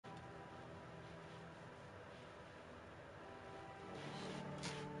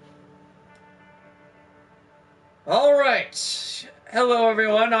Alright. Hello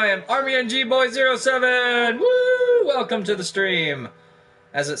everyone, I am ArmyNG-Boy07! Woo! Welcome to the stream.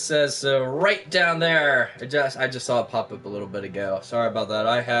 As it says so right down there. I just saw it pop up a little bit ago. Sorry about that.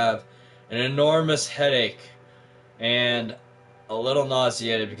 I have an enormous headache and a little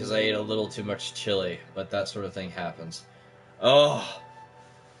nauseated because I ate a little too much chili, but that sort of thing happens. Oh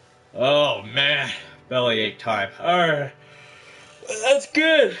man, bellyache time. Alright. That's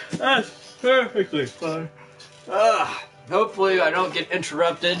good. That's perfectly fine. Hopefully I don't get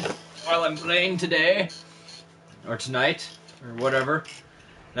interrupted while I'm playing today, or tonight, or whatever.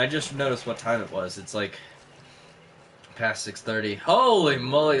 And I just noticed what time it was. It's like past 6:30. Holy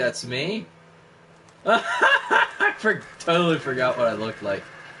moly, that's me? I totally forgot what I looked like.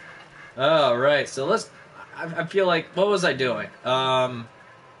 Alright, so I feel like, what was I doing? Wow.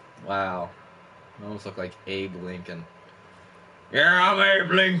 I almost look like Abe Lincoln. Yeah, I'm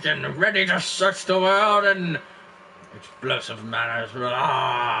Abe Lincoln, ready to search the world and explosive manners.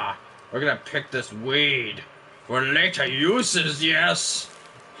 Ah, we're gonna pick this weed for later uses, yes.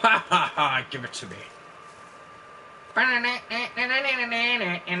 Ha ha ha, give it to me.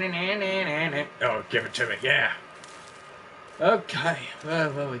 Oh, give it to me, yeah. Okay,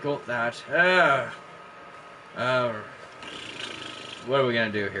 well we got that. What are we gonna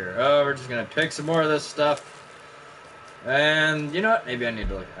do here? Oh, we're just gonna pick some more of this stuff. And you know what? Maybe I need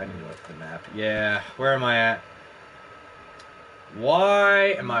to look at the map. Yeah, where am I at?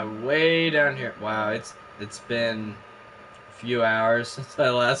 Why am I way down here? Wow, it's been a few hours since I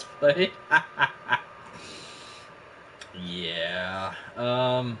last played. Yeah.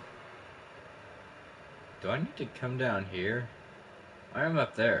 Do I need to come down here? I'm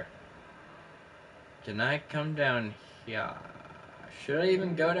up there. Can I come down here? Should I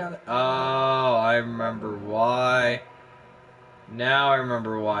even go down there? Oh, I remember why. Now I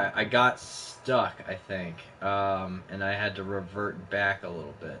remember why. I got stuck, I think. And I had to revert back a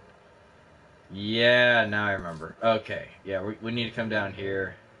little bit. Yeah, now I remember. Okay, yeah, we need to come down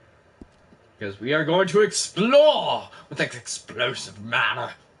here. Because we are going to explore with this explosive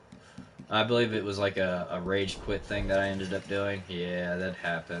manner. I believe it was like a rage quit thing that I ended up doing. Yeah, that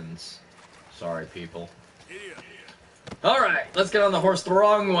happens. Sorry, people. Alright, let's get on the horse the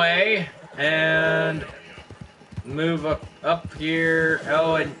wrong way. And move up here.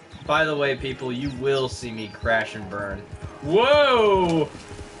 Oh, and by the way, people, you will see me crash and burn. Whoa!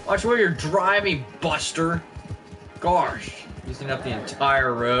 Watch where you're driving, Buster. Gosh, using up the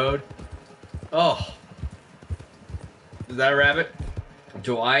entire road. Oh. Is that a rabbit?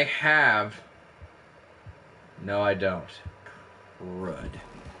 Do I have... No, I don't. Crud.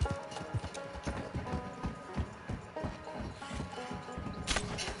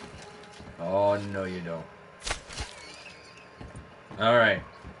 Oh, no you don't. Alright.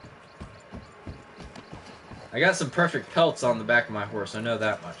 I got some perfect pelts on the back of my horse, I know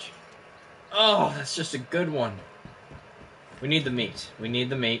that much. Oh, that's just a good one. We need the meat. We need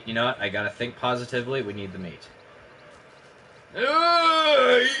the meat. You know what? I gotta think positively. We need the meat.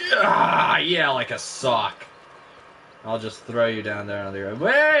 Yeah, like a sock. I'll just throw you down there on the road.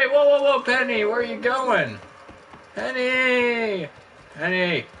 Wait! Whoa, whoa, whoa, Penny! Where are you going? Penny!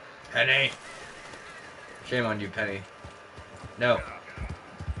 Penny! Penny! Shame on you, Penny. No.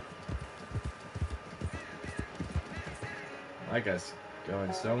 My guy's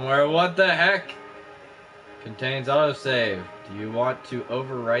going somewhere. What the heck? Contains autosave. Do you want to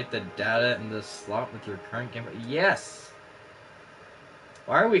overwrite the data in this slot with your current game? Yes!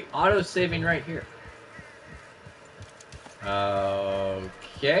 Why are we autosaving right here?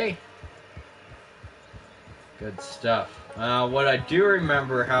 Okay. Good stuff. What I do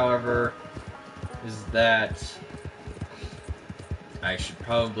remember, however, is that I should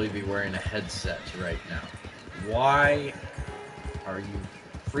probably be wearing a headset right now. Why are you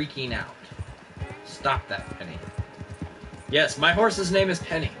freaking out? Stop that, Penny. Yes, my horse's name is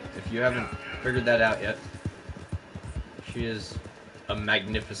Penny, if you haven't figured that out yet. She is a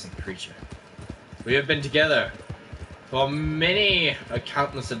magnificent creature. We have been together for many a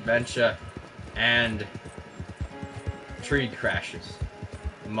countless adventure and tree crashes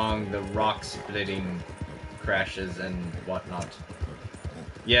among the rock-splitting crashes and whatnot.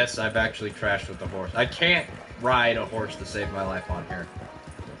 Yes, I've actually crashed with a horse. I can't ride a horse to save my life on here.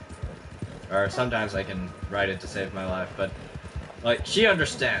 Or sometimes I can ride it to save my life, but like, she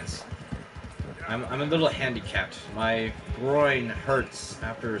understands. I'm a little handicapped. My groin hurts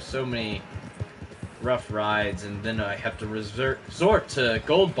after so many rough rides, and then I have to resort to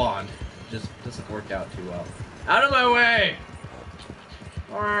Gold Bond. It just doesn't work out too well. Out of my way!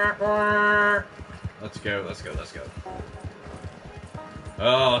 Let's go, let's go, let's go.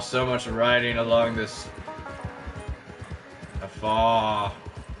 Oh, so much riding along this fall.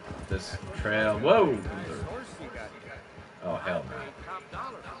 This trail. Whoa! Oh, hell no.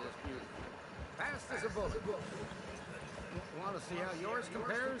 Fast as a bullet. Want to see how yours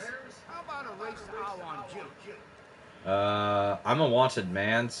compares? How about a race I want you? I'm a wanted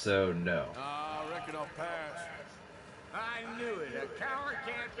man, so no. I reckon I'll pass. I knew it. A coward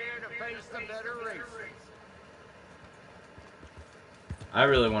can't bear to face the better race. I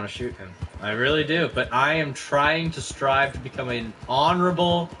really want to shoot him. I really do. But I am trying to strive to become an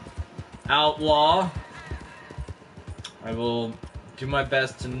honorable outlaw. I will do my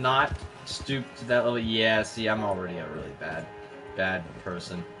best to not stoop to that level. Yeah, see, I'm already a really bad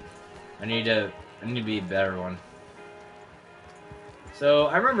person. I need to be a better one. So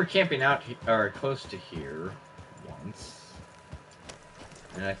I remember camping out close to here once,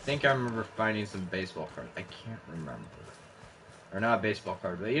 and I think I remember finding some baseball cards. I can't remember, or not baseball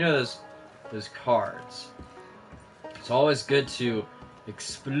cards, but you know those cards. It's always good to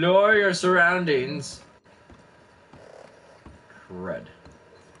explore your surroundings. Crud.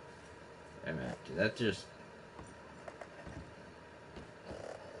 Wait a minute, did that just...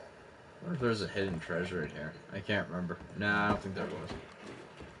 I wonder if there's a hidden treasure in here. I can't remember. Nah, I don't think there was.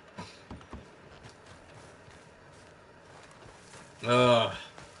 Ugh.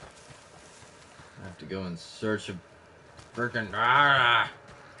 I have to go in search of frickin'... Ah!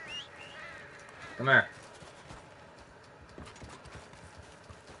 Come here.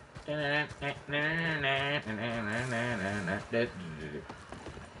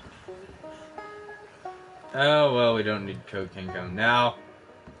 Oh, well, we don't need cocaine gum. Now,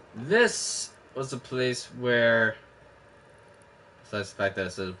 this was a place where, besides the fact that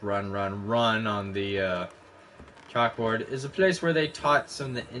it says run, run, run on the chalkboard, is a place where they taught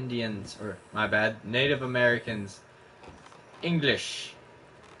some of the Indians, or, my bad, Native Americans, English.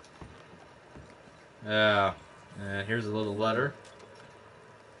 And here's a little letter.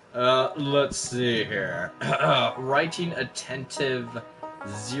 Let's see here. Writing attentive,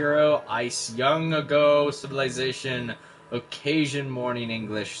 zero ice, young ago civilization, occasion morning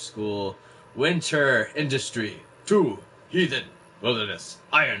English school, winter industry, 2, heathen, wilderness,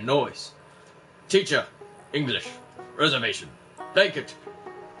 iron noise, teacher, English, reservation, blanket,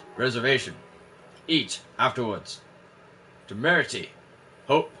 reservation, eat afterwards, temerity,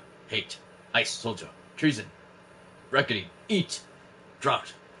 hope, hate, ice soldier, treason, reckoning, eat,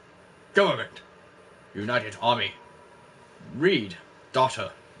 drought, government, united army, read,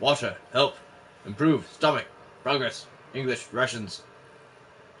 daughter, water, help, improve, stomach, progress, English, rations,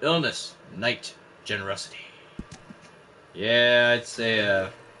 illness, night, generosity. Yeah, I'd say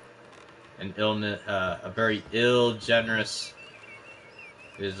an illness, a very ill, generous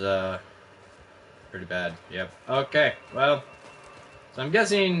is pretty bad. Yep. Okay, well, so I'm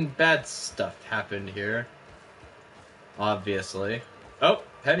guessing bad stuff happened here. Obviously. Oh,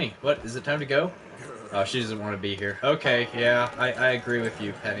 Penny, what? Is it time to go? Oh, she doesn't want to be here. Okay, yeah, I agree with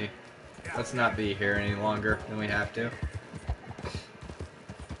you, Penny. Let's not be here any longer than we have to.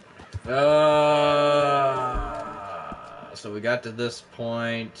 So we got to this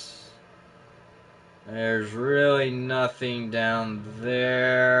point. There's really nothing down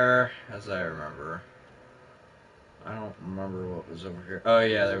there, as I remember. I don't remember what was over here. Oh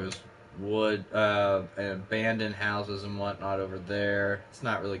yeah, there was wood, and abandoned houses and whatnot over there. It's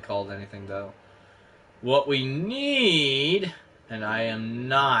not really called anything though. What we need, and I am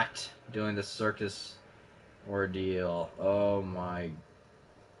not doing the circus ordeal. Oh my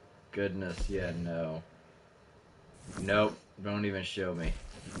goodness, yeah, no. Nope, don't even show me.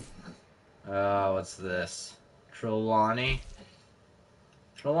 What's this? Trelawney?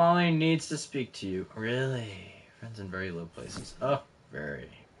 Trelawney needs to speak to you. Really? Friends in very low places. Oh, very,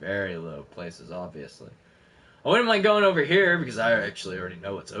 very low places, obviously. I wouldn't mind going over here, because I actually already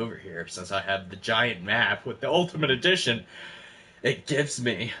know what's over here, since I have the giant map with the Ultimate Edition it gives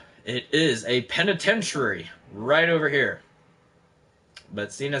me. It is a penitentiary right over here.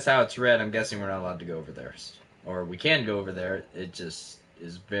 But seeing as how it's red, I'm guessing we're not allowed to go over there. Or we can go over there, it just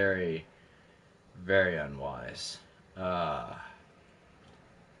is very, very unwise. But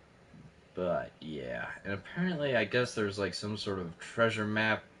yeah, and apparently I guess there's like some sort of treasure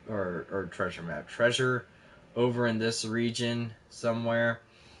map, or treasure over in this region somewhere.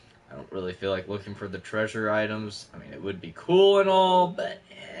 I don't really feel like looking for the treasure items. I mean, it would be cool and all, but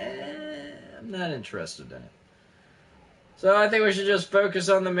I'm not interested in it. So I think we should just focus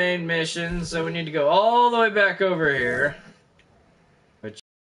on the main mission. So we need to go all the way back over here, which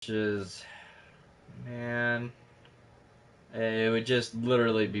is, man, it would just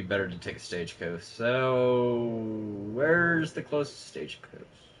literally be better to take a stagecoach. So where's the closest stagecoach?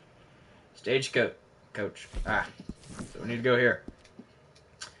 Stagecoach. coach. Ah. So we need to go here.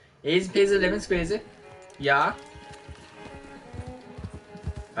 Easy peasy lemon squeezy. Yeah.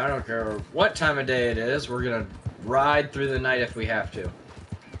 I don't care what time of day it is. We're gonna ride through the night if we have to.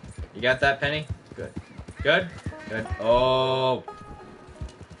 You got that, Penny? Good. Good? Good. Oh.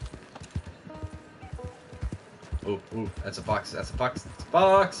 Ooh, ooh. That's a fox. That's a fox. That's a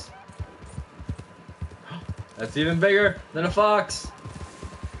fox. That's even bigger than a fox.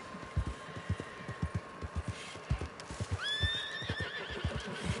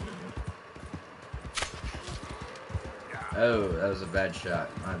 Oh, that was a bad shot.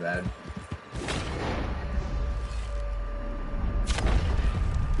 My bad.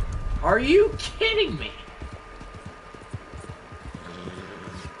 Are you kidding me?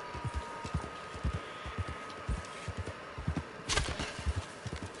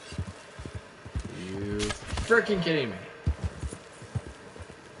 You freaking kidding me?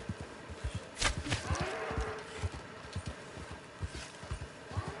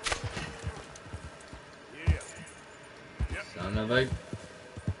 Son of a...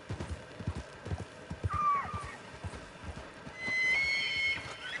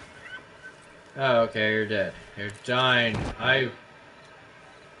 Oh, okay, you're dead. You're dying.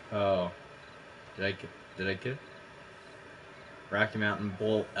 Oh. Did I get it? Rocky Mountain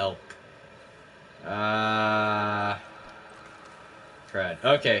Bull Elk. Crud.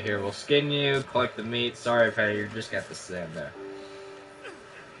 Okay, here, we'll skin you, collect the meat. Sorry, Patty, you just got to stand there.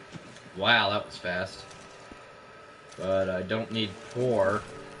 Wow, that was fast. But I don't need poor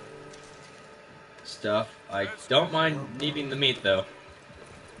stuff. I don't mind needing the meat, though.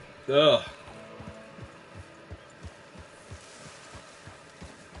 Ugh.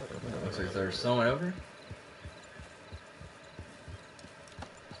 Looks like there's someone over.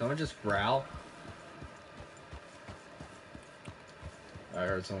 Someone just growl. I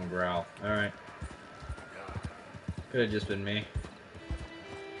heard someone growl. Alright. Could have just been me.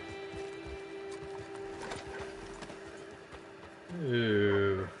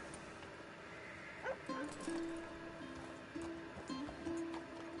 Ooh.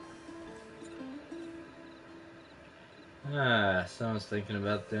 Someone's thinking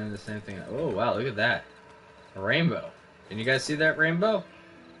about doing the same thing. Oh, wow, look at that. A rainbow. Can you guys see that rainbow?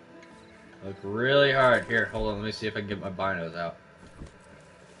 Look really hard. Here, hold on. Let me see if I can get my binos out.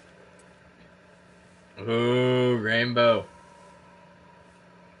 Ooh, rainbow.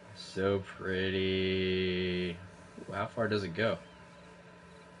 So pretty. Ooh, how far does it go?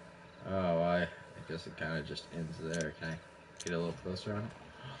 Oh, I guess it kind of just ends there. Can I get a little closer on it?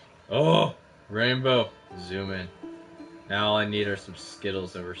 Oh, rainbow. Zoom in. Now all I need are some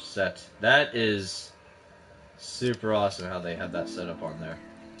Skittles that were set. That is super awesome how they had that set up on there.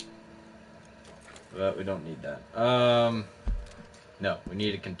 But we don't need that. No, we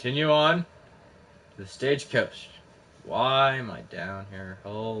need to continue on to the stagecoach. Why am I down here?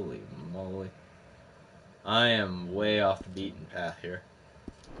 Holy moly. I am way off the beaten path here.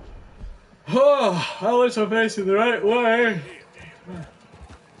 Oh, at least I'm facing the right way.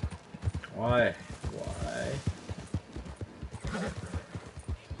 Why? Why?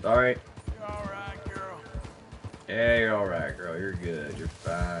 Sorry. You alright, girl? Yeah, you're alright, girl. You're good. You're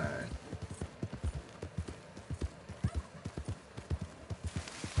fine.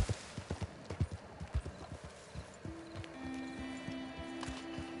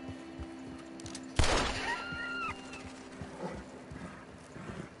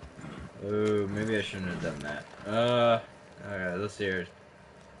 Oh, maybe I shouldn't have done that. Okay, let's see here.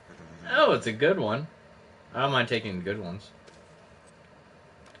 Oh, it's a good one. I don't mind taking the good ones.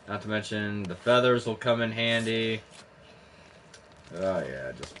 Not to mention, the feathers will come in handy. Oh,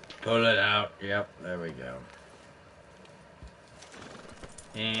 yeah, just pull it out. Yep, there we go.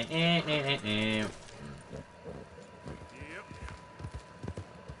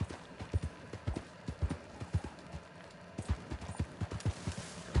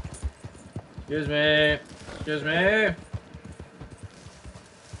 Excuse me. Excuse me.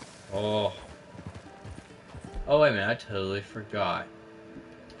 Oh. Oh, wait a minute. I totally forgot.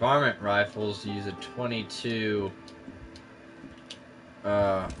 Varmint rifles use a 22.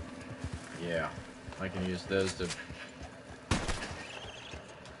 Yeah. I can use those to...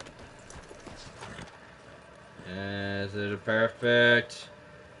 Is it a perfect?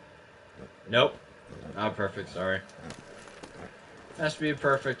 Nope. Not perfect, sorry. Has to be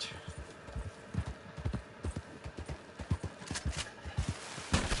perfect.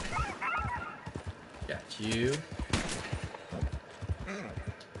 Got you.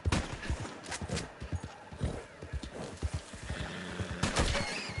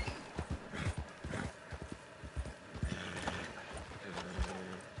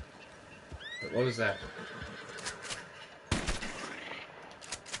 What was that?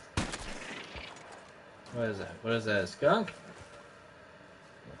 What is that? What is that? A skunk?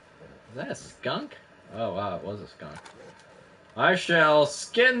 Is that a skunk? Oh wow, it was a skunk. I shall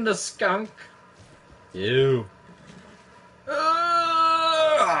skin the skunk. Ew.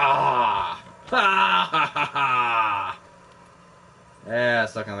 Ah! Ha ha ha ha! Yeah,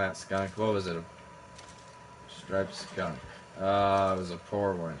 stuck on that skunk. What was it? A striped skunk. It was a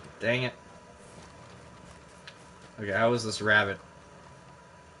poor one. Dang it. Okay, how was this rabbit?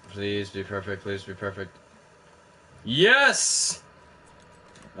 Please be perfect. Please be perfect. Yes!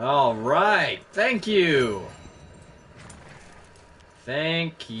 Alright. Thank you.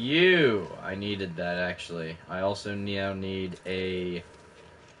 Thank you. I needed that, actually. I also now need a...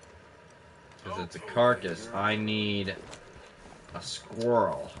 Because it's a carcass. I need a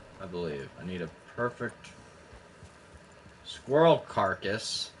squirrel, I believe. I need a perfect squirrel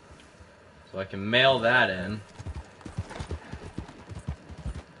carcass. So I can mail that in.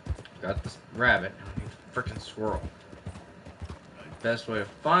 Got this rabbit. I need a freaking squirrel. The best way to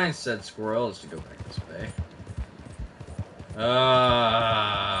find said squirrel is to go back this way.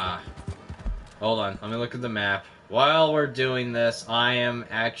 Hold on. Let me look at the map. While we're doing this, I am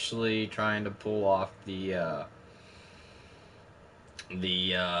actually trying to pull off the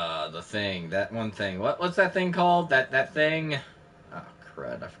thing. That one thing. What's that thing called? That thing? Oh,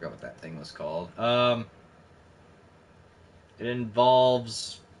 crud. I forgot what that thing was called. It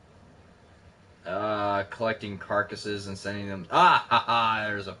involves collecting carcasses and sending them... Ah, haha,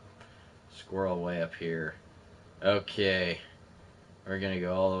 there's a squirrel way up here. Okay. We're gonna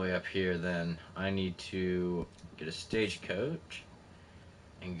go all the way up here then. I need to get a stagecoach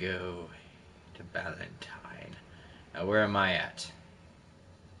and go to Valentine. Now, where am I at?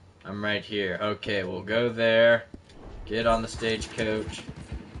 I'm right here. Okay, we'll go there. Get on the stagecoach.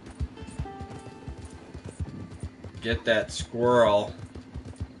 Get that squirrel.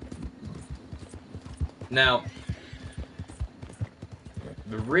 Now,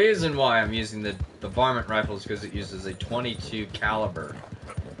 the reason why I'm using the varmint rifle is because it uses a .22 caliber.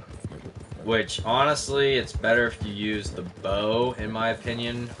 Which, honestly, it's better if you use the bow, in my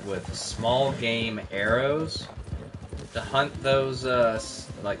opinion, with small game arrows to hunt those,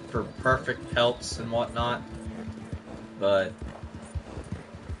 like, for perfect pelts and whatnot. But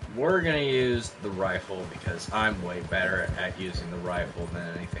we're gonna use the rifle because I'm way better at using the rifle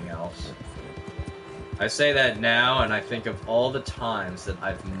than anything else. I say that now, and I think of all the times that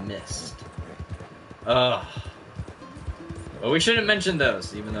I've missed. Ugh. Well, we shouldn't mention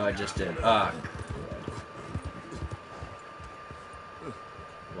those, even though I just did. Ah.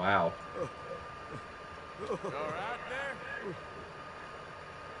 Wow. All right there?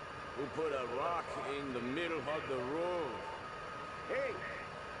 Who put a rock in the middle of the road? Hey,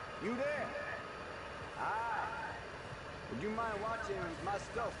 you there? Ah, would you mind watching my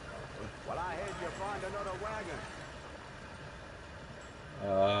stuff while I head you find another wagon?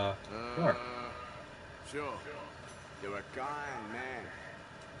 Sure. Sure. You're a kind man.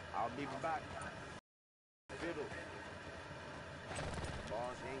 I'll be back. Fiddle.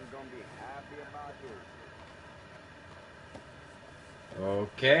 Boss ain't gonna be happy about this.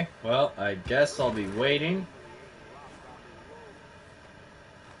 Okay, well, I guess I'll be waiting.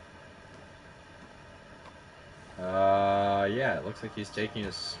 Yeah, it looks like he's taking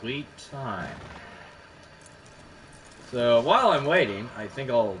a sweet time. So, while I'm waiting, I think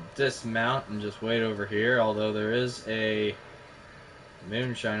I'll dismount and just wait over here, although there is a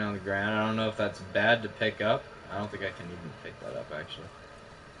moonshine on the ground. I don't know if that's bad to pick up. I don't think I can even pick that up, actually.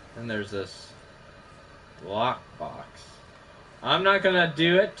 And there's this lockbox. I'm not gonna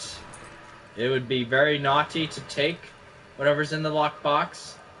do it. It would be very naughty to take whatever's in the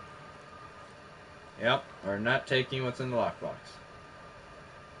lockbox. Yep, we're not taking what's in the lockbox.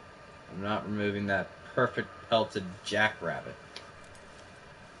 I'm not removing that perfect pelted jackrabbit.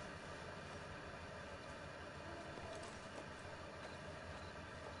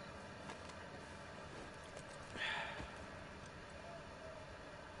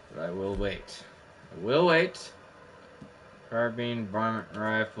 But I will wait. I will wait. Carbine, varmint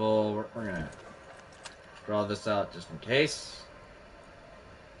rifle. We're gonna draw this out just in case.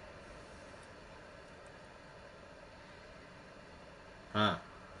 Huh.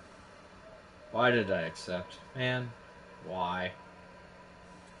 Why did I accept? Man, why?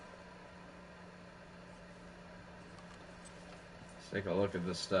 Let's take a look at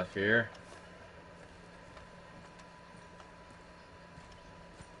this stuff here.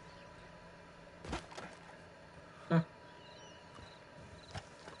 Huh.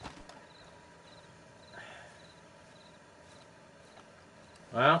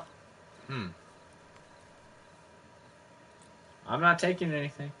 Well, I'm not taking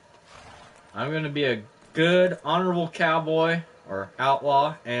anything. I'm gonna be a good, honorable cowboy or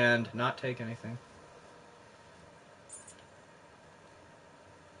outlaw and not take anything.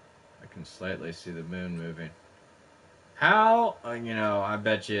 I can slightly see the moon moving. How? You know, I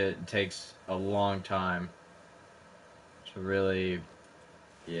bet you it takes a long time to really,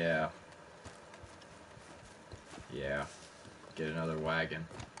 yeah, get another wagon.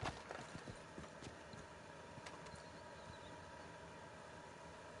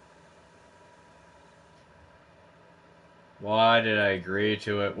 Why did I agree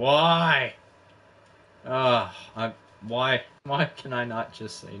to it? Why? Why can I not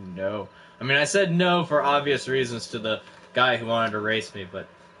just say no? I mean, I said no for obvious reasons to the guy who wanted to race me, but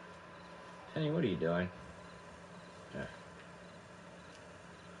Penny, what are you doing?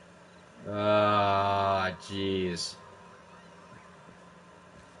 Ah, jeez.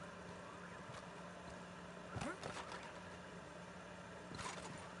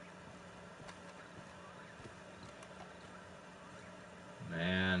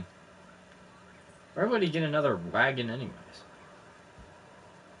 Man. Where would he get another wagon anyways?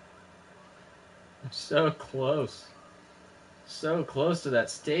 I'm so close. So close to that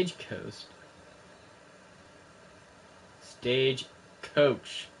stagecoach.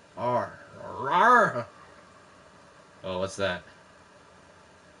 Stagecoach. R. R. Oh, what's that?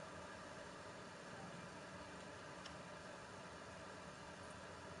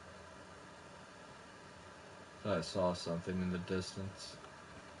 Thought I saw something in the distance.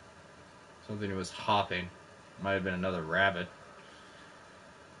 Something was hopping. Might have been another rabbit.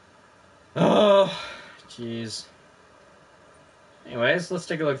 Oh, jeez. Anyways, let's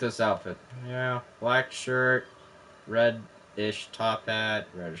take a look at this outfit. Yeah, black shirt, red-ish top hat,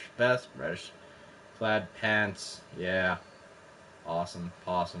 reddish vest, reddish plaid pants. Yeah, awesome,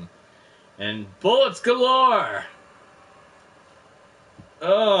 possum. And bullets galore!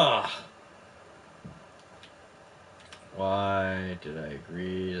 Ugh. Why did I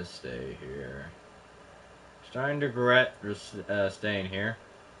agree to stay here? Starting to regret staying here.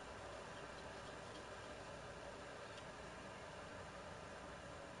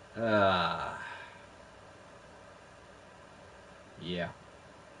 Yeah.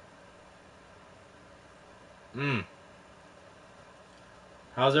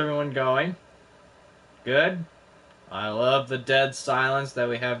 How's everyone going? Good? I love the dead silence that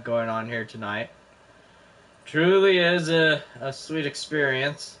we have going on here tonight. Truly is a sweet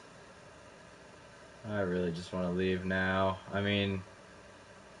experience. I really just want to leave now. I mean...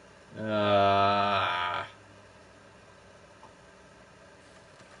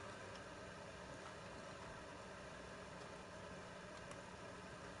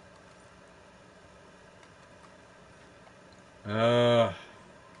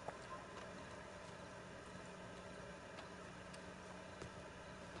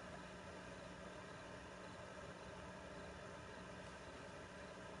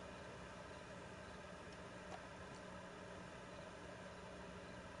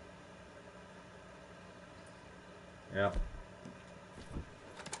 Yep.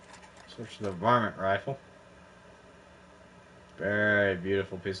 Switch to the varmint rifle. Very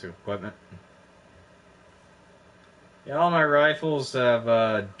beautiful piece of equipment. Yeah, all my rifles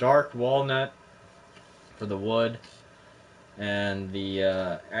have dark walnut for the wood, and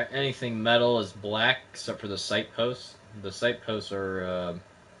the anything metal is black except for the sight posts. The sight posts are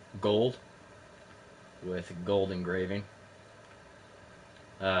gold with gold engraving.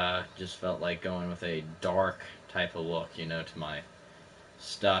 Just felt like going with a dark type of look, you know, to my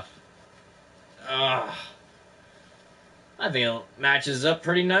stuff. I think it matches up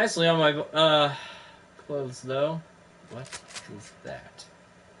pretty nicely on my clothes, though. What is that?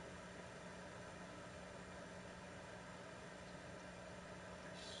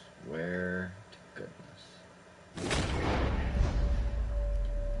 I swear to goodness.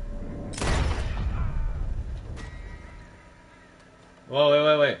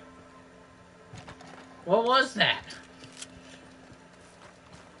 Whoa, wait. What was that?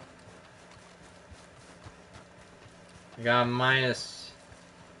 I got minus...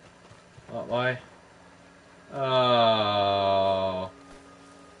 What, why? Oh...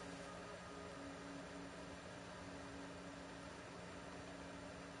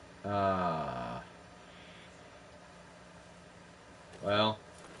 Well...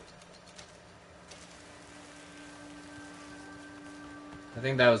 I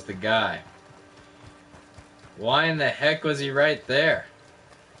think that was the guy. Why in the heck was he right there?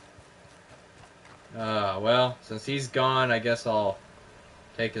 Well, since he's gone, I guess I'll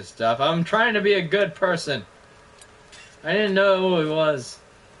take his stuff. I'm trying to be a good person. I didn't know who he was.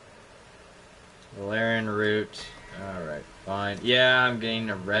 Valerian root. Alright, fine. fine. Yeah, I'm getting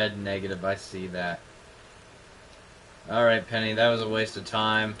a red negative. I see that. Alright, Penny, that was a waste of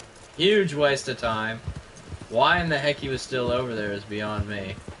time. Huge waste of time. Why in the heck he was still over there is beyond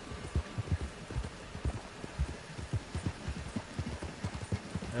me.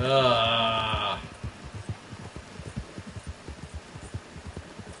 Ugh.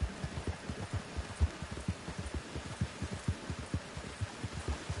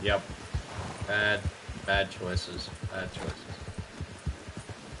 Yep. Bad choices. Bad choices.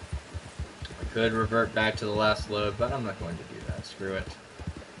 I could revert back to the last load, but I'm not going to do that. Screw it.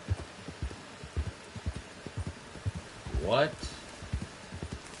 What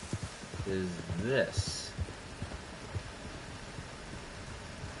is this?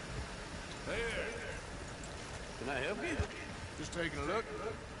 There. Can I help you? Just taking a look.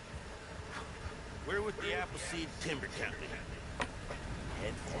 We're with the Appleseed Timber Company.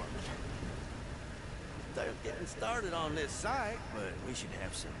 Head foreman. They're getting started on this site, but we should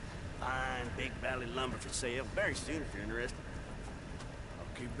have some fine Big Valley lumber for sale very soon if you're interested. I'll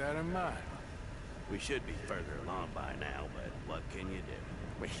keep that in mind. We should be further along by now, but what can you do?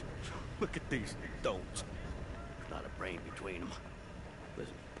 I mean, look at these don'ts. There's not a brain between them.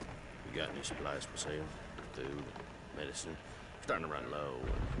 Listen, we got any supplies for sale? Food, medicine. Starting to run low.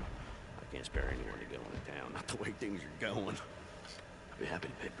 I can't spare anyone to go into town. Not the way things are going. I'd be happy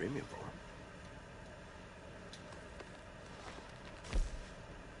to pay premium for them.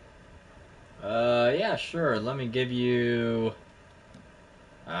 Yeah, sure. Let me give you...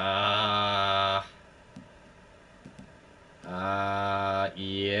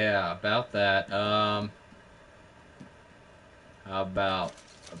 yeah, about that. How about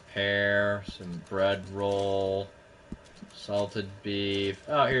a pear, some bread roll, salted beef.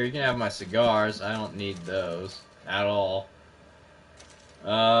 Oh, here, you can have my cigars. I don't need those at all.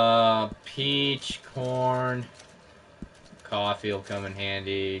 Peach, corn, coffee will come in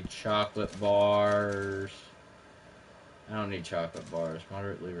handy. Chocolate bars. I don't need chocolate bars.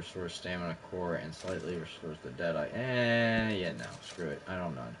 Moderately restores stamina, core, and slightly restores the deadeye. Yeah, no, screw it. I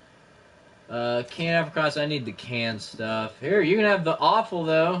don't know. Canned apricots, I need the canned stuff. Here, you can have the awful,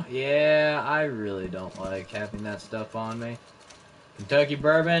 though. Yeah, I really don't like having that stuff on me. Kentucky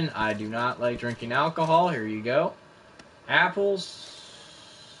bourbon, I do not like drinking alcohol. Here you go. Apples.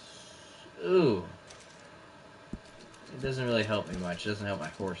 Ooh. It doesn't really help me much. It doesn't help my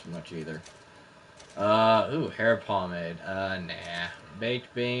horse much either. Ooh, hair pomade. Nah.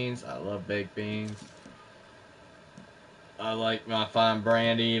 Baked beans. I love baked beans. I like my fine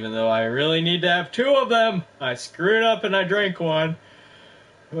brandy, even though I really need to have 2 of them. I screwed up and I drank one.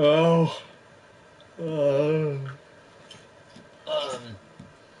 Oh.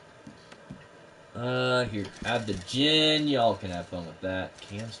 Here, have the gin. Y'all can have fun with that.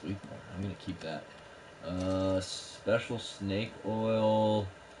 Canned sweet corn. I'm gonna keep that. Special snake oil.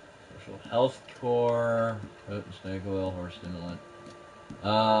 Special health core. Potent snake oil, horse stimulant.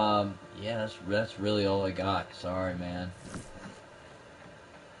 Yeah, that's really all I got. Sorry, man.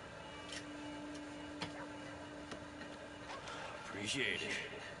 Appreciate it.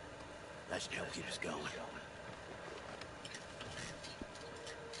 That should help keep us going.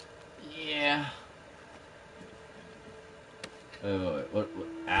 Yeah. Wait. What?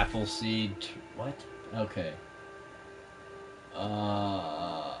 Appleseed? What? Okay.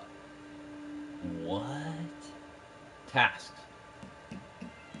 What? Tasks.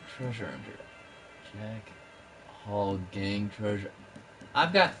 Treasure hunter. Jack Hall gang treasure.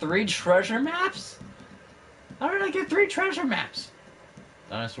 I've got 3 treasure maps? How did I get 3 treasure maps?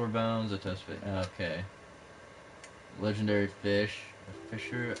 Dinosaur bones, a test fit. Okay. Legendary fish. A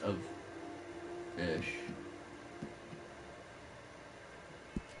fisher of fish.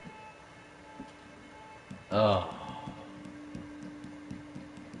 Oh.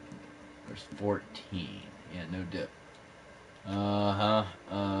 There's 14. Yeah, no dip.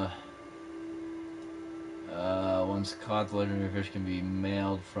 Once caught, the legendary fish can be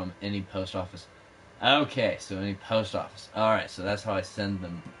mailed from any post office. Okay, so any post office. Alright, so that's how I send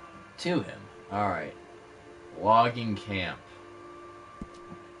them to him. Alright. Logging camp.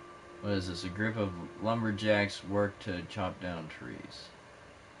 What is this? A group of lumberjacks work to chop down trees.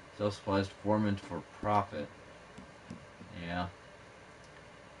 Sell supplies to foremen for profit. Yeah.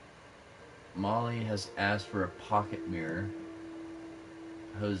 Molly has asked for a pocket mirror.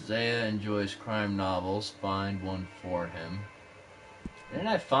 Hosea enjoys crime novels. Find one for him. Didn't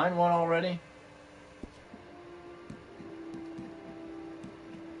I find one already?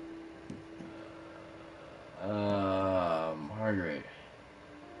 Margaret.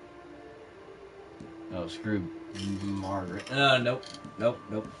 Oh, screw Margaret. Nope.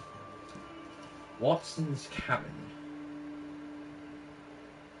 Watson's cabin.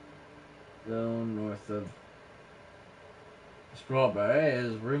 Zone north of Strawberry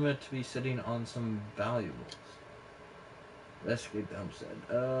is rumored to be sitting on some valuables. Investigate the homestead.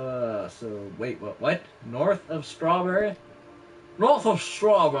 So wait, what? North of Strawberry? North of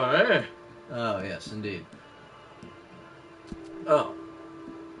Strawberry? Oh, yes, indeed. Oh.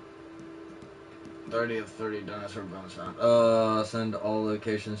 30 of 30 dinosaur bones found. Send all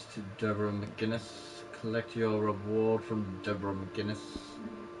locations to Deborah McGinnis. Collect your reward from Deborah McGinnis.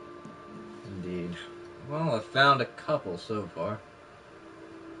 Indeed. Well, I've found a couple so far.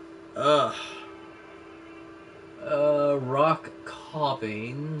 Rock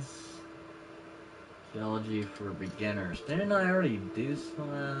carvings. Geology for beginners. Didn't I already do some?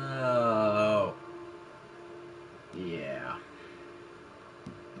 Oh. Yeah.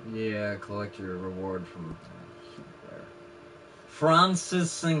 Yeah, collect your reward from Sinclair.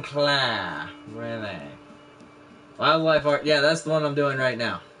 Francis Sinclair. Where are they? Wildlife art. Yeah, that's the one I'm doing right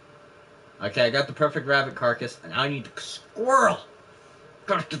now. Okay, I got the perfect rabbit carcass, and I need the squirrel.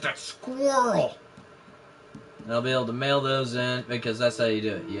 Gotta get that squirrel. And I'll be able to mail those in, because that's how you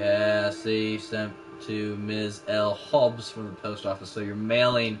do it. Yeah, see, sent to Ms. L. Hobbs from the post office. So you're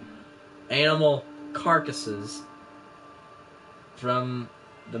mailing animal carcasses from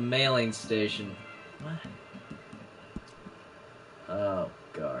the mailing station. What? Oh,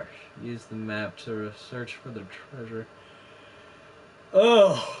 gosh. Use the map to search for the treasure.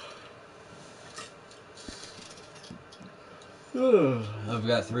 Oh. I've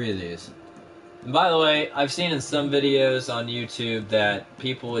got 3 of these. And by the way, I've seen in some videos on YouTube that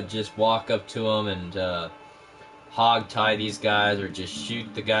people would just walk up to them and hog tie these guys or just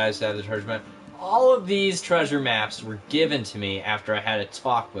shoot the guys that have the treasure map. All of these treasure maps were given to me after I had a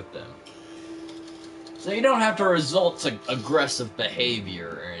talk with them. So you don't have to resort to aggressive behavior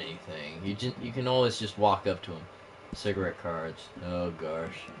or anything. You can always just walk up to them. Cigarette cards. Oh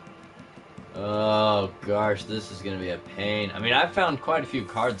gosh. Oh gosh, this is gonna be a pain. I mean, I've found quite a few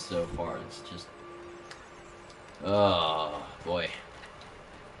cards so far. It's just, oh boy.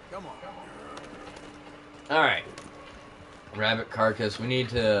 Come on. All right, rabbit carcass. We need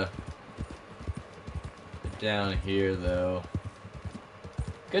to get down here though.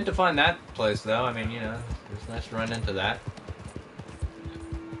 Good to find that place though. I mean, you know, it's nice to run into that.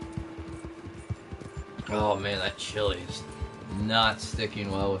 Oh man, that chili's not sticking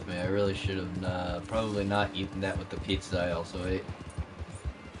well with me. I really should have probably not eaten that with the pizza I also ate.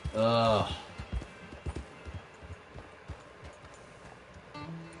 Ugh.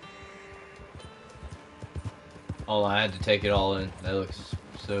 Oh, I had to take it all in. That looks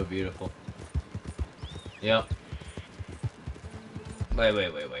so beautiful. Yep.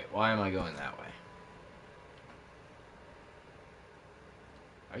 Wait. Why am I going that way?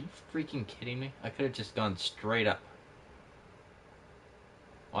 Are you freaking kidding me? I could have just gone straight up.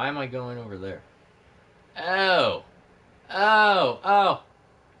 Why am I going over there? Oh!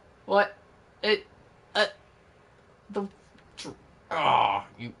 What? You're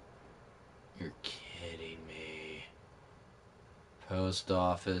kidding me. Post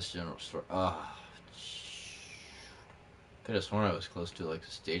office, general store. Could have sworn I was close to like a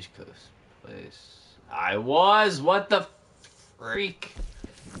stagecoach place. I was! What the freak?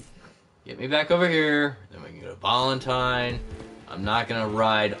 Get me back over here. Then we can go to Valentine. I'm not gonna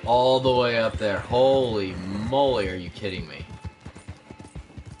ride all the way up there. Holy moly, are you kidding me?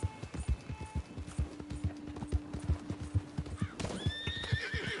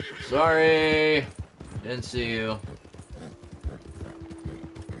 Sorry! Didn't see you.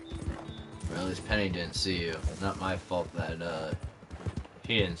 Or at least Penny didn't see you. Not my fault that,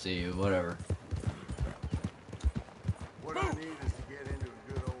 she didn't see you. Whatever. What I need is to get into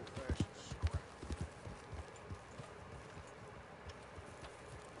a good old-fashioned scrap.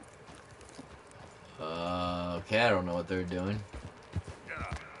 Okay, I don't know what they're doing.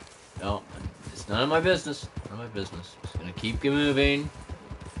 No, it's none of my business. None of my business. Just gonna keep moving.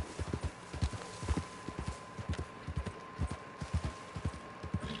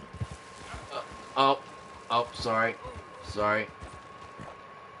 Oh, sorry. Sorry.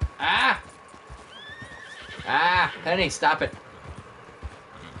 Ah! Penny, stop it.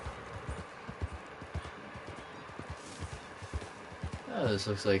 Oh, this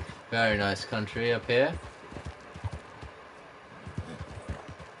looks like very nice country up here.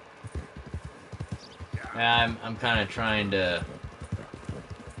 Yeah, I'm kind of trying to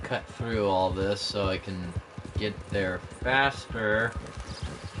cut through all this so I can get there faster.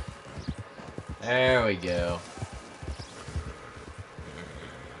 There we go.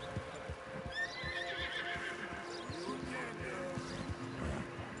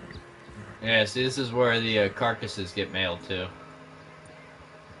 Yeah, see, this is where the carcasses get mailed to.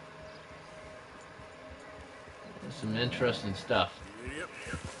 interesting stuff. Yep.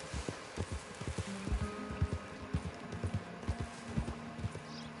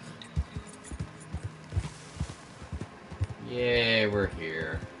 Yeah, we're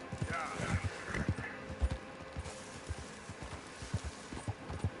here.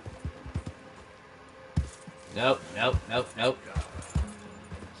 Nope, nope, nope, nope.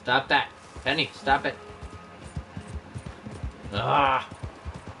 Stop that. Penny, stop it. Ah!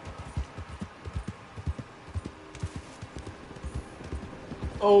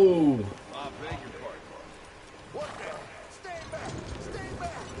 Oh! I beg your pardon. What the? Stand back! Stand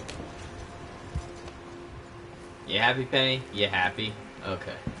back! You happy, Penny? You happy?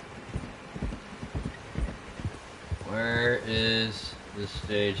 Okay. Where is the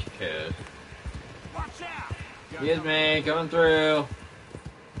stagecoach? Watch out! Excuse me, coming through.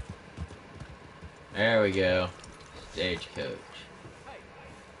 There we go. Stagecoach. Hey,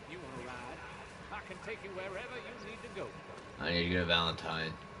 you want to ride? I can take you wherever you need to go. I need to go to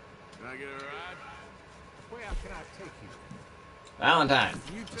Valentine. Can I get a ride? Where can I take you? Valentine!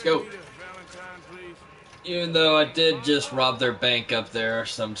 Can you Let's take go! me to Valentine, please? Even though I did just rob their bank up there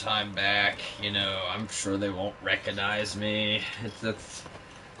some time back, you know, I'm sure they won't recognize me. It's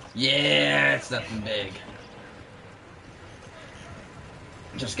nothing big.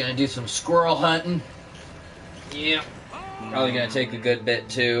 Just gonna do some squirrel hunting. Yep. Probably gonna take a good bit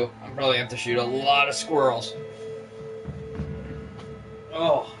too. I'm probably gonna have to shoot a lot of squirrels.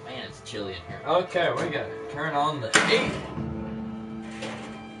 Oh man, it's chilly in here. Okay, we gotta turn on the heat.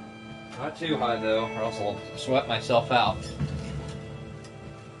 Not too high though, or else I'll sweat myself out.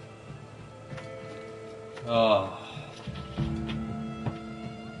 Oh.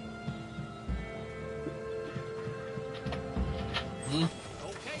 Hmm?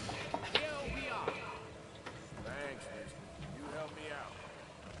 Okay, here we are. Thanks, mister. You help me out.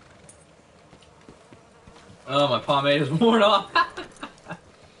 Oh, my pomade is worn off.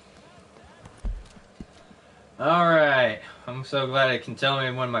 Alright. I'm so glad it can tell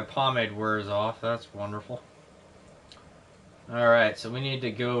me when my pomade wears off. That's wonderful. Alright, so we need to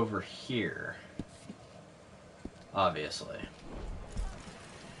go over here. Obviously.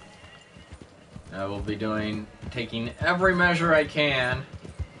 I will be taking every measure I can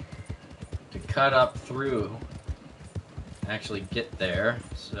to cut up through, actually get there.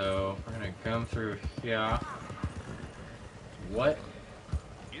 So we're gonna come through here. What?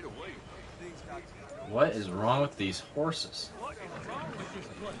 Get away. Things got to go. What is wrong with these horses? What is wrong with this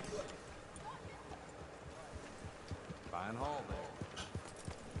place? Fine hall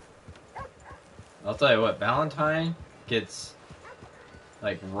there. I'll tell you what, Valentine gets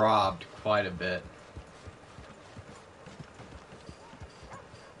like robbed quite a bit.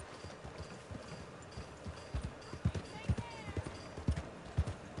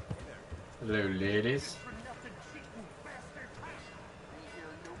 Hello, ladies.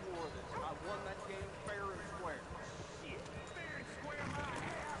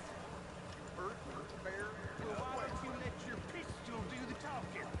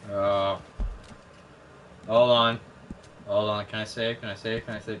 Hold on. Hold on. Can I save? Can I save?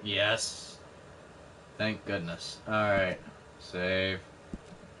 Can I save? Yes. Thank goodness. Alright. Save.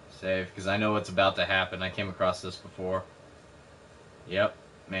 Save. Because I know what's about to happen. I came across this before. Yep.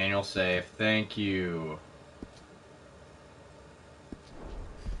 Manual save. Thank you.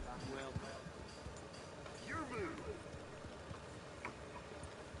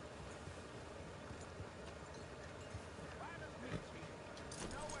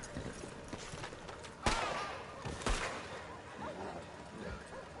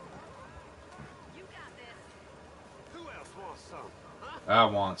 I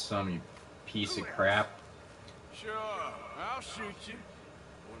want some, you piece of crap. Sure, I'll shoot you.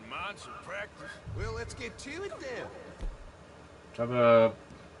 Wouldn't mind some practice. Well, let's get to it then. Shut up.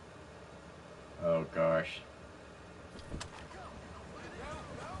 Oh gosh.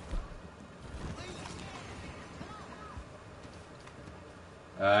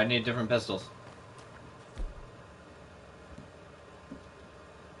 I need different pistols.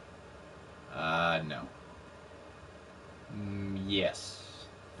 No. Yes.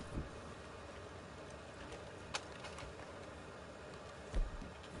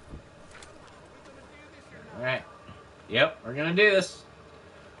 Alright. Yep, we're gonna do this.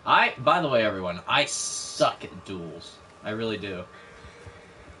 By the way, everyone, I suck at duels. I really do.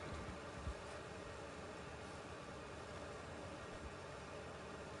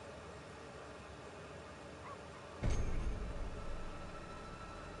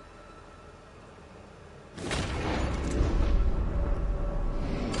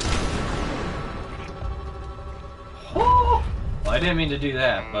 Well, I didn't mean to do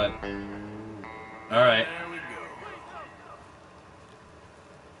that, but... Alright. There we go.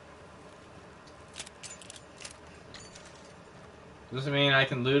 Does this mean I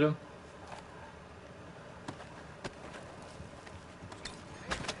can loot him?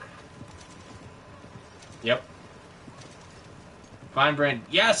 Yep. Fine brain.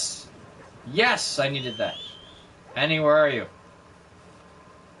 Yes! Yes! I needed that. Penny, where are you?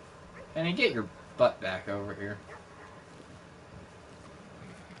 Penny, get your butt back over here.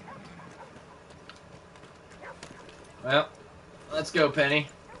 Well, let's go, Penny.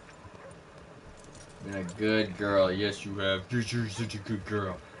 Been a good girl. Yes, you have. You're such a good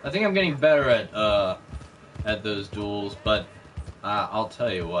girl. I think I'm getting better at those duels, but I'll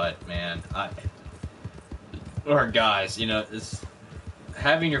tell you what, man. Or guys, you know, it's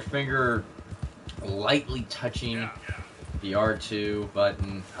having your finger lightly touching the R2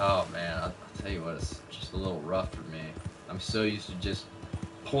 button. Oh man, I'll tell you what, it's just a little rough for me. I'm so used to just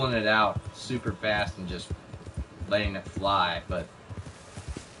pulling it out super fast and just letting it fly, but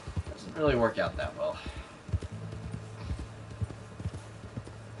it doesn't really work out that well.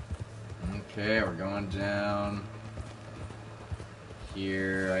 Okay, we're going down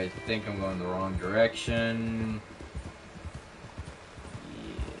here. I think I'm going the wrong direction.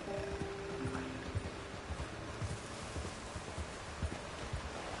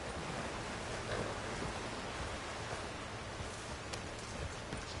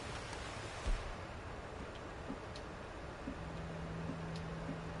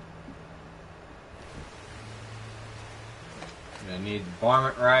 I need the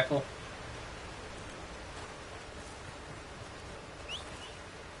varmint rifle.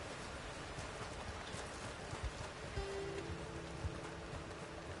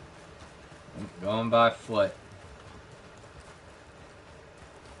 I'm going by foot.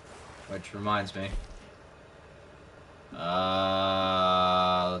 Which reminds me.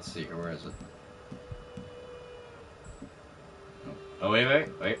 Let's see here. Where is it? Oh,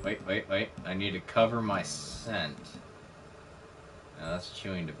 wait. I need to cover my scent. No, that's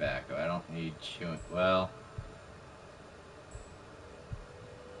chewing tobacco. I don't need chewing. Well,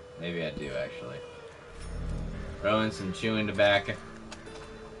 maybe I do actually. Throw in some chewing tobacco.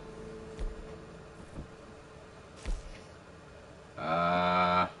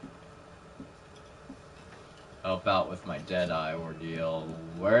 Help out with my Deadeye ordeal.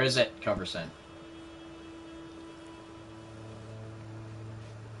 Where is it? Cover scent.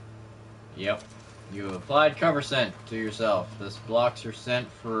 Yep. You have applied cover scent to yourself. This blocks your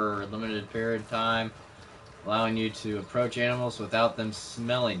scent for a limited period of time, allowing you to approach animals without them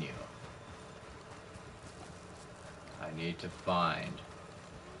smelling you. I need to find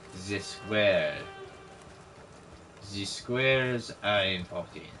the square. The squares are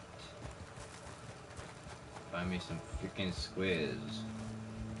important. Find me some freaking squares.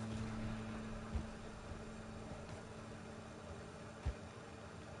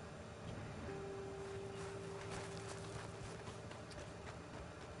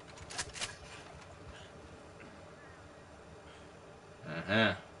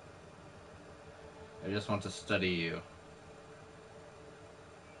 I just want to study you.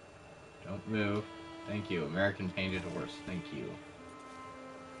 Don't move. Thank you. American Painted Horse. Thank you.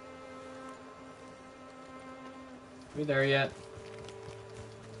 Are we there yet?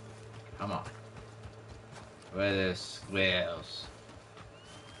 Come on. Where are the squares?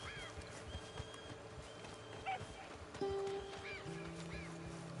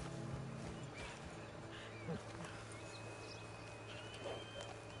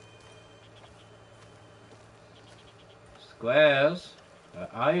 Squares? Where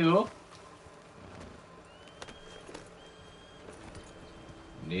are you?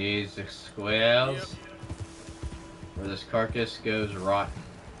 These squares? Where this carcass goes rotten.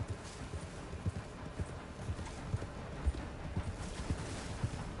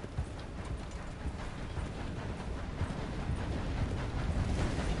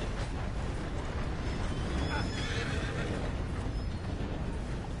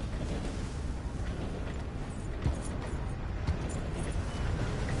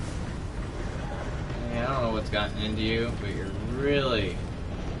 I don't know what's gotten into you, but you're really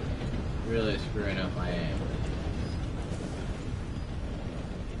screwing up my aim.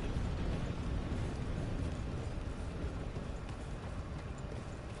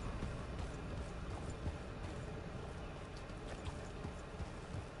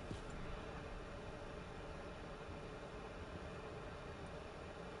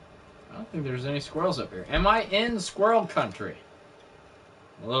 I don't think there's any squirrels up here. Am I in squirrel country?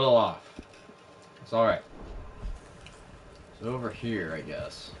 A little off. It's alright. It's over here, I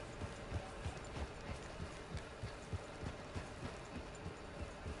guess.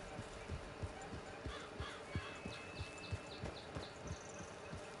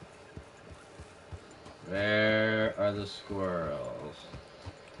 Where are the squirrels?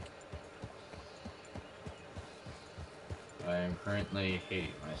 I am currently hating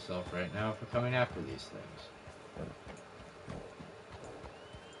myself right now for coming after these things.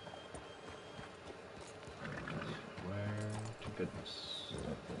 Swear to goodness.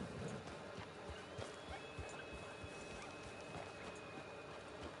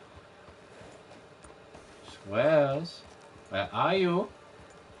 Squares? Where are you?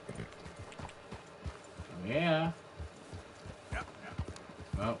 Yeah.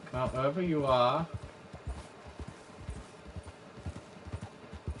 Well, come out wherever you are.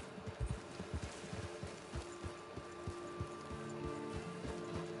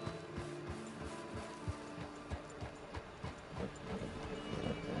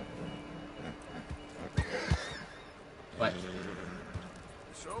 What?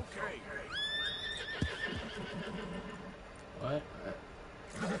 It's okay. What?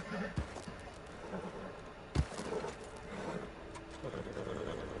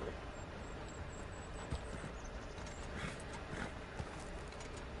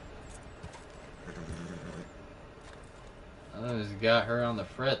 Oh, he's got her on the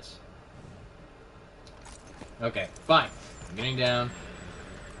fritz. Okay, fine. I'm getting down.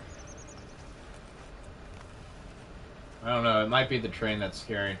 I don't know, it might be the train that's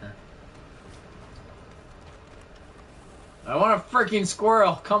scaring her. I want a freaking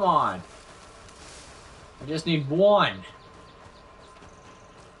squirrel, come on! I just need one.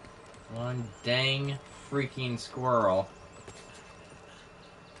 One dang freaking squirrel.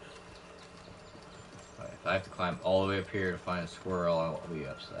 If I have to climb all the way up here to find a squirrel, I'll be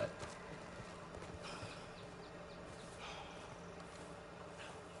upset.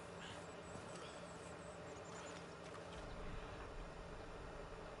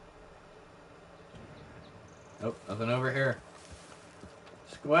 Nope, nothing over here.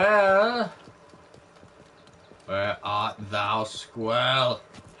 Squirrel! Where art thou, squirrel?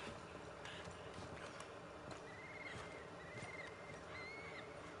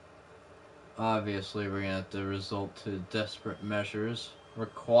 Obviously, we're gonna have to resort to desperate measures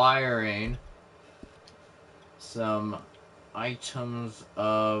requiring some items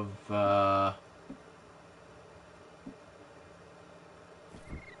of,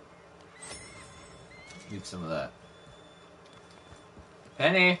 need some of that.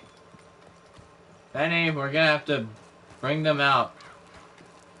 Penny! Penny, we're gonna have to bring them out.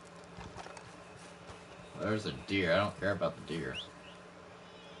 There's a deer. I don't care about the deer.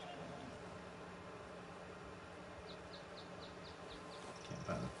 Can't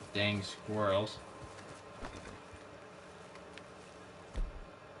find the dang squirrels.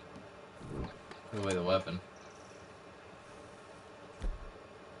 Put away the weapon.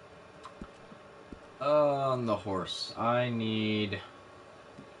 On the horse. I need...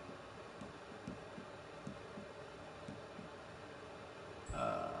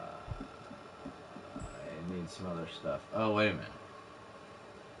 I need some other stuff. Oh, wait a minute.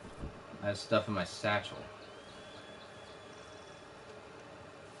 I have stuff in my satchel.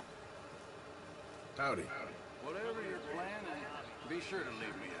 Howdy. Whatever you're planning, be sure to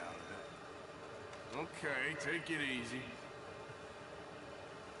leave me out of it. Okay, take it easy.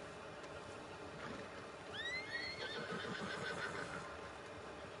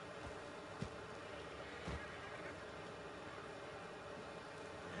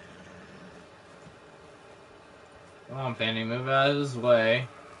 Come on, Penny, move out of his way.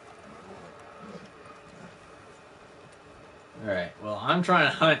 Alright, well, I'm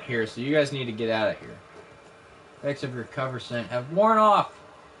trying to hunt here, so you guys need to get out of here. Effects of your cover scent have worn off.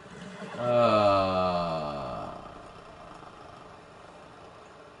 How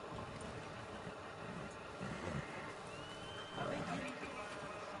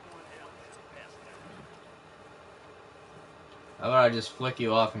about I just flick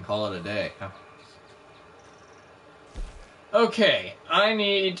you off and call it a day? Huh? Okay, I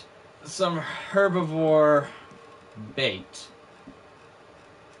need some herbivore bait.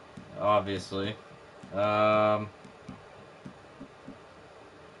 Obviously. Where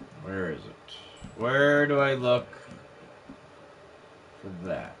is it? Where do I look for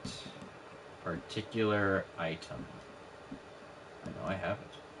that particular item? I know I have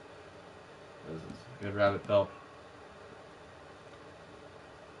it. This is a good rabbit pelt.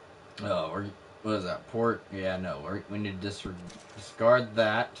 Oh, what is that? Port? Yeah, no. We need to discard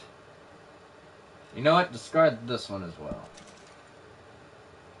that. You know what? Discard this one as well.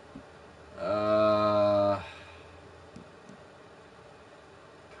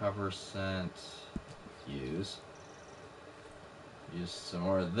 Cover scent. Use some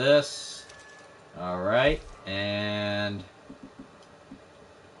more of this. Alright, and...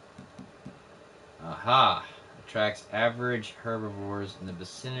 Aha! attracts average herbivores in the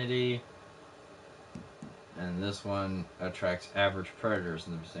vicinity. And this one attracts average predators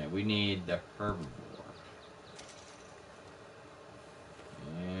in the vicinity. We need the herbivore.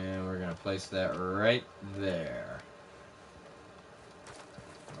 And we're going to place that right there.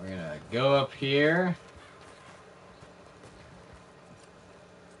 We're going to go up here.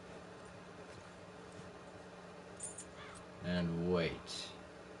 And wait.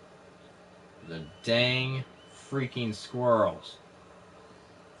 The dang freaking squirrels.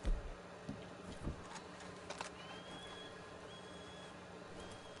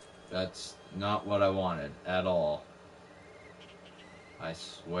 That's not what I wanted at all. I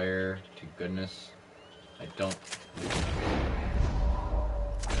swear to goodness, I don't.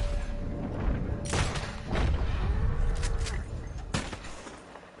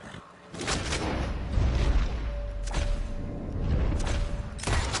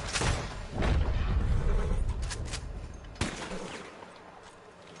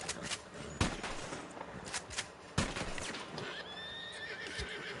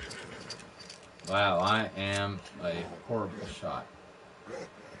 Wow, I am a horrible shot.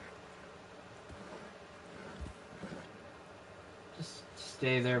 Just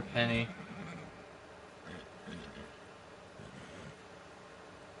stay there, Penny.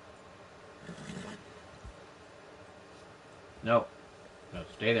 No. No,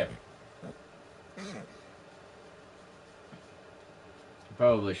 stay there. You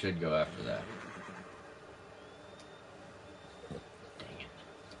probably should go after that.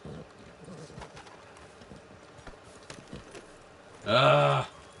 I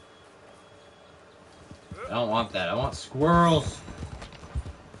don't want that. I want squirrels.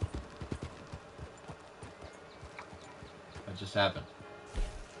 What just happened?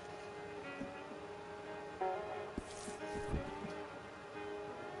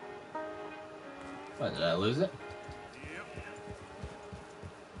 What, did I lose it?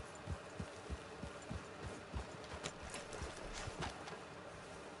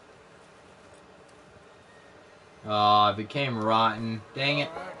 Oh, it became rotten. Dang it.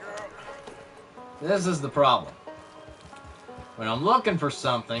 This is the problem. When I'm looking for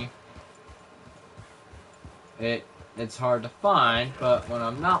something, it's hard to find, but when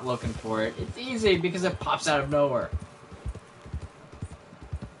I'm not looking for it, it's easy because it pops out of nowhere.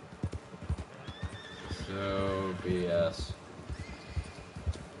 So BS.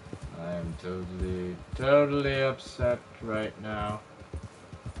 I am totally upset right now.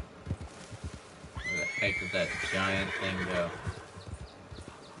 Where the heck did that giant thing go?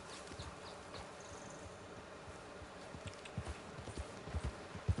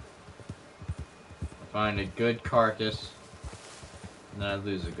 I find a good carcass, and then I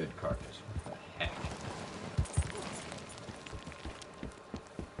lose a good carcass. What the heck?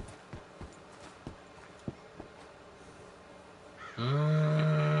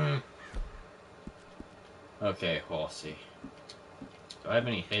 Okay, horsey. Do I have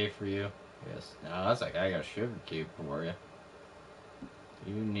any hay for you? Yes. No, that's like I got a sugar cube for you.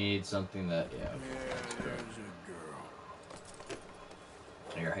 You need something that, yeah. Yeah, there's a girl.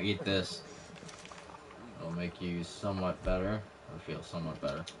 Here, eat this. It'll make you somewhat better, or feel somewhat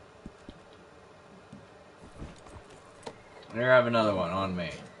better. Here, I have another one on me.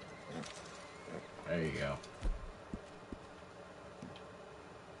 There you go.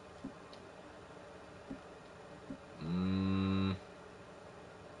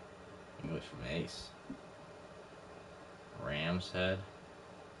 English mace. Ram's head.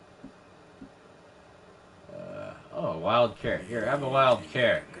 Oh, wild carrot. Here, have a wild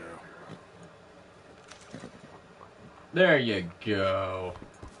carrot. There you go.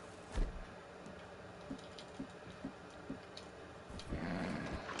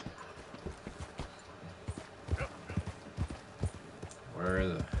 Where are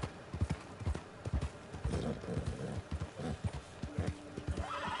the...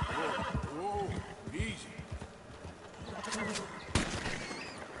 Whoa, easy.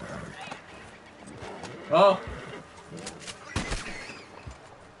 Oh!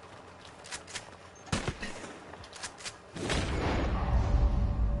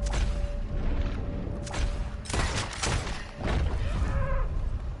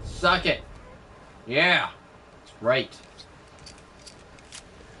 Suck it! Yeah! That's right.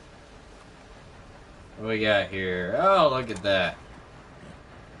 What do we got here? Oh, look at that.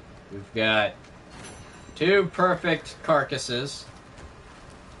 We've got 2 perfect carcasses.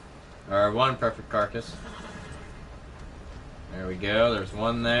 Or 1 perfect carcass. There we go. There's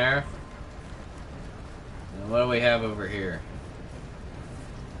 1 there. And what do we have over here?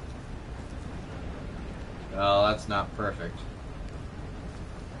 Oh, that's not perfect.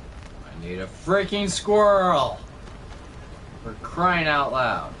 I Need a freaking squirrel! For crying out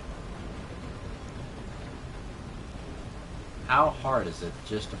loud. How hard is it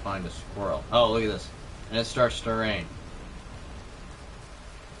just to find a squirrel? Oh, look at this. And it starts to rain.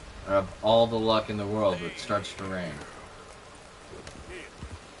 I have all the luck in the world, but it starts to rain.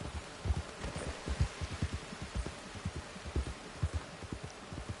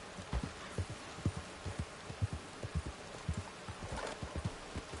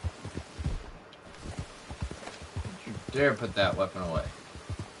 Don't you dare put that weapon away.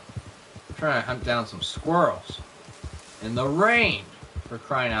 I'm trying to hunt down some squirrels. In the rain! For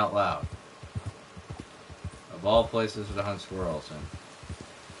crying out loud. Of all places to hunt squirrels in.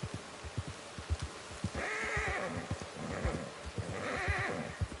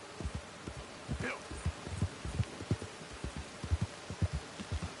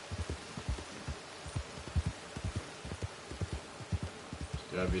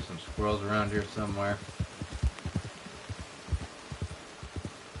 There's gotta be some squirrels around here somewhere.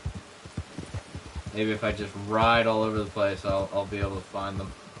 Maybe if I just ride all over the place, I'll be able to find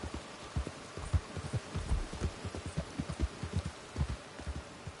them.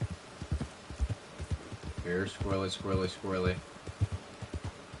 Here, squirrely, squirrely, squirrely.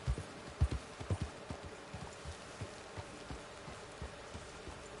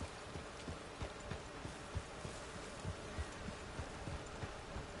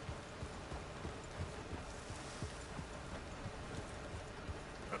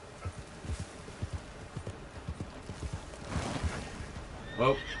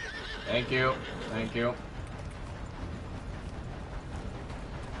 Whoa. Thank you. Thank you.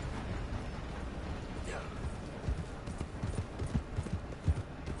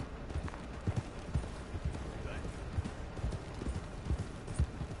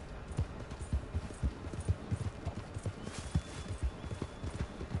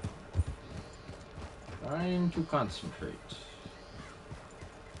 Trying to concentrate.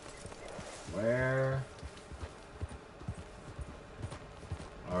 Where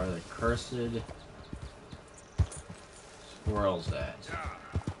are the cursed squirrels at?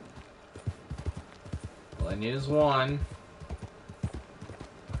 All I need is one.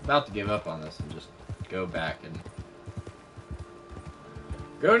 I'm about to give up on this and just go back and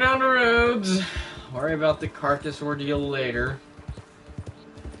go down the roads. Worry about the carcass ordeal later.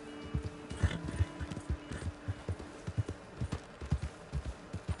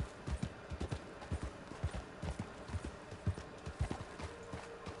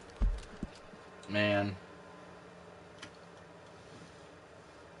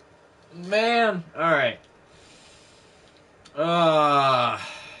 Man, alright.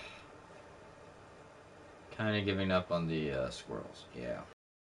 Kind of giving up on the squirrels, yeah.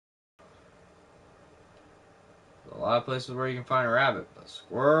 There's a lot of places where you can find a rabbit, but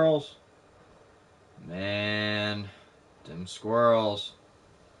squirrels? Man, them squirrels.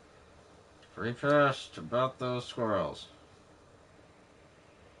 Pretty fast about those squirrels.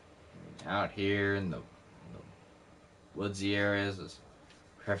 Out here in the woodsy areas is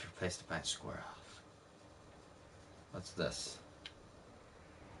a perfect place to find squirrels. What's this?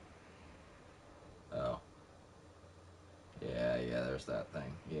 Oh. Yeah, there's that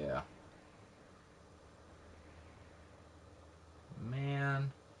thing. Yeah.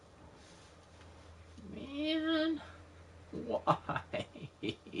 Man. Why?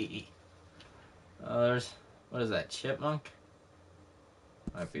 There's... What is that, chipmunk?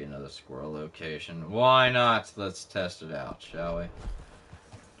 Might be another squirrel location. Why not? Let's test it out, shall we?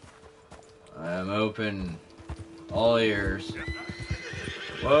 I am open. All ears.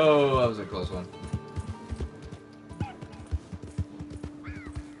 Whoa, that was a close one.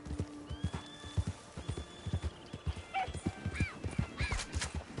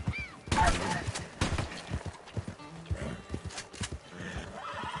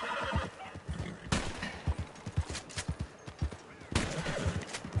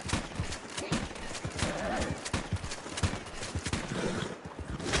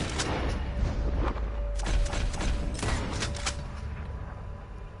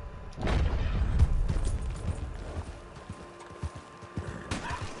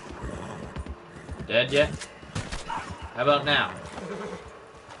 Dead yet? How about now?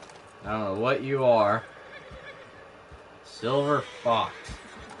 I don't know what you are. Silver fox.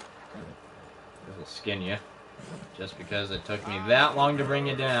 It'll skin you. Just because it took me that long to bring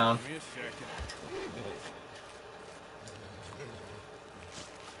you down.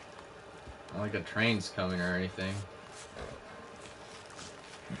 Not like a train's coming or anything.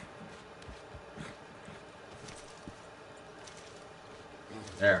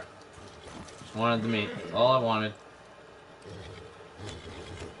 There. Just wanted the meat. That's all I wanted.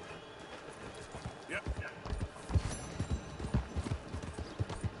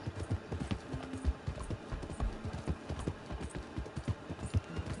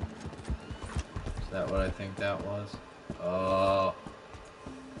 what I think that was? Oh.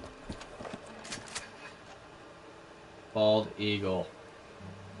 Bald eagle.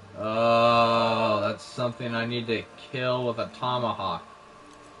 Oh, that's something I need to kill with a tomahawk.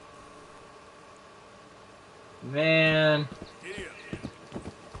 Man.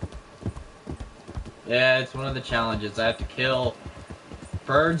 Yeah, it's one of the challenges. I have to kill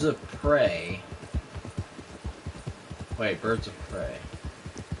birds of prey. Wait, birds of prey.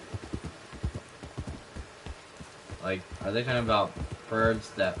 Like, are they talking about birds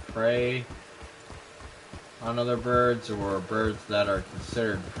that prey on other birds, or birds that are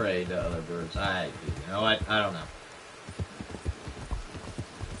considered prey to other birds? You know what? I don't know.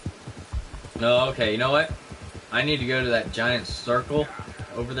 No, okay, you know what? I need to go to that giant circle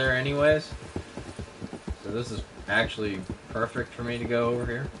over there anyways. So this is actually perfect for me to go over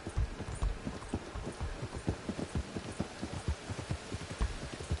here.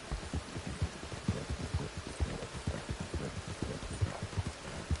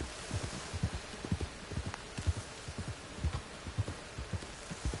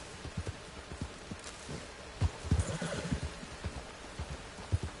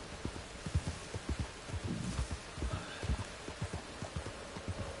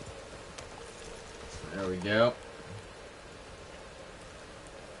 There we go.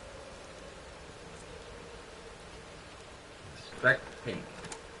 Spectate.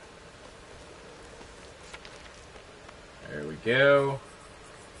 There we go.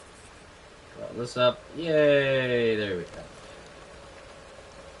 Draw this up. Yay! There we go.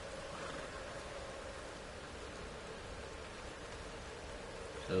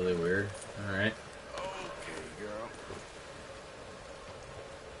 Totally weird. Alright. Okay, girl.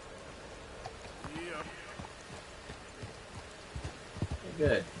 Yep.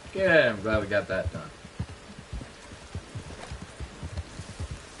 Good. Good. I'm glad we got that done.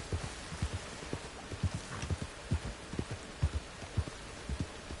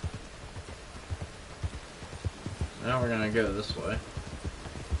 Now we're gonna go this way.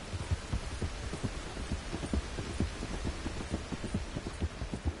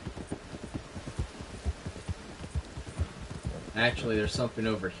 Actually, there's something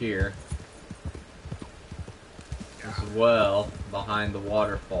over here as well, behind the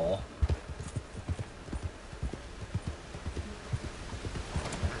waterfall.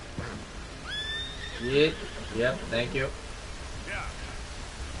 Yep, thank you.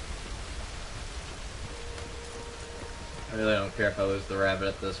 I really don't care if I lose the rabbit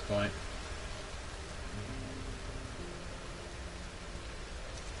at this point.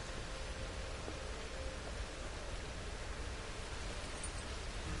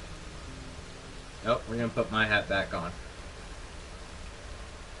 Nope, we're gonna put my hat back on.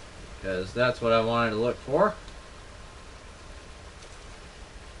 Because that's what I wanted to look for.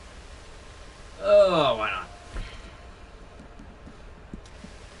 Oh, why not?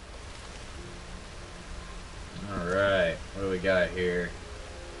 Alright, what do we got here?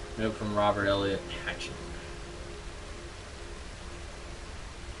 Note from Robert Elliott. Action.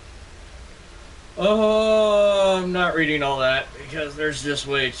 Oh, I'm not reading all that because there's just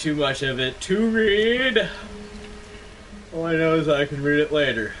way too much of it to read. All I know is I can read it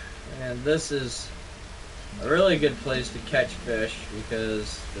later. And this is a really good place to catch fish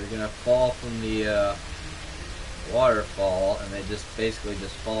because they're gonna fall from the waterfall, and they just basically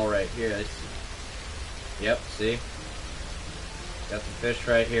just fall right here. Yep, see? Got some fish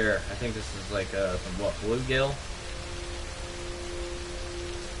right here. I think this is like some what, bluegill?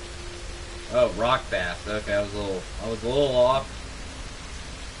 Oh, rock bass. Okay, I was a little off.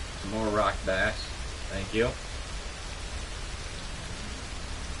 Some more rock bass. Thank you.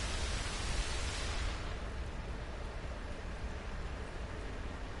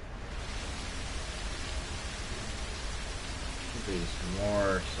 Should be some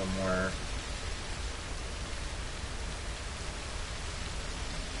more somewhere.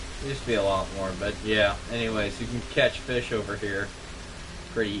 Used to be a lot more, but yeah. Anyways, you can catch fish over here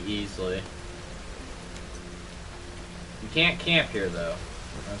pretty easily. You can't camp here though.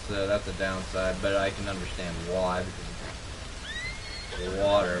 That's a downside, but I can understand why, because of the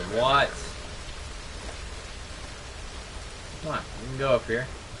water. What? Come on, you can go up here.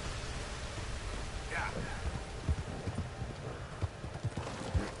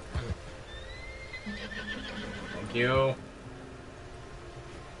 Thank you.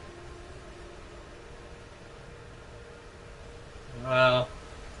 Well,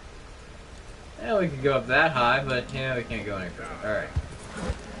 yeah, we could go up that high, but yeah, we can't go any further. Alright.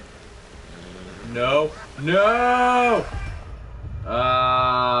 No. No! I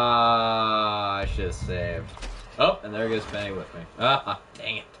should have saved. Oh, and there goes Penny with me. Ah,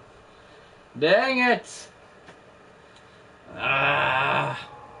 dang it. Dang it! Ah!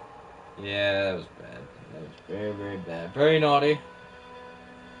 Yeah, that was bad. That was very, very bad. Very naughty.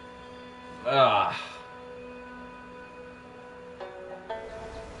 Ah.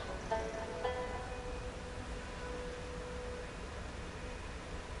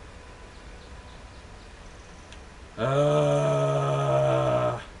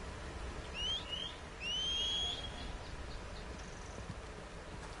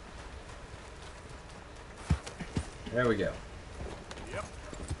 There we go. Yep.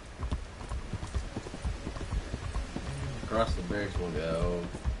 Across the bridge we'll go.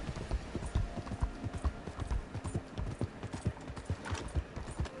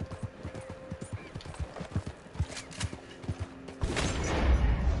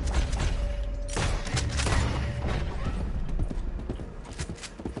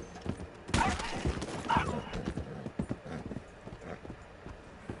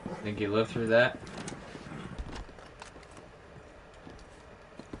 Think you lived through that?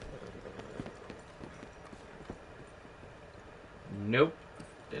 Nope.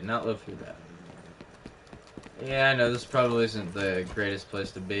 Did not live through that. Yeah, I know this probably isn't the greatest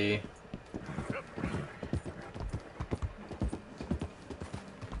place to be.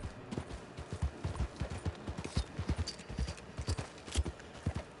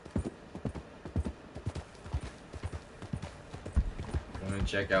 I'm gonna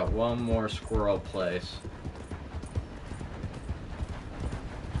check out one more squirrel place.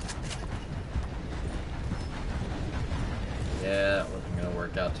 Yeah, that wasn't gonna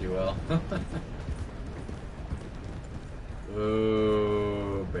work out too well.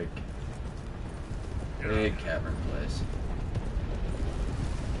 Ooh, big cavern place.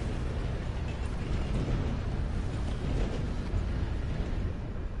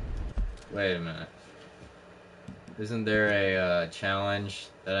 Wait a minute. Isn't there a challenge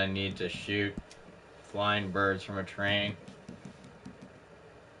that I need to shoot flying birds from a train?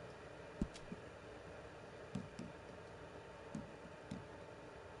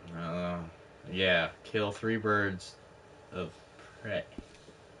 Yeah, kill 3 birds of prey.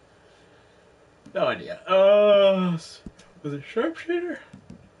 No idea. Was it sharpshooter?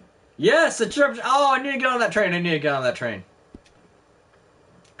 Yes, a sharpshooter. Oh, I need to get on that train. I need to get on that train.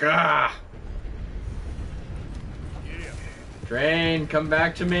 Gah! Yeah. Train, come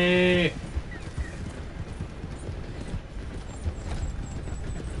back to me.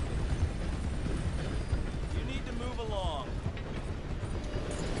 You need to move along.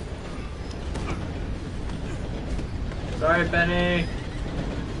 Sorry, Benny.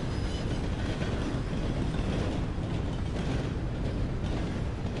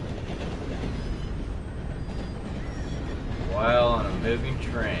 While on a moving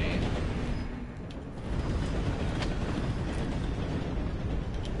train.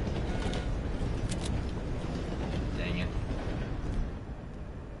 Dang it.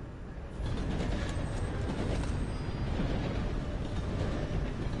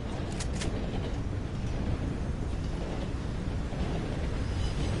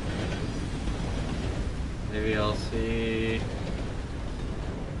 Maybe I'll see.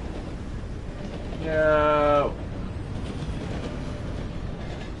 No.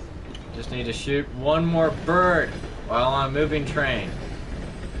 Just need to shoot one more bird while on a moving train.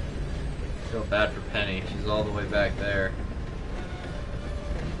 I feel bad for Penny. She's all the way back there.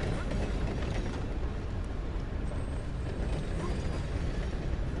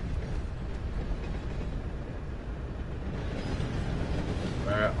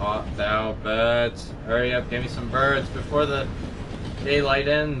 Where art thou, birds? Hurry up, give me some birds before the daylight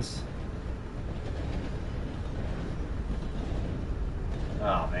ends.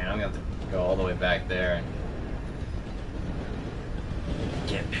 Oh man, I'm gonna have to go all the way back there and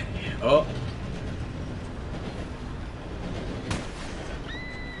get Penny. Oh!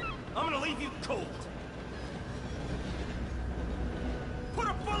 I'm gonna leave you cold. Put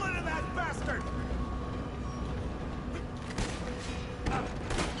a bullet in that bastard!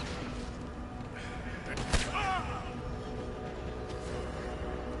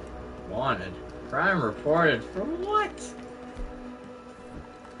 Wanted. Crime reported for what?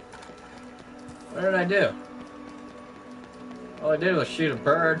 What did I do? All I did was shoot a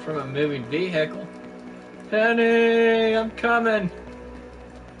bird from a moving vehicle. Penny, I'm coming.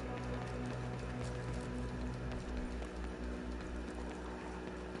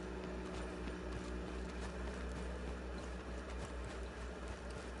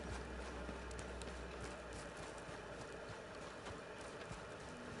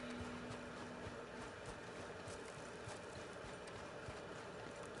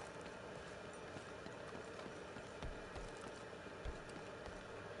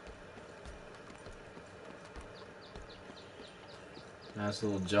 Nice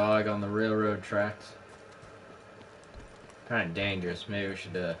little jog on the railroad tracks. Kind of dangerous. Maybe we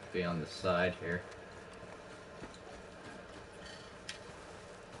should be on the side here.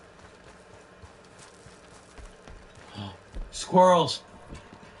 Squirrels!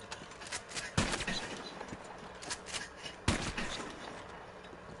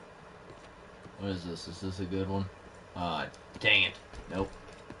 What is this? Is this a good one? Ah, dang it. Nope.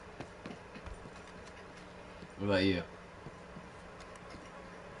 What about you?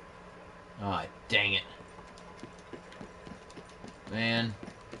 Ah, dang it. Man.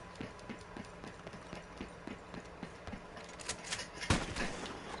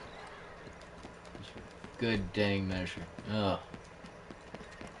 Good dang measure. Ugh.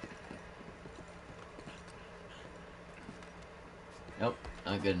 Nope,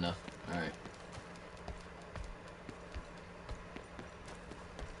 not good enough. Alright.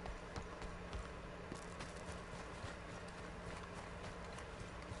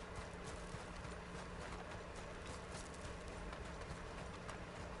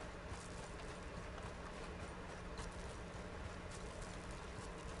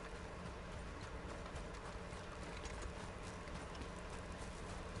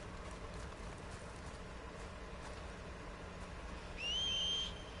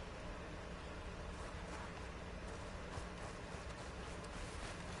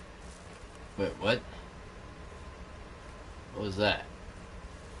 Wait, what? What was that?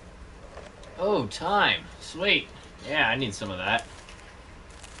 Oh, time. Sweet. Yeah, I need some of that.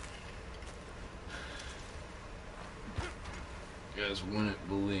 You guys wouldn't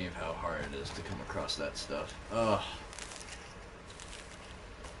believe how hard it is to come across that stuff. Ugh.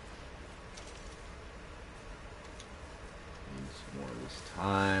 Need some more of this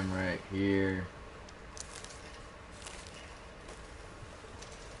time right here.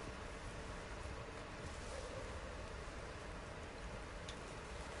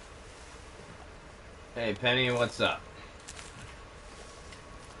 Hey, Penny, what's up?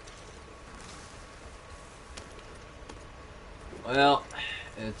 Well,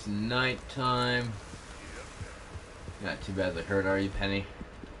 it's nighttime. Not too badly hurt, are you, Penny?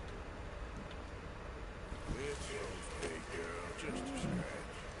 It's okay, girl. Just a scratch.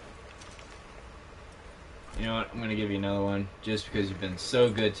 You know what? I'm gonna give you another one, just because you've been so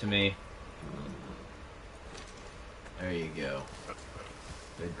good to me. There you go.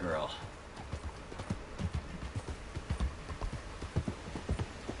 Good girl.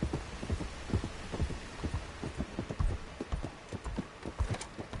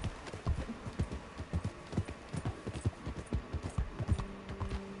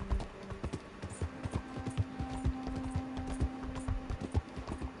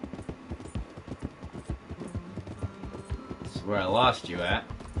 Where I lost you at.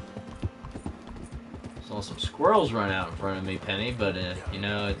 Saw some squirrels run out in front of me, Penny, but you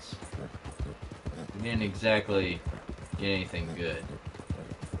know, it's we didn't exactly get anything good.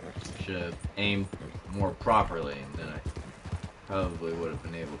 Should have aimed more properly, and then I probably would have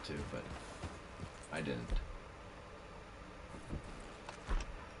been able to, but I didn't.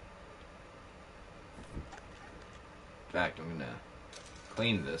 In fact, I'm gonna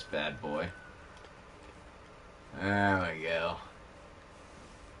clean this bad boy. There we go.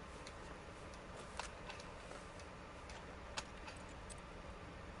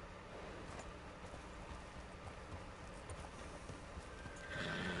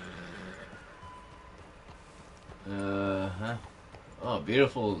 Uh-huh. Oh,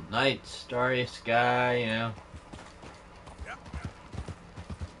 beautiful night, starry sky, you know.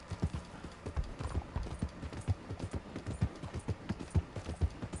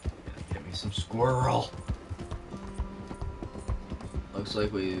 Get me some squirrel. Looks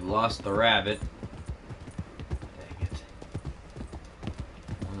like we lost the rabbit. Dang it.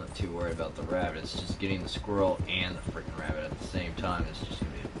 I'm not too worried about the rabbit. It's just getting the squirrel and the freaking rabbit at the same time. It's just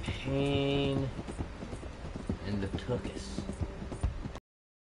gonna be a pain in the tuchus.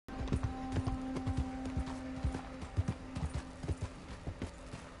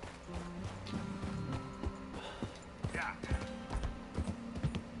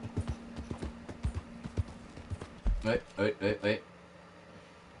 Wait.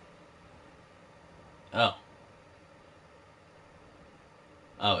 Oh.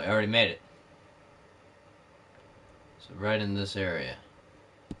 Oh, I already made it. So right in this area.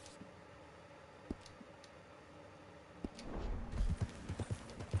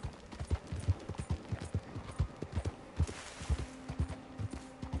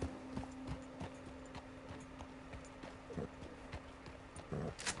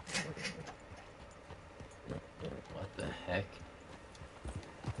 What the heck?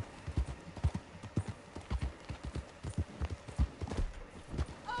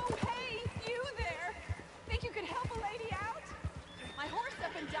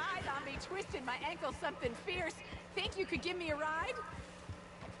 ankle something fierce. Think you could give me a ride?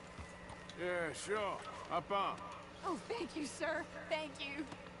 Yeah, sure. Up on. Oh, thank you, sir. Thank you.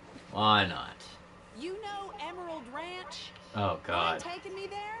 Why not? You know Emerald Ranch? Oh, God. Mind taking me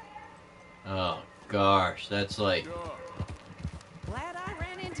there? Oh, gosh. That's like... Sure. Glad I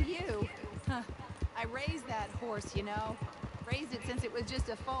ran into you. Huh. I raised that horse, you know. Raised it since it was just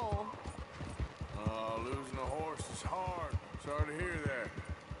a foal. Losing a horse is hard. Sorry to hear that.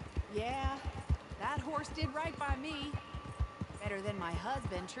 Yeah, that horse did right by me. Better than my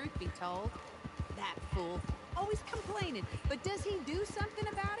husband, truth be told. That fool. Always complaining, but does he do something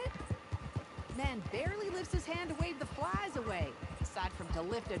about it? Man barely lifts his hand to wave the flies away. Aside from to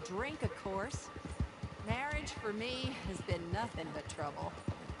lift a drink, of course. Marriage, for me, has been nothing but trouble.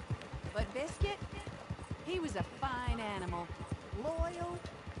 But Biscuit, he was a fine animal. Loyal,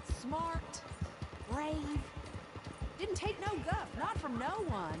 smart, brave. Didn't take no guff, not from no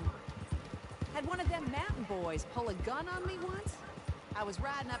one. Had one of them mountain boys pull a gun on me once. I was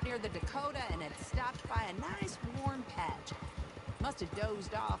riding up near the Dakota and had stopped by a nice warm patch. Must have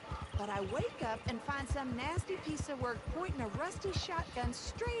dozed off, but I wake up and find some nasty piece of work pointing a rusty shotgun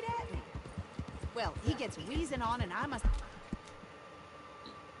straight at me. Well, he gets wheezing on and I must...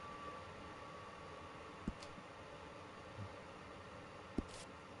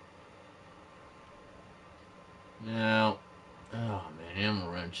 Now... Oh, man.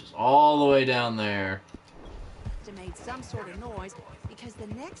 Emerald Ranch is all the way down there. made some sort of noise, because the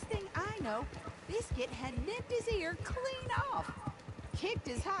next thing I know, Biscuit had nipped his ear clean off. Kicked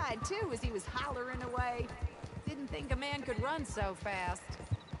his hide, too, as he was hollering away. Didn't think a man could run so fast.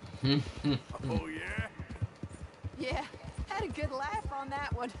 Oh, yeah? Yeah, had a good laugh on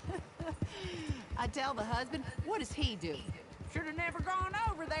that one. I tell the husband, what does he do? Should have never gone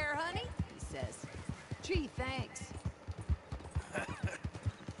over there, honey, he says. Gee, thanks.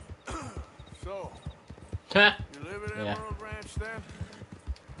 So, you live at Emerald Ranch then?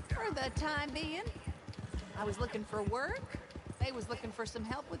 For the time being. I was looking for work. They was looking for some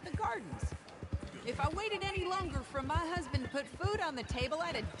help with the gardens. If I waited any longer for my husband to put food on the table,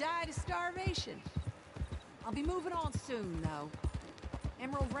 I'd have died of starvation. I'll be moving on soon, though.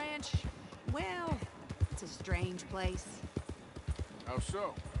 Emerald Ranch, well, it's a strange place. How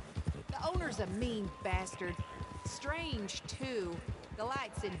so? The owner's a mean bastard. Strange, too.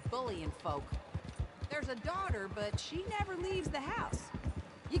 Delights in bullying folk. There's a daughter, but she never leaves the house.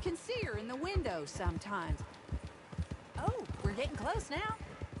 You can see her in the window sometimes. Oh, we're getting close now.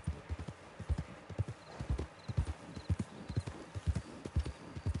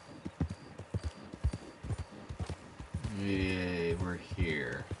 Yeah, we're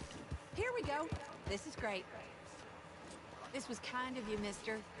here. Here we go. This is great. This was kind of you,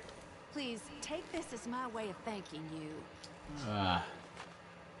 mister. Please, take this as my way of thanking you.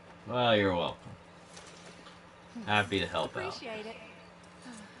 Well, you're welcome. Happy to help out. Appreciate it.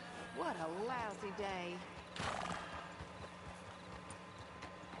 What a lousy day.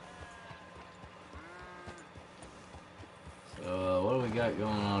 So, what do we got going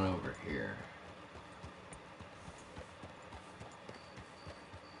on over here?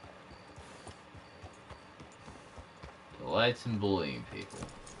 Delights in bullying people.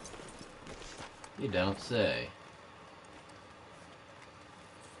 You don't say.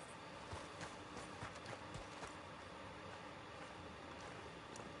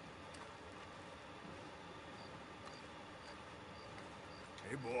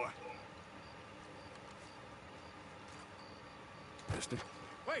 Hey, boy. Mister?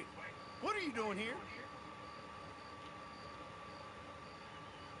 Wait, what are you doing here?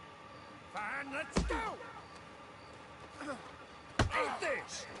 Fine, let's go! Eat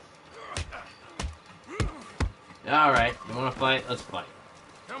this! Alright, you wanna fight? Let's fight.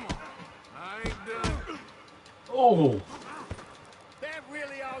 Come on. I ain't done. Oh! That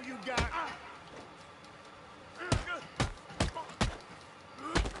really all you got?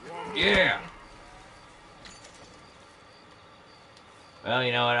 Yeah! Well,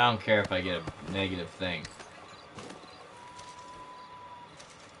 you know what? I don't care if I get a negative thing.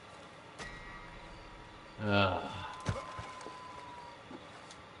 Ugh.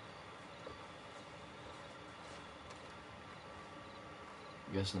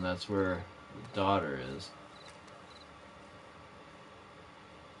 Guessing that's where the daughter is.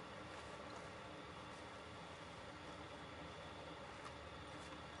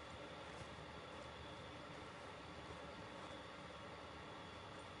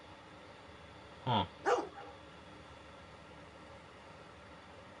 Huh.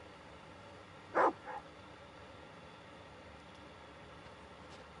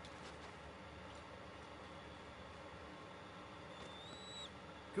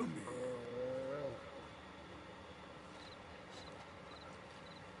 Come here.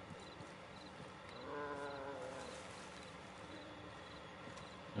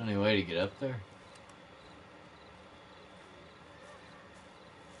 Any way to get up there?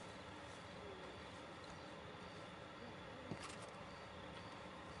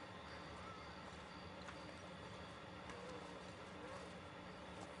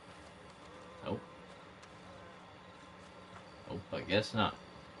 Nope. Nope, I guess not.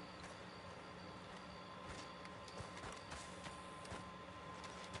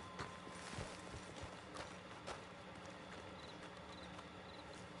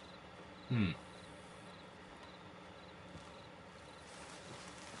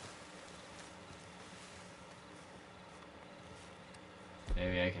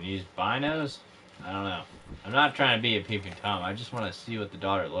 Maybe I can use binos? I don't know. I'm not trying to be a peeping Tom. I just want to see what the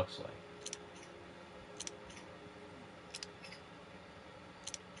daughter looks like.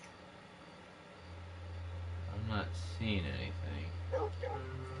 I'm not seeing anything.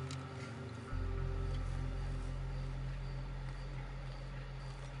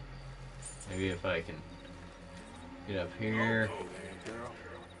 Maybe if I can get up here.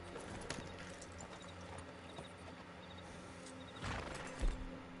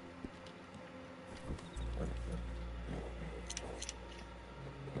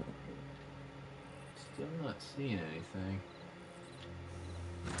 Still not seeing anything.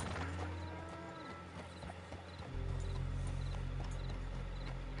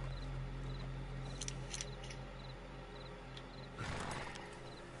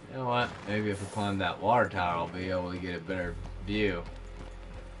 You know what? Maybe if I climb that water tower, I'll be able to get a better view.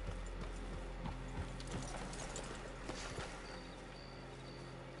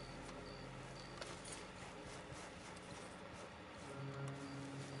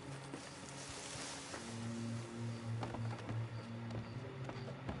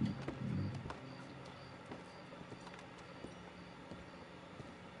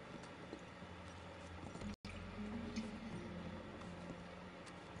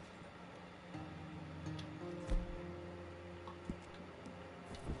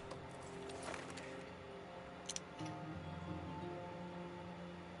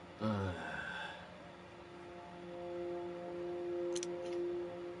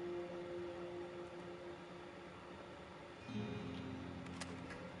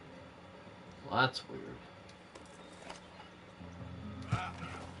 Well, that's weird.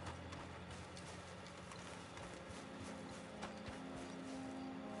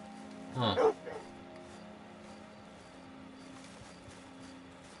 Huh.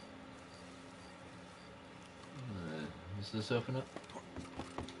 Does this open up?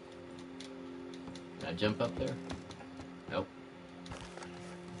 Can I jump up there? Nope.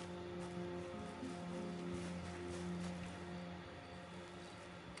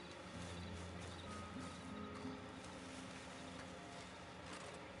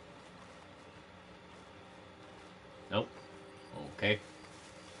 Nope. Okay.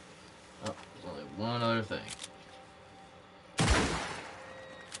 Oh, there's only one other thing.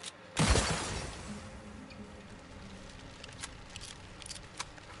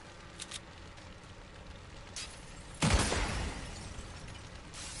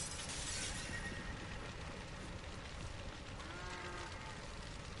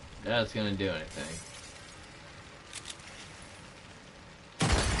 That's gonna do anything.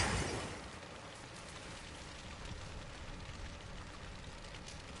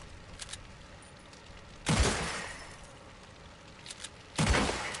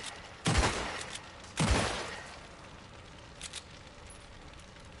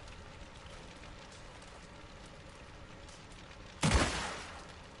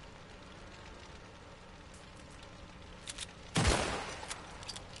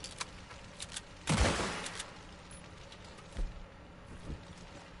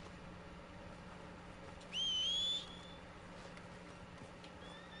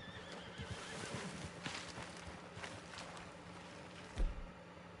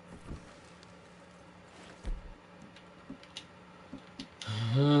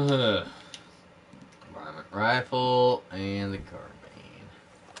 Varmint rifle and the carbine.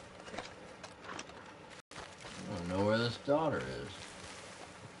 I don't know where this daughter is.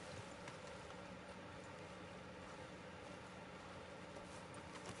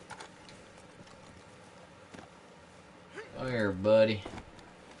 Come here, buddy.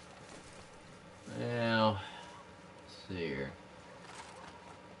 Now, let's see here.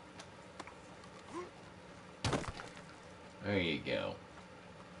 There you go.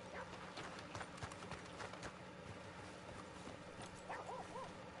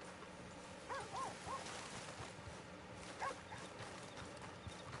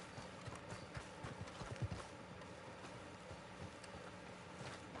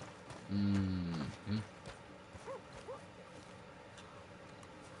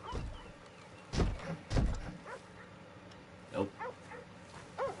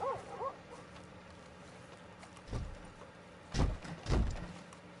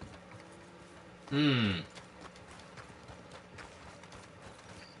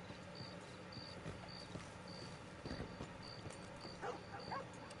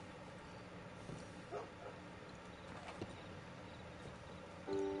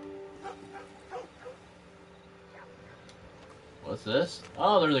 What's this?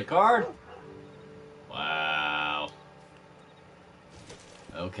 Oh, there's a card? Wow.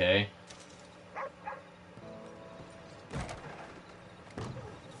 Okay.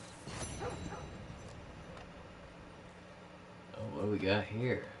 Oh, what do we got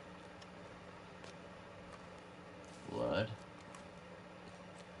here? Blood.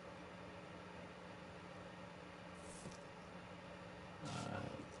 I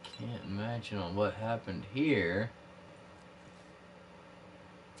can't imagine on what happened here.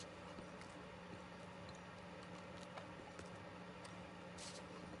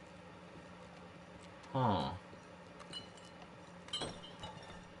 Huh.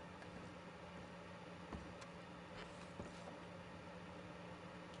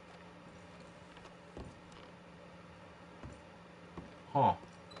 Huh.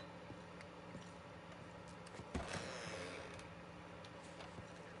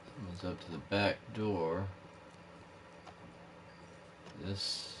 Someone's up to the back door.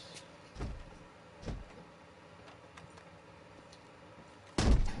 This...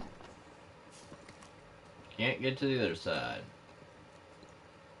 Can't get to the other side.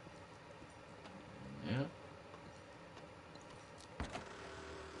 Yeah.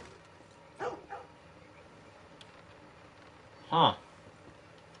 Huh.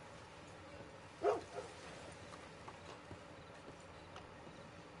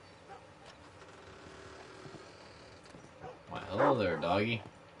 Why, hello there, doggy.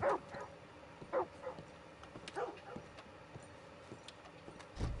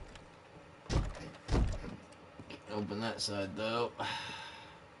 Can't open that side, though.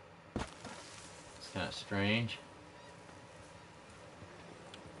 It's kind of strange.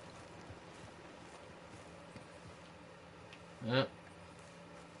 Yep.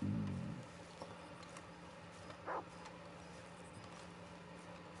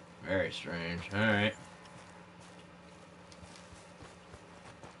 Very strange. Alright.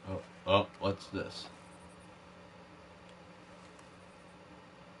 Oh, what's this?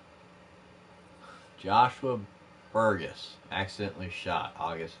 Joshua Burgess, accidentally shot,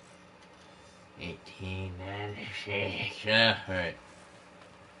 August 1896. Yeah, alright.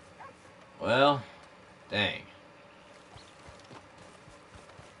 Well, dang.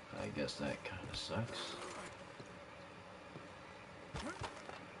 I guess that kind of sucks.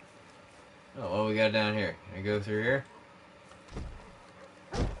 Oh, what we got down here? Can I go through here?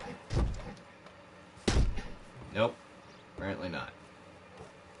 Nope. Apparently not.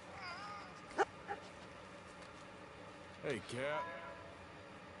 Hey, cat.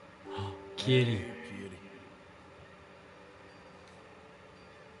 Kitty. Hey, kitty.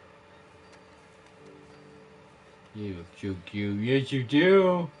 You look so cute. Yes, you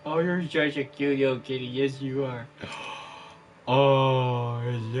do. Oh, you're such a cute little kitty. Yes, you are. Oh,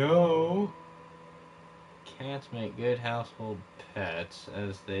 hello. Cats make good household pets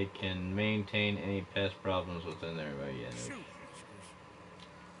as they can maintain any pest problems within their environment.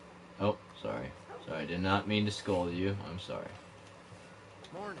 Oh, sorry. Sorry, did not mean to scold you. I'm sorry.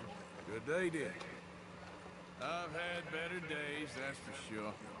 Morning. Good day, dear. I've had better days, that's for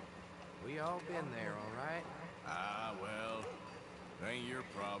sure. We all been there, all right? Ah, well, it ain't your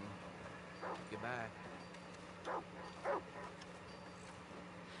problem. Goodbye.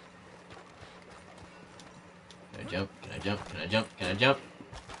 Can I jump? Can I jump? Can I jump? Can I jump?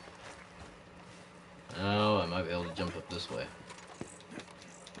 Oh, I might be able to jump up this way.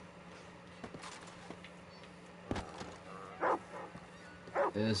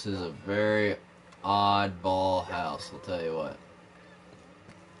 This is a very oddball house, I'll tell you what.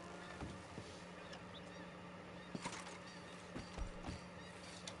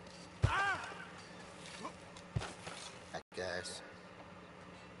 I guess.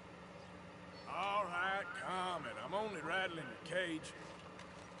 All right, calm it. I'm only rattling your cage.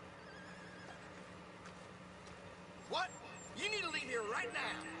 What? You need to leave here right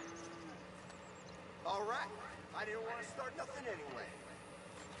now. All right. I didn't want to start nothing anyway.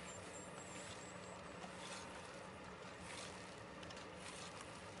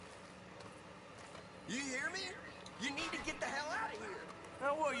 You hear me? You need to get the hell out of here.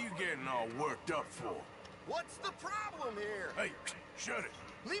 Now, what are you getting all worked up for? What's the problem here? Hey, shut it.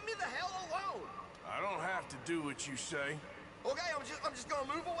 Leave me the hell alone. I don't have to do what you say. Okay, I'm just gonna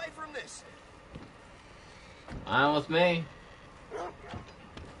move away from this. Fine with me.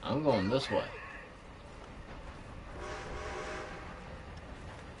 I'm going this way. 'Cause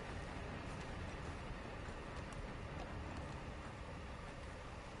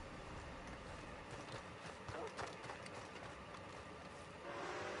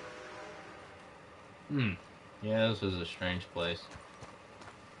Yeah, this was a strange place.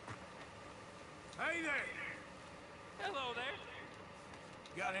 Hey there! Hello there.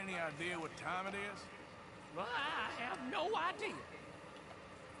 Got any idea what time it is? Well, I have no idea.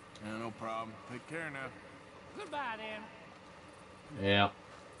 Yeah, no problem. Take care now. Goodbye, then. Yeah.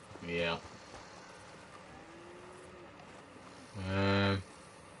 Yeah.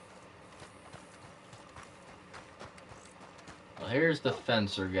 Well, here's the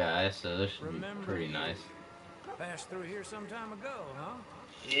fencer guy, so this should be pretty nice. Passed through here some time ago, huh?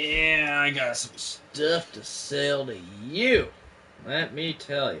 Yeah, I got some stuff to sell to you. Let me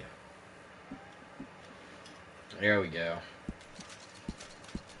tell you. There we go.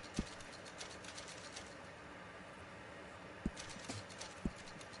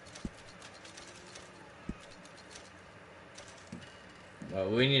 Well,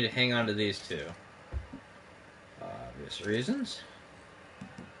 we need to hang on to these two. Obvious reasons.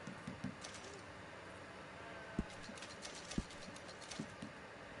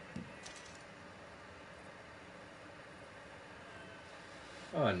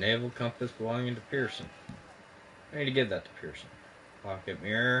 Oh, a naval compass belonging to Pearson. I need to give that to Pearson. Pocket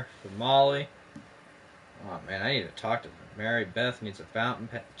mirror for Molly. Oh man, I need to talk to them. Mary Beth needs a fountain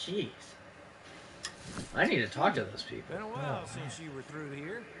pen. Jeez. I need to talk to those people. Been a while since you were through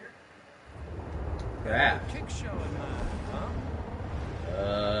here. Crap. Kick show in mind,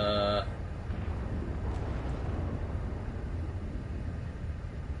 huh?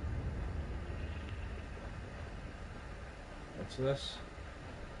 What's this?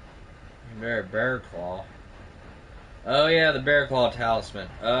 Bear claw. Oh yeah, the bear claw talisman.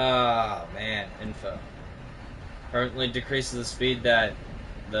 Oh man, info. Permanently decreases the speed that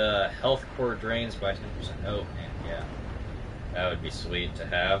the health core drains by 10%. Oh man, yeah. That would be sweet to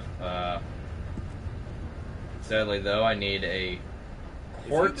have. Sadly though, I need a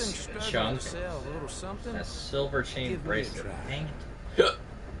quartz chunk, a silver chain bracelet. Dang it.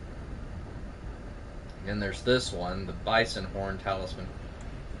 And there's this one, the bison horn talisman.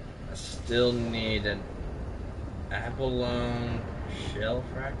 I still need an abalone shell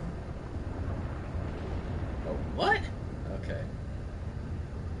fragment. Oh, what? Okay.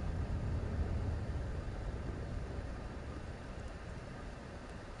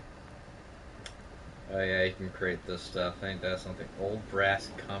 Oh yeah, you can create this stuff. Ain't that something? Old brass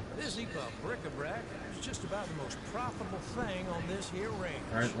compass. This heap of bric-a-brac is just about the most profitable thing on this here range.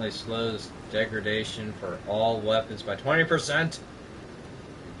 Currently slows degradation for all weapons by 20%.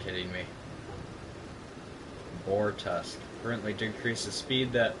 You're kidding me. Boar tusk. Currently decreases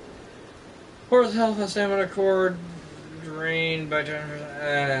speed that horse health and stamina core drained by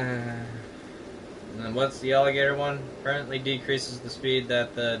 10%. And then what's the alligator one? Currently decreases the speed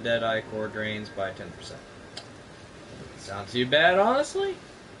that the Deadeye core drains by 10%. Sounds too bad, honestly.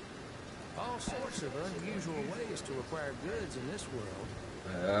 All sorts of unusual ways to acquire goods in this world.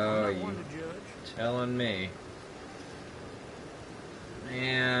 Oh, I'm not one you to judge. telling me.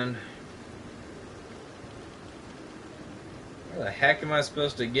 Man. Where the heck am I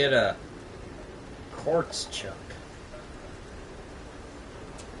supposed to get a quartz chunk?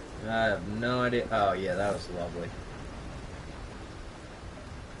 I have no idea. Oh, yeah, that was lovely.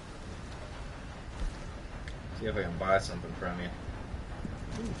 See if I can buy something from you.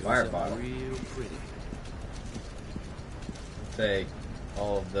 Fire bottle. Real pretty. Take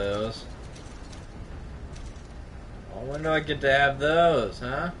all of those. Oh, when do I get to have those,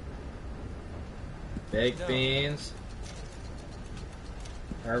 huh? Baked beans.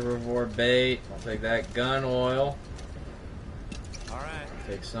 Herbivore bait. I'll take that. Gun oil. All right.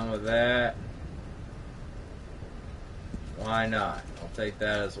 Take some of that. Why not? I'll take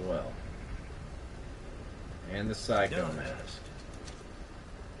that as well. And the Psycho Mask.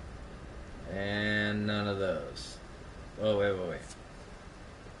 And none of those. Oh, wait.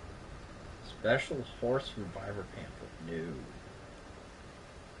 Special Horse Reviver Pamphlet. No.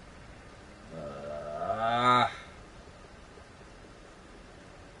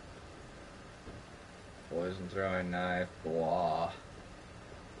 Poison throwing knife. Blah.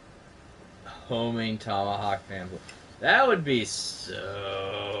 Homing tomahawk pamphlet. That would be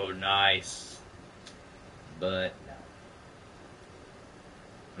so nice. But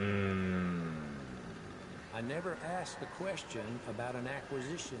no. I never asked a question about an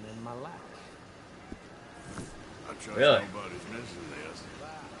acquisition in my life. I trust Really? nobody's missing this.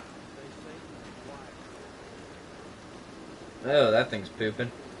 Oh, that thing's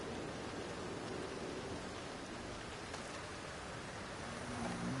pooping.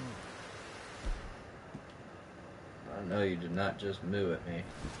 I know you did not just moo at me.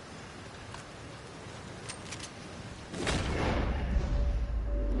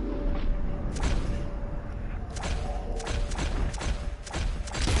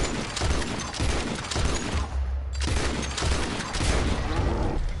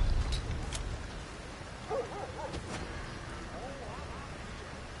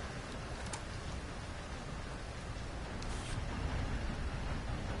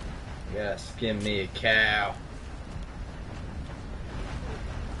 Yes, give me a cow.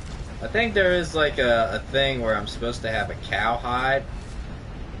 I think there is like a thing where I'm supposed to have a cow hide.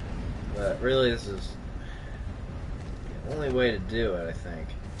 But really this is the only way to do it, I think.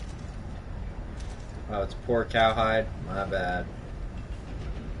 Oh, it's poor cowhide? My bad.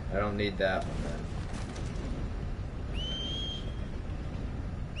 I don't need that one then.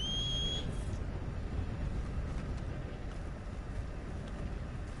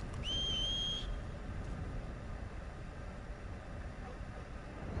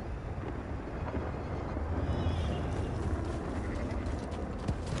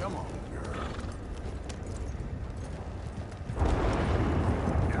 Come on, girl.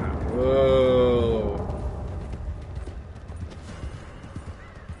 Whoa.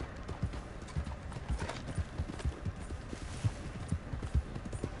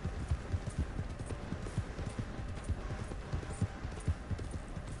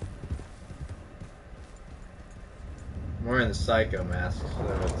 I'm wearing the psycho mask,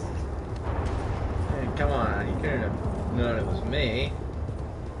 so it's... Hey, come on, you couldn't have known it was me.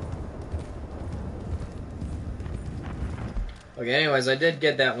 Okay, anyways, I did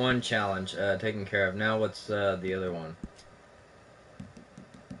get that one challenge taken care of. Now what's the other one?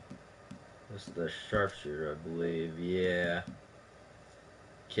 This is the sharpshooter, I believe. Yeah.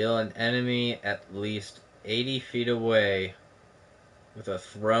 Kill an enemy at least 80 feet away with a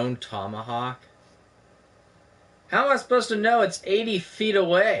thrown tomahawk. How am I supposed to know it's 80 feet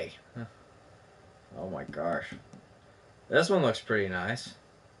away? Oh my gosh. This one looks pretty nice.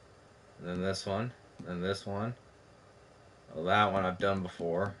 And then this one. And this one. Well, that one I've done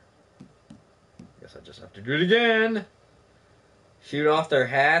before. Guess I just have to do it again. Shoot off their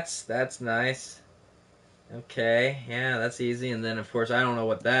hats. That's nice. Okay. Yeah, that's easy. And then, of course, I don't know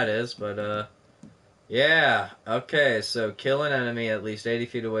what that is, but, yeah. Okay, so kill an enemy at least 80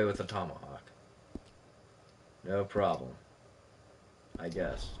 feet away with a tomahawk. No problem. I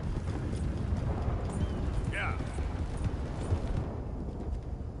guess. Yeah.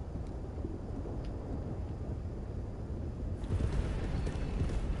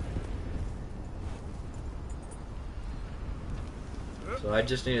 So I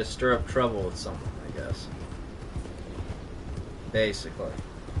just need to stir up trouble with someone, I guess. Basically.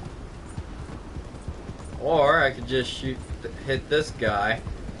 Or I could just hit this guy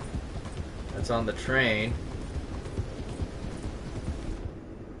that's on the train.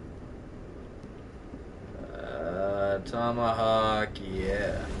 Tomahawk,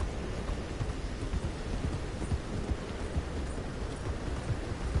 yeah.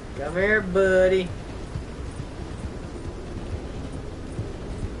 Come here, buddy.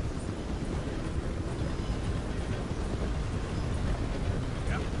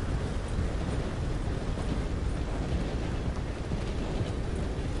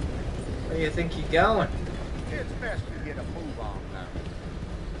 Where do you think you're going? It's best to get a move on now.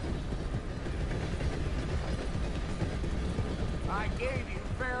 I gave you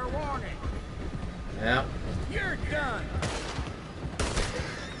fair warning. Yeah. You're done.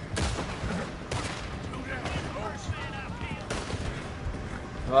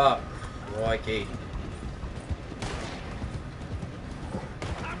 Oh, crikey.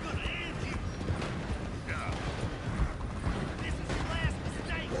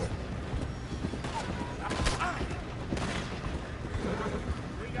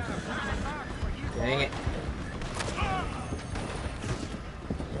 Dang it.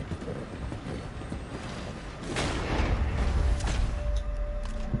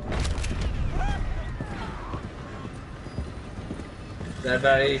 Is that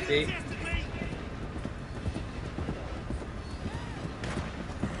about 80 feet?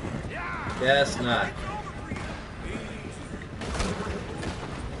 Guess not.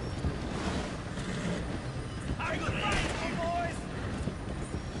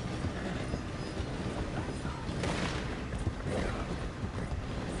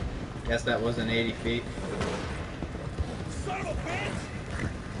 Guess that wasn't 80 feet. Son of a bitch!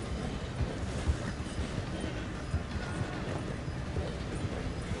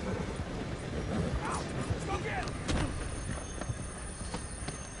 Let's go get him!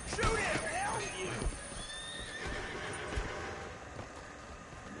 Shoot him! Hell you!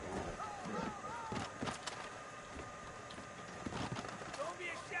 Don't be a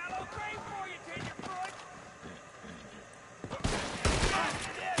shallow grave for you, tenderfoot!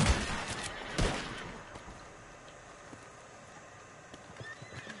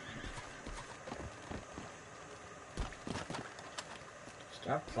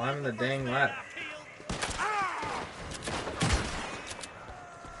 Stop climbing the dang ladder.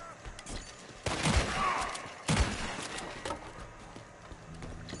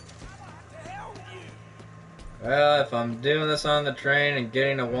 Well, if I'm doing this on the train and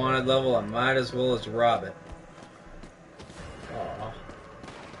getting a wanted level, I might as well as rob it. Aw.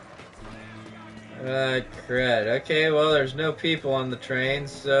 Crud. Okay, well, there's no people on the train,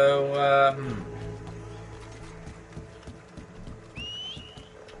 so,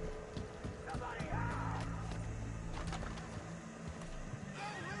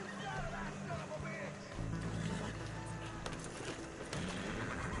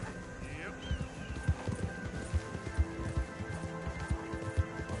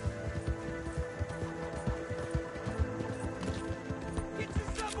 Get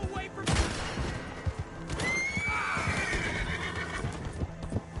yourself away from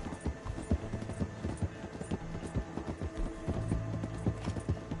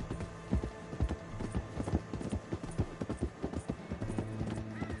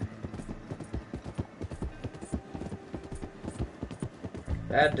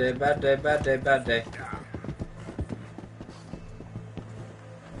bad day, bad day, bad day, bad day.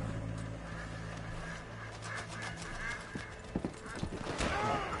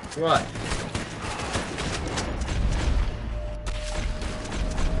 What?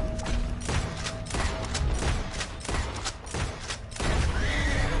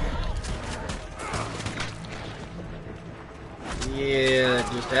 Yeah,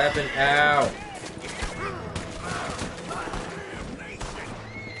 that just happened. Ow.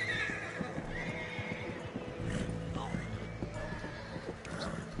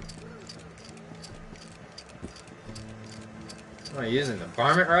 Am I using the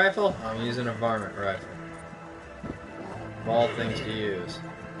varmint rifle? I'm using a varmint rifle. Of all things to use.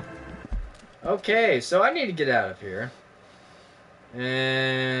 Okay, so I need to get out of here.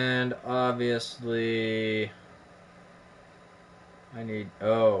 And obviously I need...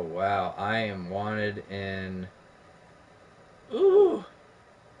 Oh, wow. I am wanted in... Ooh!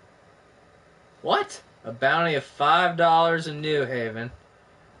 What? A bounty of $5 in New Haven.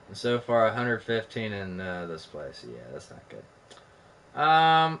 And so far, 115 in this place. Yeah, that's not good.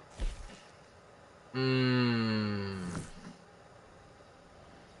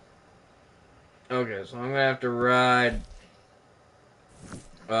 Okay, so I'm gonna have to ride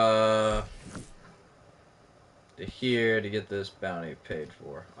to here to get this bounty paid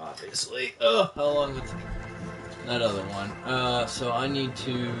for, obviously. Oh, how long is that other one? So I need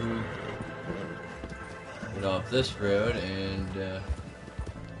to get off this road and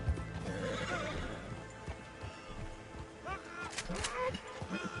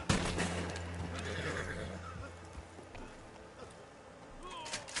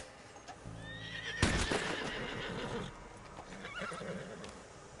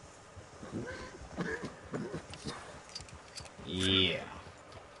yeah.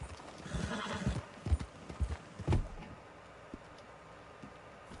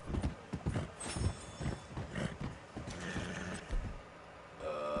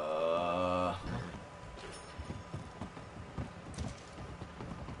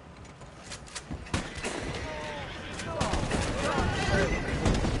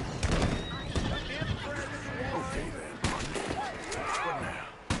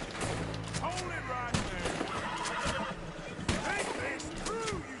 Hold it right there. Take this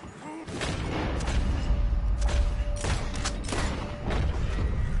through, you fool.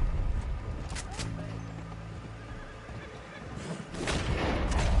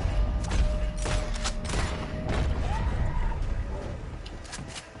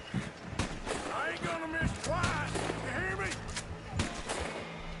 I ain't gonna miss twice. You hear me?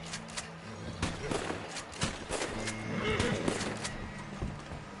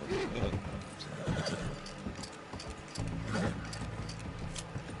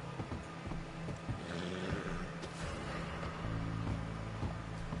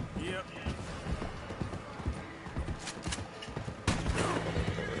 Yep.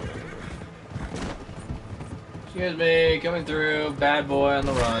 Excuse me, coming through. Bad boy on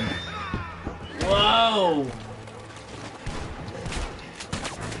the run. Whoa!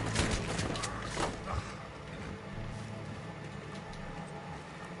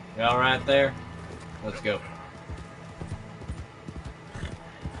 You all right there? Let's go.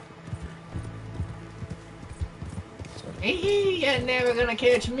 You're never gonna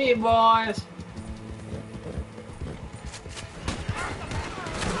catch me, boys.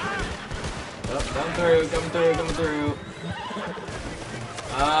 Oh, come through, come through, come through.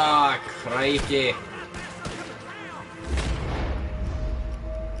 Ah, crikey.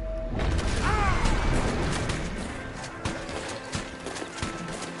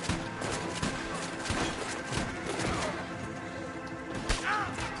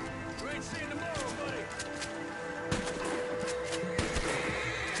 We ain't seeing tomorrow, buddy.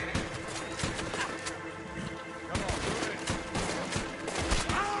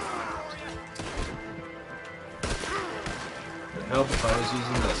 help if I was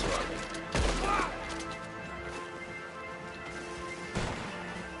using this weapon.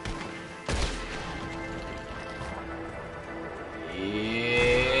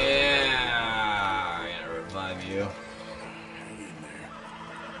 Yeah, I'm gonna revive you.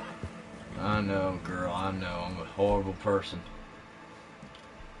 I know, girl, I know. I'm a horrible person.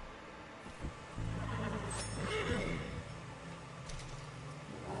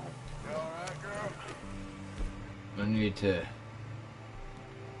 You alright, girl? I need to...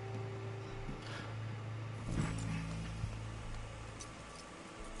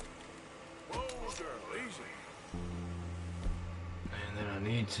 Whoa, girl, easy. And then I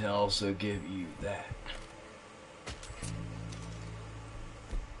need to also give you that.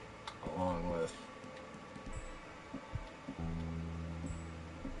 Along with...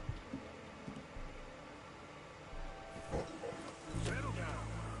 Settle down.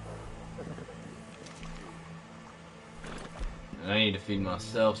 And I need to feed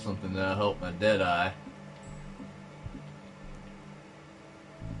myself something that'll help my dead eye.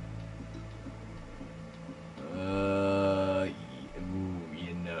 Ooh,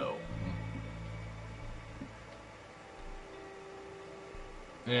 you know.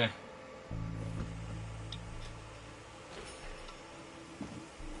 Yeah.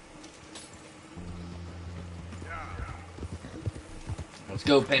 Let's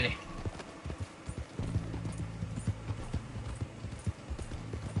go, Penny.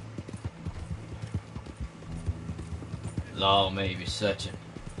 Law may be such a...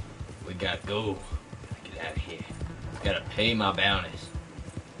 We gotta go. Gotta get out of here. Gotta pay my bounties.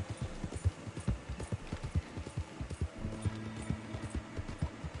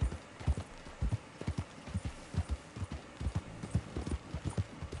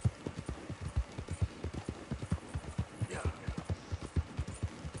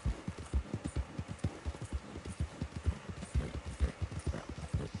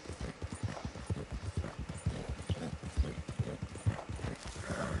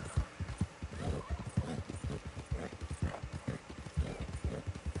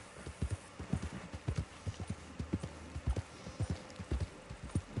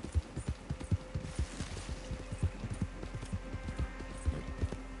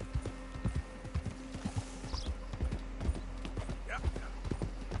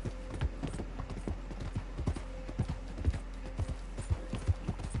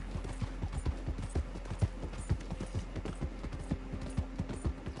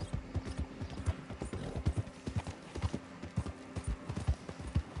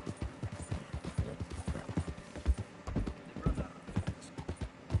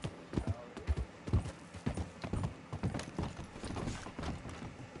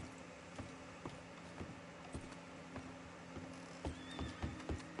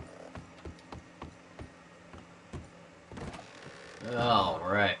 All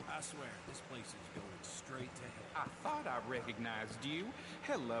right. I swear, this place is going straight to hell. I thought I recognized you.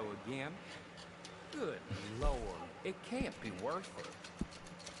 Hello again. Good Lord, it can't be worth it.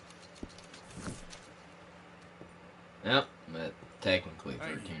 Yep, but technically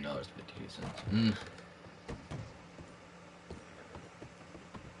 $13.52.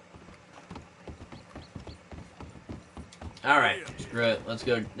 All right, screw it. Let's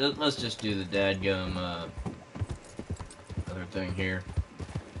go. Let's just do the dadgum other thing here.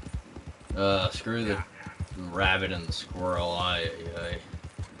 Screw the rabbit and the squirrel. Aye.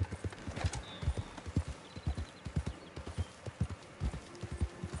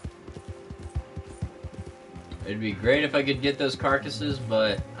 It'd be great if I could get those carcasses,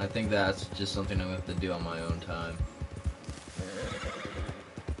 but I think that's just something I'm going to have to do on my own time.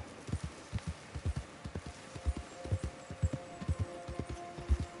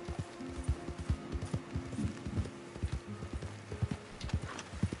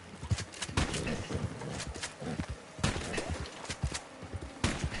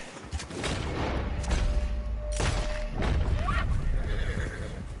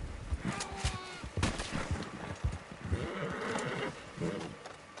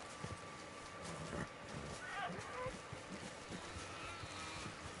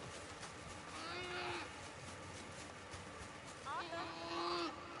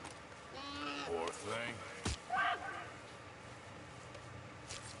 Poor thing.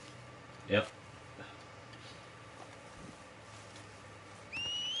 Yep.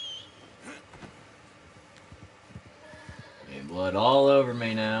 Getting blood all over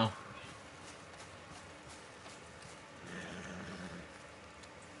me now.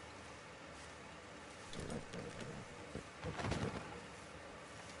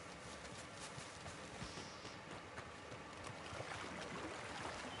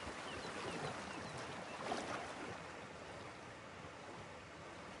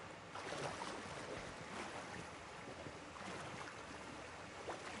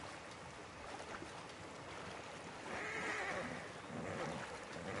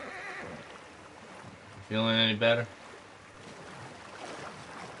 Feeling any better?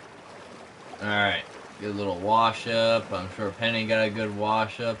 Alright. Good little wash up. I'm sure Penny got a good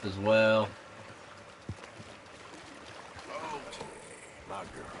wash up as well. Okay, my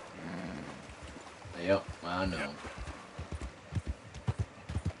girl. Yep, I know.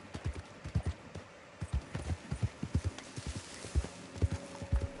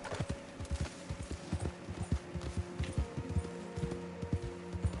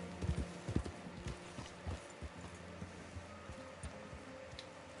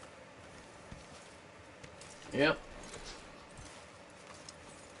 Yep.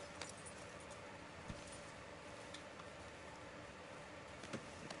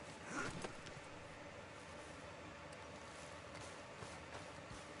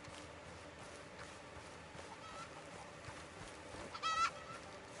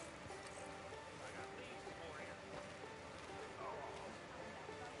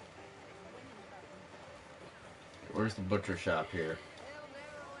 Where's the butcher shop here?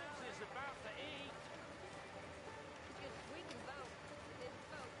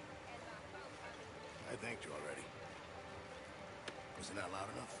 I thanked you already. Wasn't that loud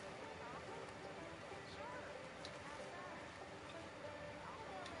enough?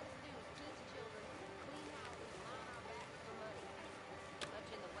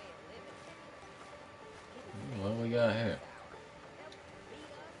 What we got here?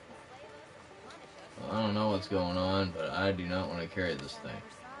 Well, I don't know what's going on, but I do not want to carry this thing.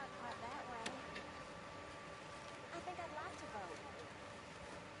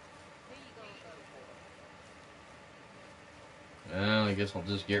 Well, I guess I'll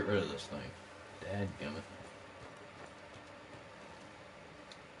just get rid of this thing. Dadgummit.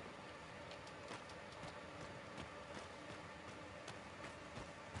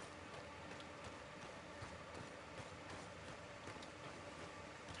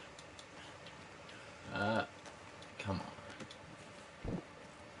 Come on.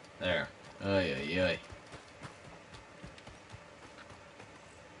 There. Ay, ay, ay.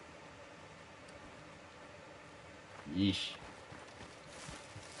 Yeesh.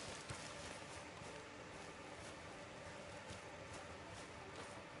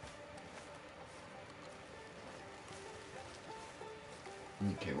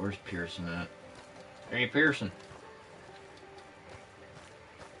 Okay, where's Pearson at? Hey, Pearson.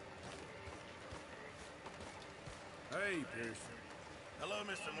 Hey, Pearson. Hello,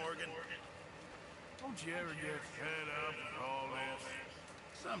 Mr. Morgan. Don't you ever get fed up with all this?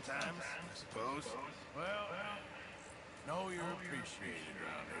 Sometimes, I suppose. Well, know you're appreciated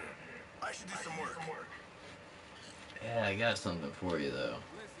around here. I should do some work. Yeah, I got something for you, though.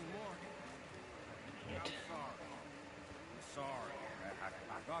 Listen, Morgan. Dang it. I'm sorry.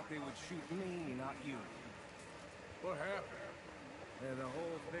 I thought they would shoot me, not you. What happened? Yeah, the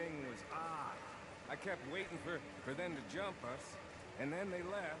whole thing was odd. I kept waiting for them to jump us, and then they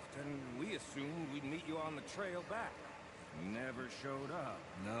left, and we assumed we'd meet you on the trail back. You never showed up.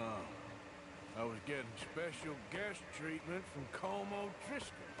 No. I was getting special guest treatment from Como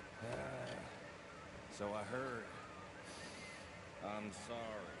Driscoll. So I heard. I'm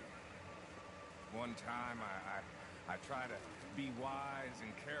sorry. One time I try to be wise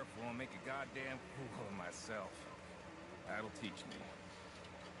and careful and make a goddamn fool of myself. That'll teach me.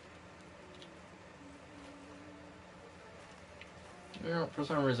 You know, for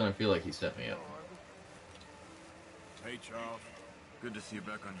some reason, I feel like he set me up. Hey, Charles. Good to see you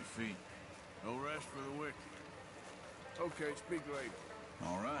back on your feet. No rest for the wicked. Okay, speak later.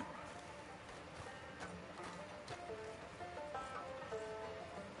 All right.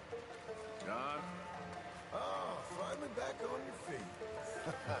 John? Oh, finally back on your feet.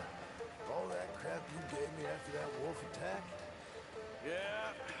 All that crap you gave me after that wolf attack?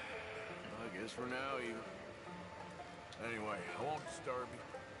 Yeah. I guess for now, even. Anyway, I won't disturb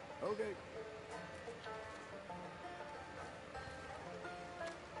you. Okay.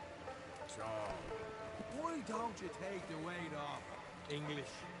 Charles, Why don't you take the weight off,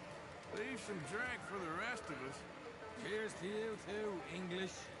 English? leave some drink for the rest of us. Cheers to you too,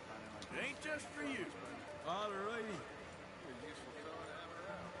 English. It ain't just for you. Alrighty.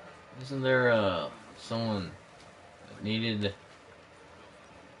 Isn't there, someone that needed...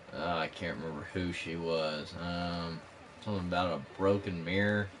 I can't remember who she was. Something about a broken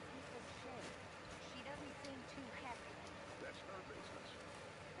mirror. She doesn't seem too happy. That's her business.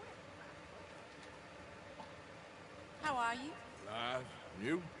 How are you? Live?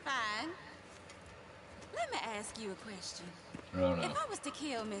 You? Fine. Let me ask you a question. Oh, no. If I was to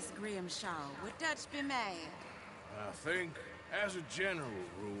kill Miss Grimshaw, would Dutch be mad? I think, as a general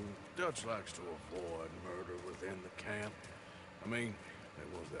rule, Dutch likes to avoid murder within the camp. I mean, There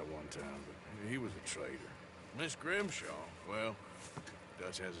was that one time, but he was a traitor. Miss Grimshaw, well,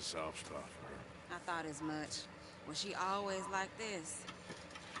 Dutch has a soft spot for her. I thought as much. Was she always like this?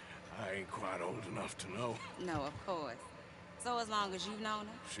 I ain't quite old enough to know. No, of course. So as long as you've known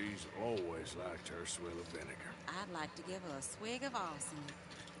her, She's always liked her swill of vinegar. I'd like to give her a swig of awesome.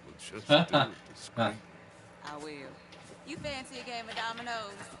 But just do it discreetly. I will. You fancy a game of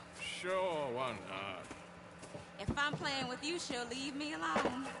dominoes? Sure, why not? If I'm playing with you, she'll leave me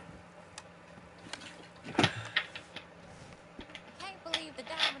alone. Can't believe the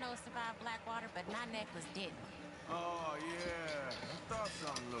dominoes survived Blackwater, but my necklace didn't. Oh, yeah. I thought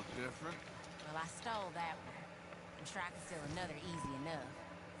something looked different. Well, I stole that one. I'm sure I can steal another easy enough.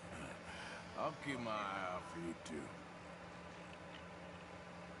 I'll keep my eye out for you, too.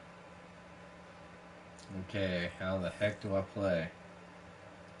 Okay, how the heck do I play?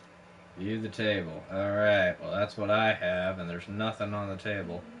 View the table. Alright, well that's what I have, and there's nothing on the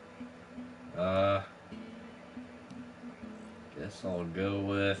table. Guess I'll go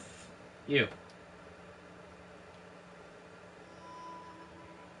with you.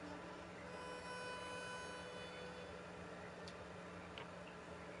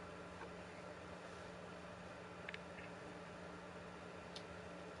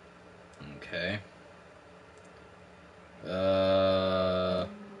 Okay. How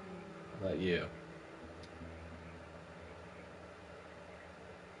about you?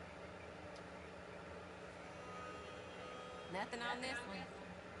 Nothing on this one.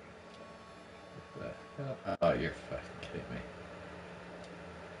 What the hell? Oh, you're fucking kidding me.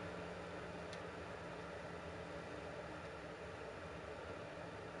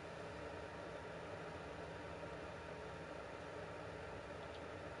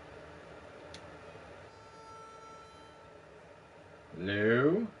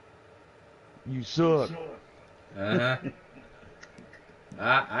 Hello? You suck. Uh-huh.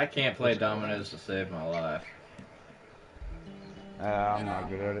 I can't play dominoes to save my life. I'm not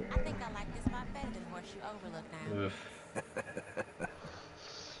good at it. I think I like this spot better than Horseshoe Overlook now. Oof.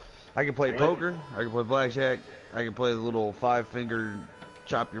 I can play poker, I can play blackjack, I can play the little 5-finger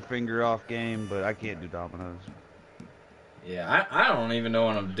chop your finger off game, but I can't do dominoes. Yeah, I don't even know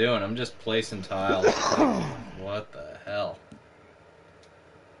what I'm doing. I'm just placing tiles. What the hell?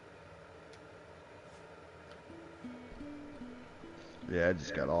 Yeah, I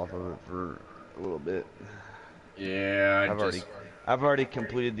just got off of it for a little bit. Yeah, I've already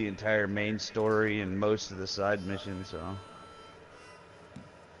completed the entire main story and most of the side missions, so.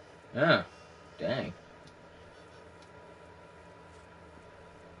 Oh, dang.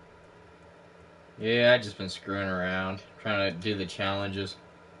 Yeah, I just been screwing around, trying to do the challenges.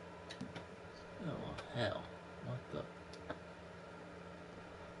 Oh, hell. What the...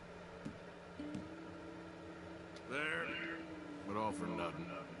 There, but all for nothing.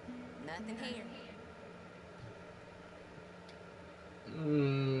 Nothing here.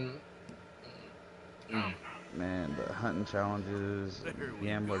 Man, the hunting challenges,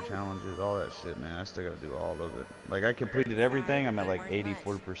 gambler challenges, all that shit, man. I still gotta do all of it. Like, I completed everything, I'm at like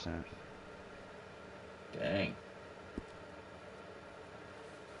 84%. Dang.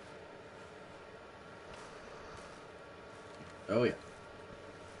 Oh, yeah.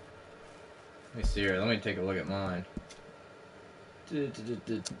 Let me see here. Let me take a look at mine.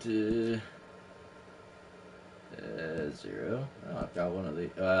 0. Oh, I've got one of the.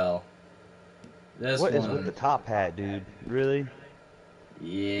 Well, this What one. is with the top hat, dude? Really?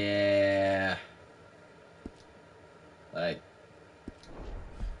 Yeah. Like.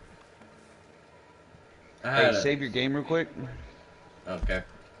 Hey, save your game real quick. Okay.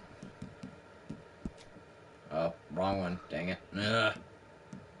 Oh, wrong one. Dang it. Ugh.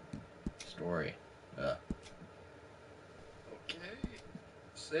 Story. Ugh. Okay.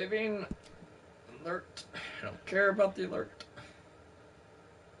 Saving. Alert. I don't care about the alert.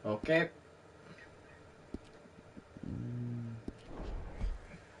 Okay.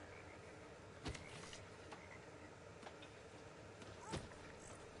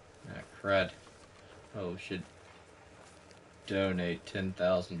 Ah, crud. Oh, should donate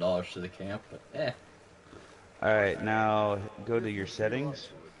 $10,000 to the camp, but eh. Alright, now go to your settings.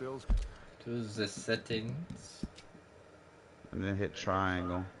 To the settings. And then hit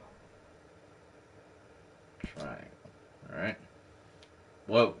triangle. Triangle. Alright.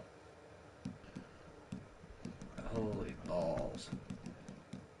 Whoa. Holy balls.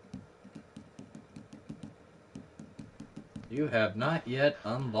 You have not yet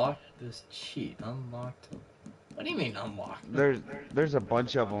unlocked this cheat. Unlocked. What do you mean unlocked? There's a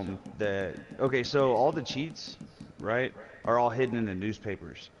bunch of them that... Okay, so all the cheats, right, are all hidden in the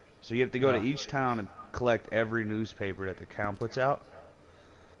newspapers. So you have to go to each town and collect every newspaper that the town puts out.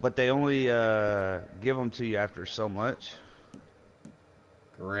 but they only give them to you after so much.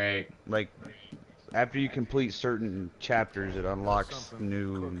 Great. Like after you complete certain chapters, it unlocks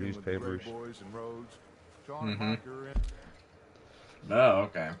new newspapers. Mm-hmm. Oh,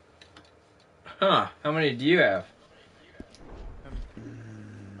 okay. Huh? How many do you have?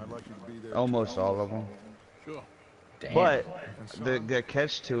 Almost all of them. Sure. Damn. But the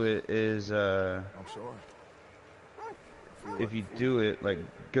catch to it is if you do it, like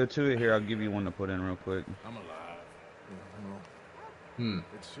go to it here, I'll give you one to put in real quick. I'm alive.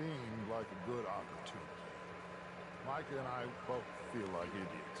 It seemed like a good opportunity. Micah and I both feel like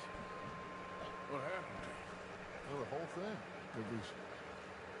idiots. What happened? Well, the whole thing. It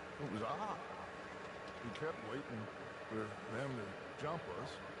was odd. We kept waiting for them to jump us,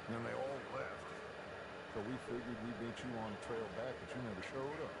 and then they all left. So we figured we'd meet you on the trail back, but you never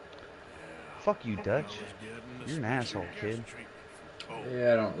showed up. Fuck you, Dutch. You're an asshole, kid.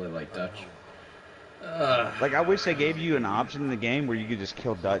 Yeah, I don't really like Dutch. Like, I wish they gave you an option in the game where you could just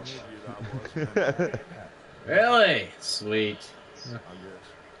kill Dutch. Really? Sweet.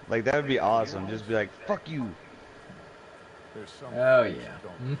 Like, that would be awesome. Just be like, fuck you. Oh, yeah.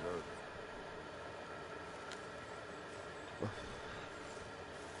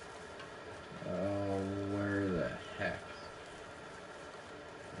 Oh, where the heck?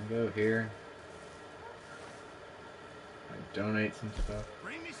 I go here. I donate some stuff.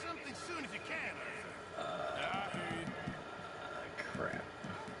 Bring me something soon if you can, Crap.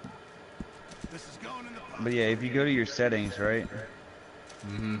 This is going in the pocket. But yeah, if you go to your settings, right?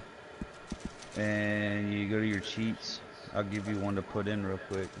 Mm-hmm. And you go to your cheats, I'll give you one to put in real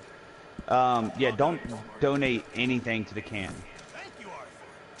quick. Yeah, don't donate anything to the can. Thank you,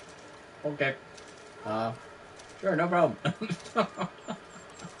 Arthur. Okay. Sure, no problem.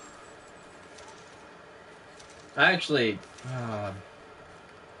 I actually, I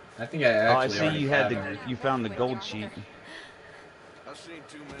think I actually. Oh, I see you had have you found the gold sheet. I've seen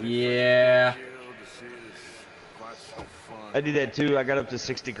too many Yeah. I did that too. I got up to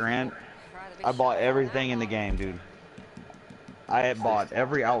 60 grand. I bought everything in the game, dude. I had bought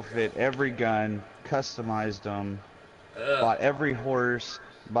every outfit, every gun, customized them, bought every horse,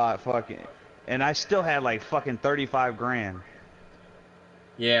 bought fucking, and I still had like fucking 35 grand.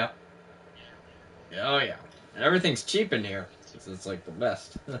 Yeah. Oh yeah. Everything's cheap in here. It's like the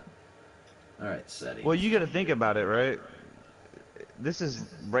best. Alright, settings. Well, you got to think about it, right? This is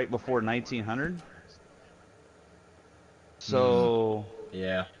right before 1900. So,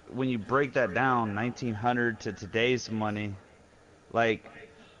 yeah. When you break that down, 1900 to today's money, like,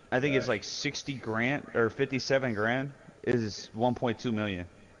 I think it's like 60 grand or 57 grand is 1.2 million.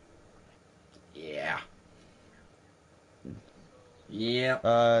 Yeah.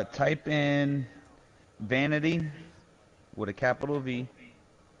 Yeah. Type in vanity with a capital V.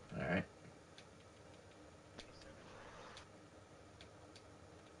 Alright.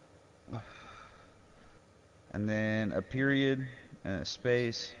 And then a period and a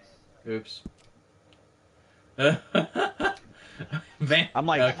space. Oops. I'm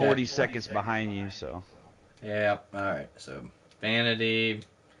like okay. 40 seconds behind you, so. Yeah, alright. So, vanity,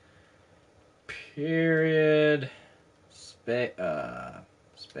 period, space,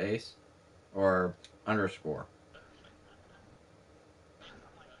 or underscore.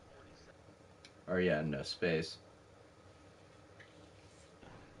 Or yeah, no space.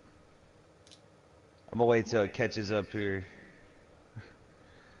 I'm gonna wait till it catches up here.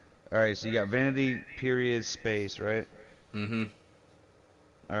 Alright, so you got vanity, period, space, right? Mm-hmm.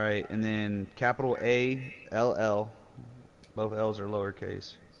 Alright, and then capital A, LL. Both L's are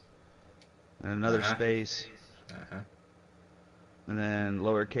lowercase. And another space. And then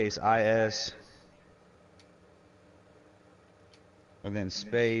lowercase IS. And then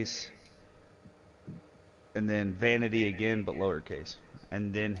space. And then vanity again, but lowercase.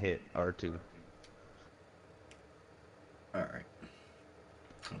 And then hit R2. Alright.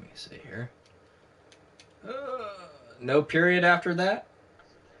 Let me see here. No period after that?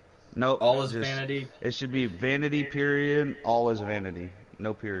 Nope. All is vanity? It should be vanity, period. All is vanity.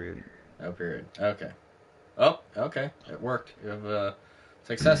 No period. No period. Okay. Oh, okay. It worked. You've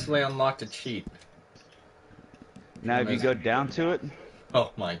successfully unlocked a cheat. Now if you go down to it.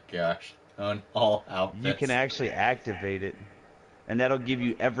 Oh my gosh. On all outfits. You can actually activate it. And that'll give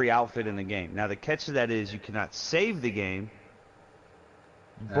you every outfit in the game. Now the catch to that is you cannot save the game.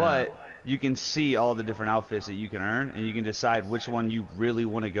 But you can see all the different outfits that you can earn, and you can decide which one you really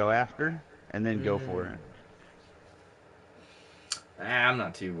want to go after, and then go for it. I'm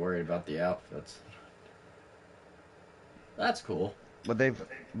not too worried about the outfits. That's cool. But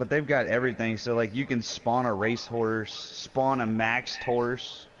they've got everything. So like you can spawn a racehorse, spawn a maxed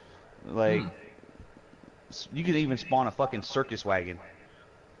horse, like you can even spawn a fucking circus wagon.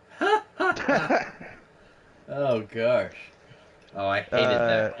 Oh gosh. Oh, I hated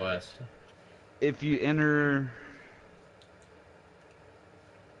that quest. If you enter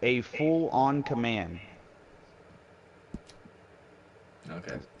a full-on command.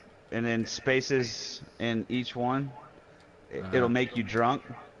 Okay. And then spaces in each one, it'll make you drunk,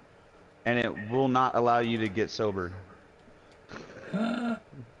 and it will not allow you to get sober.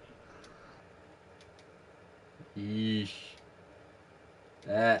 Yeesh.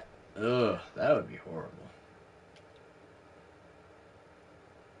 That would be horrible.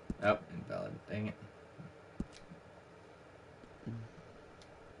 Oh, invalid. Dang it.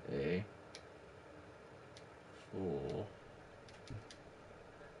 A full.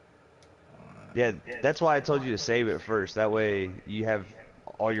 Yeah, that's why I told you to save it first. That way you have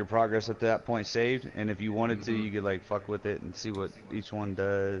all your progress up to that point saved, and if you wanted to, you could like fuck with it and see what each one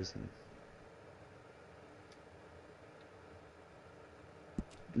does.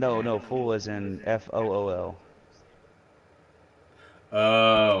 No, full as in FOOL.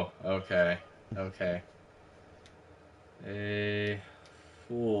 Oh, okay. Okay. A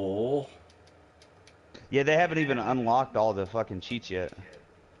full. Yeah, they haven't even unlocked all the fucking cheats yet.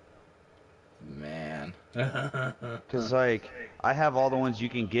 Man. Because, like, I have all the ones you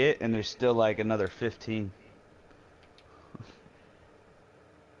can get, and there's still, like, another 15.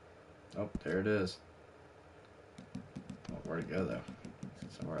 Oh, there it is. Oh, where'd it go, though?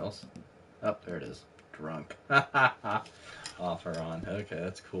 Somewhere else? Oh, there it is. Drunk. Off or on. Okay,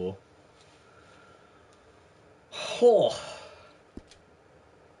 that's cool. Oh.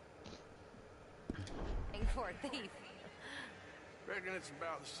 For a thief. Reckon it's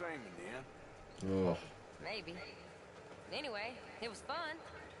about the same in the end. Oh. Maybe. Anyway, it was fun.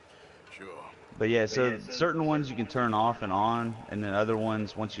 Sure. But yeah, so certain ones you can turn off and on, and then other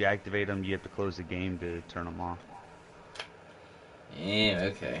ones, once you activate them, you have to close the game to turn them off. Yeah,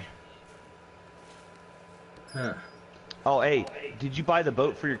 okay. Huh. Oh, hey, did you buy the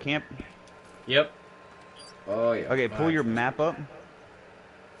boat for your camp? Yep. Oh, yeah. Okay, pull your map up.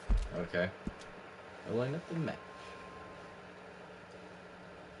 Okay. Pulling up the map.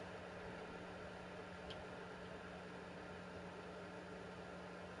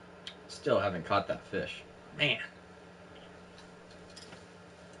 Still haven't caught that fish. Man.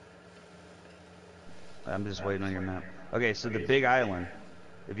 I'm just waiting on your map. Okay, so the big island,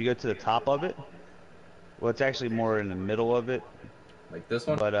 if you go to the top of it, well, it's actually more in the middle of it. Like this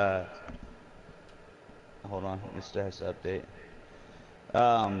one? But, hold on, it still has to update.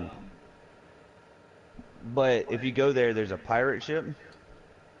 But if you go there, there's a pirate ship.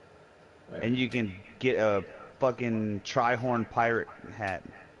 Where? And you can get a fucking Trihorn pirate hat.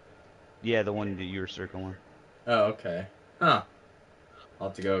 Yeah, the one that you were circling. Oh, okay. Huh. I'll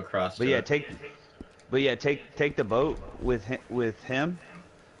have to go across. But yeah, take the boat with him,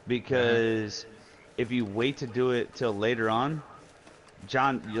 because if you wait to do it till later on,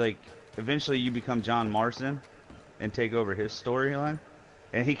 eventually you become John Marston and take over his storyline,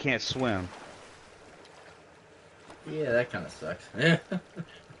 and he can't swim. Yeah, that kind of sucks.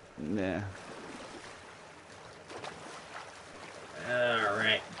 Yeah.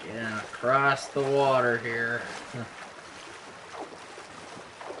 Alright, getting across the water here.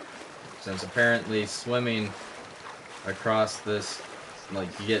 Since apparently swimming across this, like,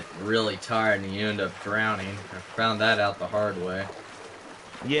 you get really tired and you end up drowning. I found that out the hard way.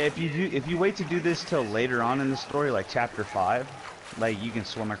 Yeah, if you wait to do this till later on in the story, like chapter 5, like you can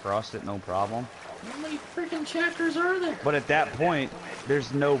swim across it no problem. How many freaking chapters are there? But at that point,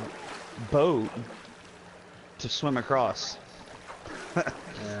 there's no boat to swim across.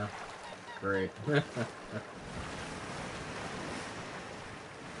 Yeah, great.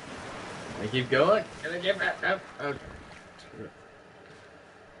 I keep going. Can I get back up? Okay.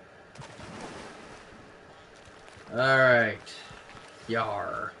 Alright.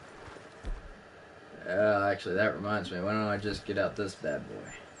 Yar. Actually, that reminds me. Why don't I just get out this bad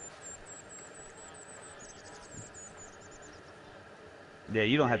boy? Yeah,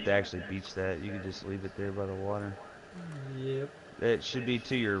 you don't have to actually beach that. You can just leave it there by the water. Yep. It should be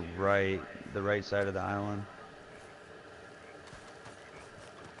to your right, the right side of the island.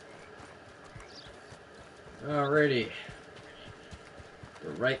 Alrighty.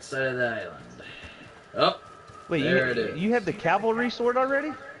 The right side of the island. Oh, wait, there it is. You have the cavalry sword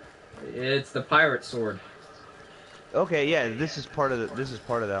already? It's the pirate sword. Okay, yeah, this is part of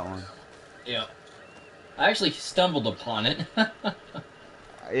that one. Yeah. I actually stumbled upon it.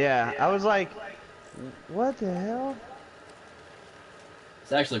 Yeah, I was like, what the hell?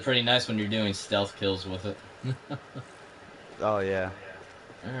 It's actually pretty nice when you're doing stealth kills with it. Oh, yeah.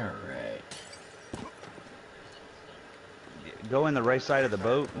 Alright. Go in the right side of the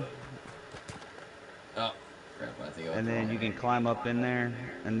boat. Oh, crap, I think I and then you can climb up in there,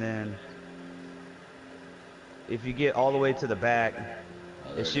 and then if you get all the way to the back,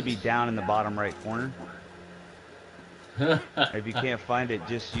 it should be down in the bottom right corner. If you can't find it,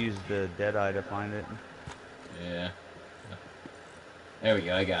 just use the Deadeye to find it. Yeah. There we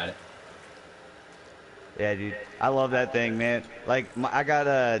go, I got it. Yeah, dude. I love that thing, man. Like, I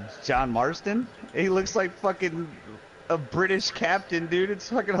got John Marston. He looks like fucking a British captain, dude. It's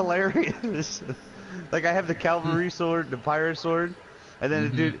fucking hilarious. Like, I have the cavalry sword, the pirate sword, and then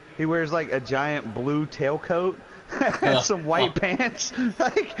the dude, he wears like a giant blue tailcoat and some white pants.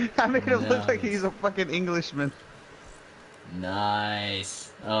 Like, I made him look like he's a fucking Englishman.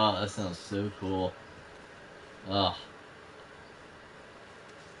 Nice. Oh, that sounds so cool. Oh.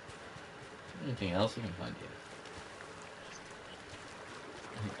 Anything else we can find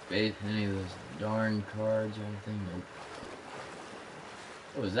here? Any of those darn cards or anything? Nope.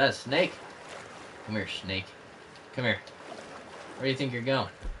 Oh, is that a snake? Come here, snake. Come here. Where do you think you're going?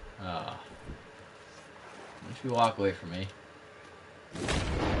 Oh. Why don't you walk away from me?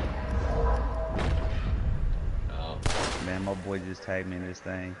 Oh. Man, my boy just tagged me in this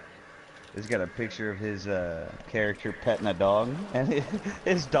thing. It's got a picture of his character petting a dog, and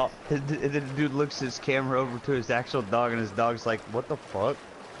his dog. The dude looks his camera over to his actual dog, and his dog's like, "What the fuck?"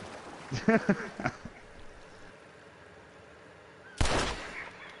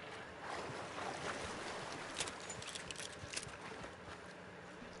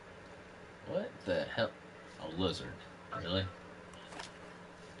 What the hell? A lizard? Really?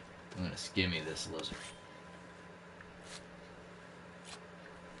 I'm gonna skimmy this lizard.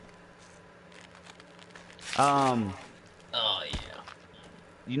 Oh yeah.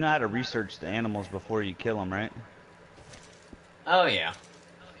 You know how to research the animals before you kill them, right? Oh yeah.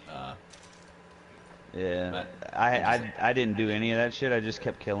 Yeah. But I didn't do any of that shit. I just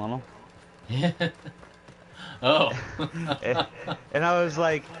kept killing them. Yeah. Oh. and I was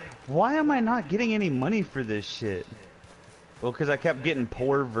like, why am I not getting any money for this shit? Well, because I kept getting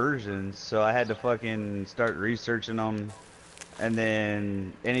poor versions, so I had to fucking start researching them. And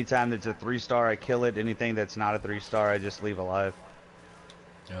then anytime that's a 3-star, I kill it. Anything that's not a 3-star, I just leave alive.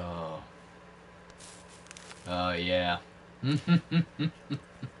 Oh. Oh yeah.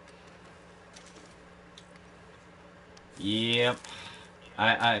 Yep.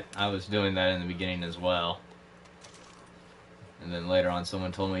 I was doing that in the beginning as well. And then later on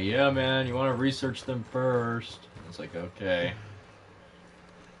someone told me, yeah man, you want to research them first. I was like, okay.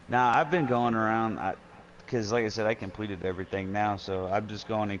 Now, I've been going around, because like I said, I completed everything now, so I'm just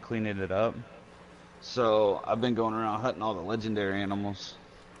going and cleaning it up. So I've been going around hunting all the legendary animals.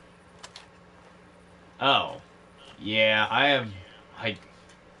 Oh. Yeah,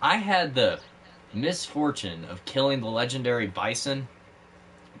 I had the misfortune of killing the legendary bison.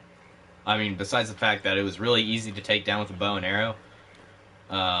 I mean, besides the fact that it was really easy to take down with a bow and arrow.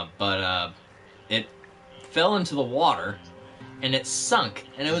 But it fell into the water, and it sunk,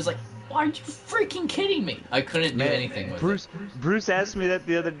 and it was like, why are you freaking kidding me? I couldn't do anything with it. Bruce asked me that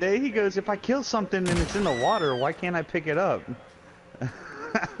the other day. He goes, if I kill something and it's in the water, why can't I pick it up?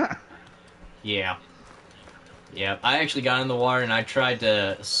 Yeah. Yeah, I actually got in the water and I tried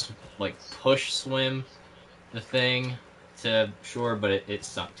to, like, push swim the thing to shore, but it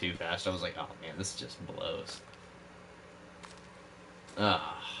sunk too fast. I was like, oh man, this just blows.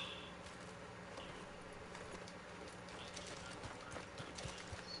 Ah.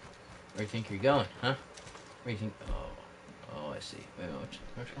 Where do you think you're going, huh? Where do you think? Oh, I see. Wait, which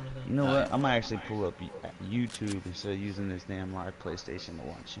one is that? You know what? I might actually pull up YouTube instead of using this damn live PlayStation to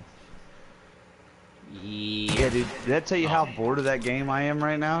watch you. Yeah, dude. Did I tell you how bored of that game I am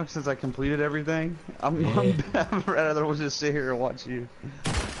right now since I completed everything? I'm rather just sit here and watch you.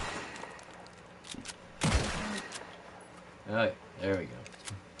 Alright, there we go.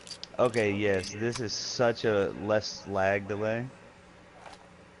 Okay, yes, this is such a less lag delay.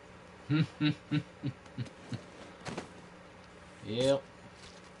 Yep.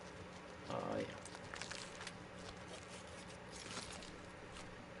 Oh, yeah.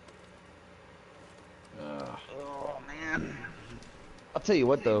 Oh, man. I'll tell you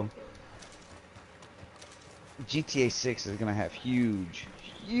what, though. GTA 6 is going to have huge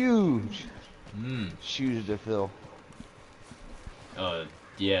shoes to fill.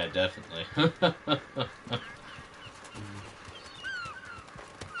 Yeah, definitely.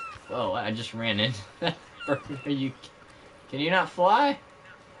 Whoa, I just ran into that bird. Can you not fly?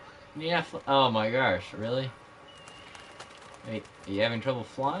 Can you not fly? Oh my gosh, really? Hey, are you having trouble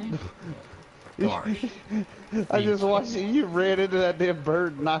flying? Gosh. I just watched it. You ran into that damn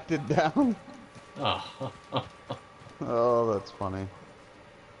bird and knocked it down. Oh. Oh, that's funny.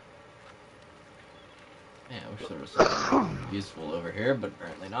 Yeah, I wish there was something useful over here, but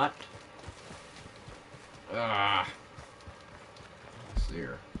apparently not. Ah. Let's see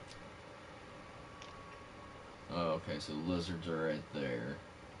here. Oh, okay, so lizards are right there.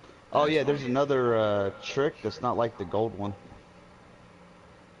 Oh yeah, there's another trick that's not like the gold one.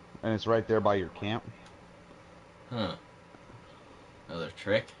 And it's right there by your camp. Huh. Another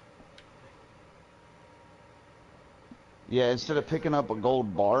trick? Yeah, instead of picking up a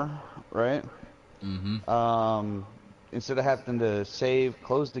gold bar, right? Mm-hmm. Instead of having to save,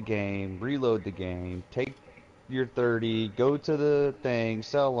 close the game, reload the game, take your 30, go to the thing,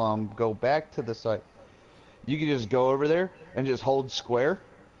 sell them, go back to the site. You can just go over there and just hold square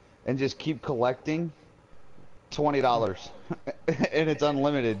and just keep collecting $20. And it's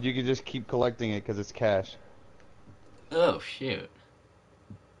unlimited. You can just keep collecting it because it's cash. Oh, shoot.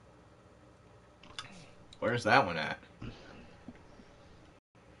 Where's that one at?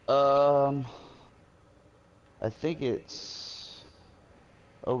 I think it's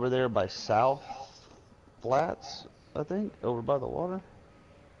over there by South Flats, I think, over by the water.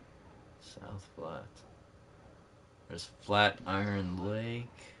 South Flats. There's Flatiron Lake.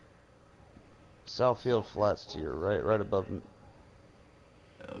 Southfield Flats to your right, right above.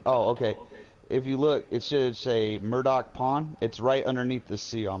 Oh, okay. If you look, it should say Murdoch Pond. It's right underneath the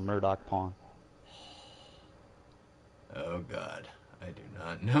sea on Murdoch Pond. Oh, God. I do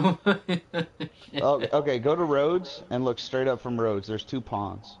not know. Oh, okay, go to Rhodes and look straight up from Rhodes. There's two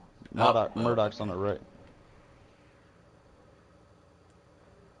ponds. Murdoch's on the right.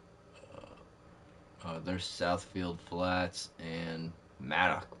 There's Southfield Flats and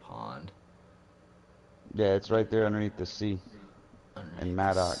Maddock Pond. Yeah, it's right there underneath the sea. In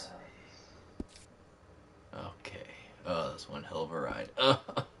Maddock. Okay. Oh, that's one hell of a ride.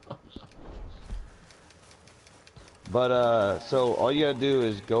 But, so all you gotta do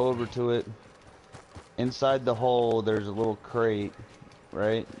is go over to it. Inside the hole, there's a little crate,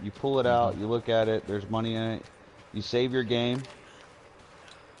 right? You pull it out, you look at it, there's money in it. You save your game.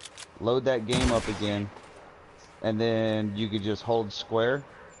 Load that game up again. And then you could just hold square.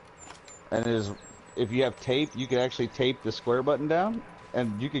 And if you have tape, you could actually tape the square button down.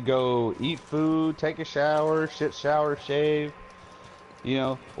 And you could go eat food, take a shower, shave. You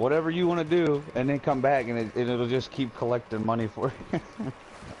know, whatever you want to do, and then come back, and it'll just keep collecting money for you.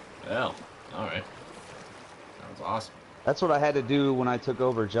 Well, alright. Sounds awesome. That's what I had to do when I took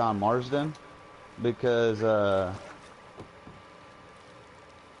over John Marsden, because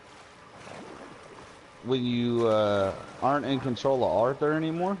when you aren't in control of Arthur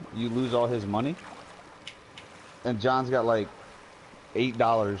anymore, you lose all his money. And John's got like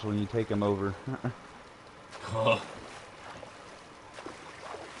 $8 when you take him over. Oh.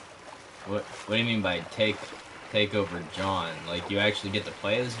 What do you mean by take over John? Like you actually get to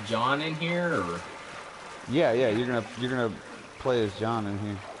play as John in here, or? Yeah, you're gonna play as John in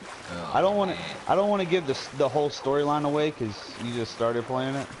here. Oh, I don't want to give the whole storyline away because you just started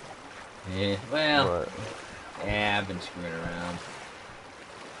playing it. Yeah, well, yeah, I've been screwing around.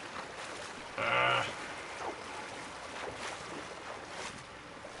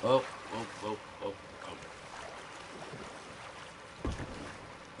 Oh.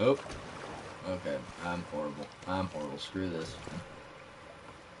 Okay, I'm horrible. Screw this.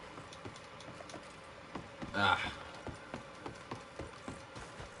 Ah.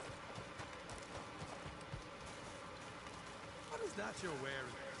 What is that you're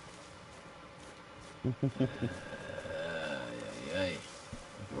wearing?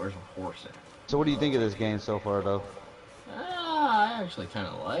 Where's my horse at? So what do you think of this game so far, though? I actually kind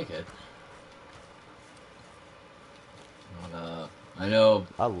of like it. But, I know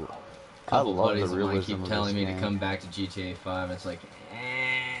a couple buddies of mine keep telling me to come back to GTA 5. It's like,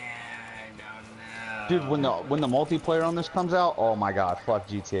 I don't know. Dude, when the multiplayer on this comes out, oh my god, fuck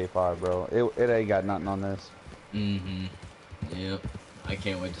GTA 5, bro. It ain't got nothing on this. Mm-hmm. Yep. I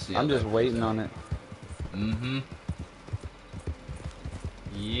can't wait to see it. I'm just waiting on it. Mm-hmm.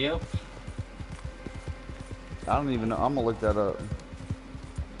 Yep. I don't even know. I'm gonna look that up.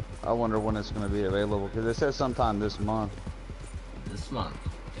 I wonder when it's gonna be available, because it says sometime this month. This month?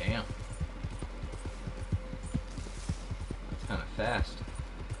 Damn. That's kind of fast.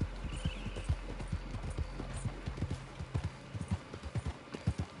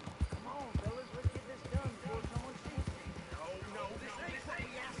 Come on, fellas, let's get this done before someone sees me. No, this ain't what we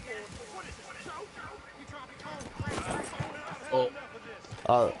asked for. What is this, a joke? You trying to be cold?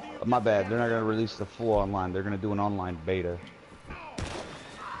 My bad. They're not gonna release the full online. They're gonna do an online beta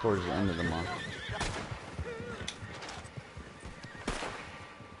towards the end of the month.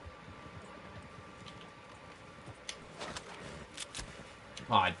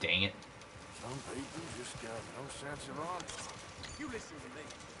 Aw, dang it. Some people just got no sense of honor. You listen to me.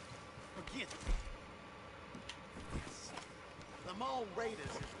 Forget it. Yes. The Maul Raiders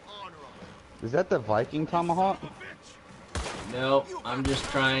is honorable. Is that the Viking tomahawk? Nope, I'm just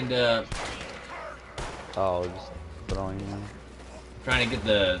trying to Oh, just throwing one. trying to get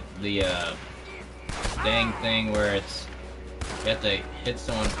the dang thing where it's you have to hit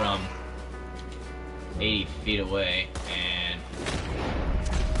someone from 80 feet away and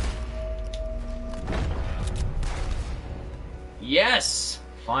yes!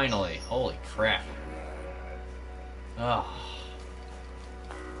 Finally. Holy crap. Oh.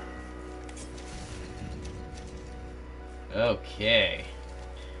 Okay.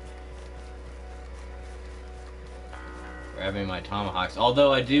 Grabbing my tomahawks.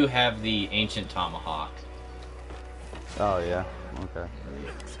 Although I do have the ancient tomahawk. Oh yeah. Okay.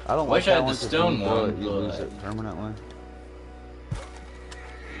 I don't Wish like I that had the one 'cause stone when you throw one, it, you lose but- it permanently.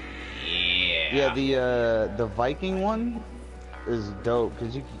 Yeah. Yeah, the Viking one is dope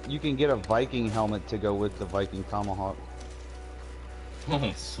because you can get a Viking helmet to go with the Viking tomahawk.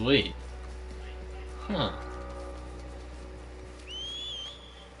 Oh, sweet. Huh.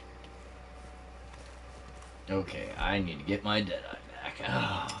 Okay, I need to get my Deadeye back. Oh,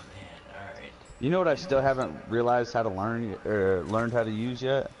 man, alright. You know what I still haven't realized how to learn or learned how to use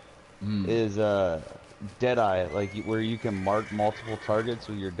yet? Is Deadeye, like where you can mark multiple targets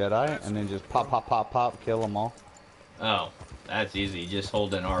with your Deadeye and then just pop, pop, pop, pop, kill them all. Oh, that's easy. Just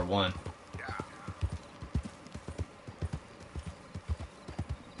hold in R1.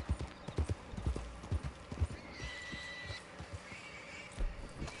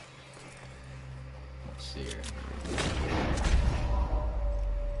 Let's see here.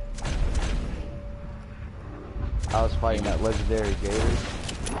 I was fighting that legendary gator.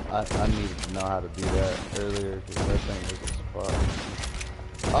 I needed to know how to do that earlier because that thing was a spot.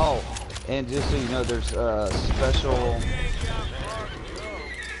 Oh, and just so you know, there's special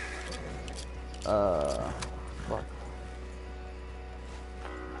fuck.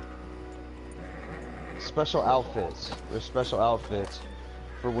 Special outfits. There's special outfits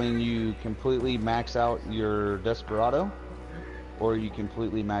for when you completely max out your Desperado or you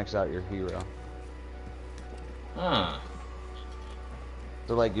completely max out your hero. Huh.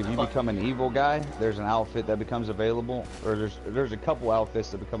 So like if you become an evil guy, there's an outfit that becomes available, or there's a couple outfits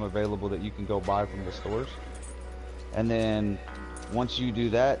that become available that you can go buy from the stores. And then once you do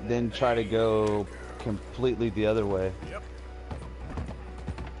that, then try to go completely the other way. Yep.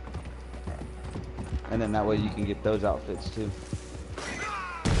 And then that way you can get those outfits too.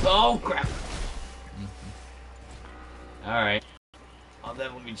 Oh, crap. Alright. I'll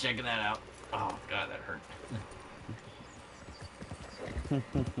definitely be checking that out. Oh, God, that hurt. I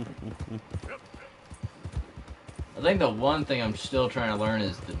think the one thing I'm still trying to learn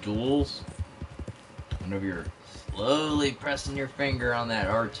is the duels. Whenever you're slowly pressing your finger on that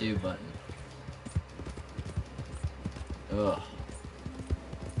R2 button. Ugh.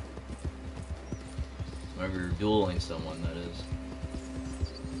 Whenever you're dueling someone, that is.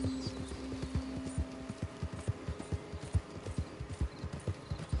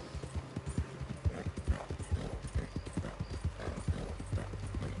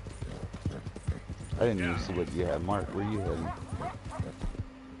 I didn't even see what you had, Mark. Where you heading?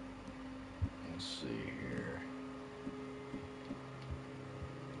 Let's see here.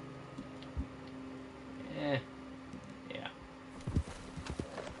 Yeah.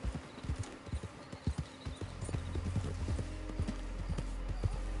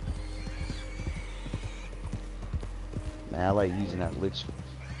 Man, I like using that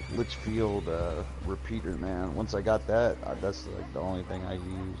Litchfield repeater, man. Once I got that, that's like the only thing I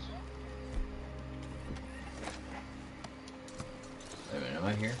use. Wait a minute, am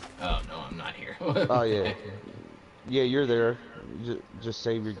I here? Oh, no, I'm not here. Oh, yeah. Yeah, you're there. Just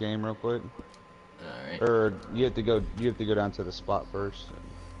save your game real quick. Alright. Or you have to go down to the spot first.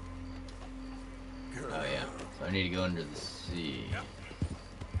 Oh, yeah. So I need to go under the sea.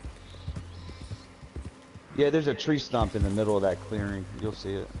 Yeah, there's a tree stump in the middle of that clearing. You'll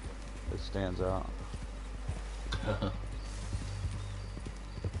see it. It stands out. And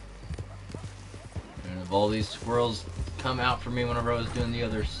if all these squirrels come out for me whenever I was doing the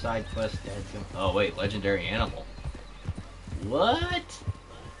other side quest, oh wait, legendary animal. What?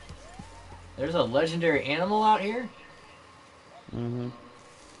 There's a legendary animal out here? Mm-hmm.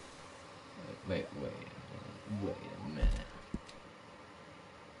 Wait a minute.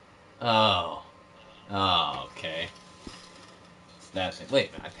 Oh. Oh, okay. That's it.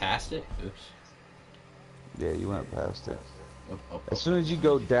 Wait, I passed it? Oops. Yeah, you went past it. Oh. As soon as you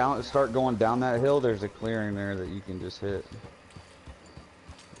go down, start going down that hill, there's a clearing there that you can just hit.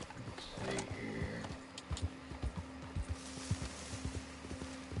 Let's see here.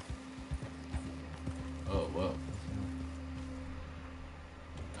 Oh, whoa.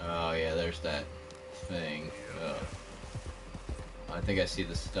 Oh, yeah, there's that thing. I think I see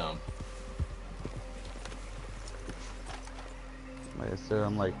the stump. Like I said,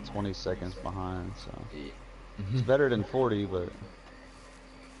 I'm like 20 seconds behind, so Yeah. it's better than 40, but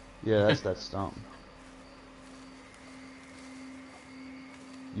yeah, that's that stump.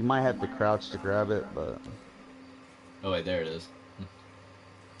 You might have to crouch to grab it, but Oh, wait, there it is.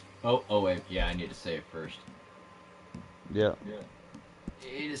 Oh, wait, yeah, I need to save first. yeah.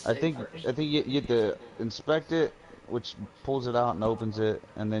 I think first. you have to inspect it, which pulls it out and opens it,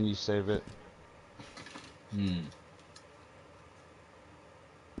 and then you save it.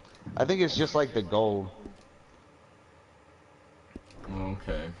 I think it's just like the gold.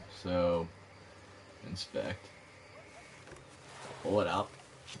 Okay, so inspect. Pull it out.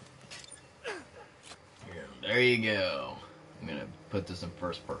 Here, there you go. I'm gonna put this in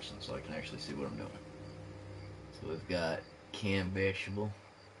first person so I can actually see what I'm doing. So we've got canned vegetable.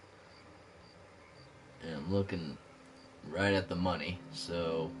 And I'm looking right at the money.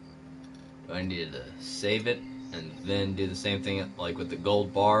 So do I need to save it and then do the same thing like with the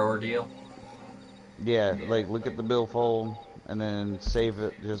gold bar ordeal? Yeah, like look at the billfold and then save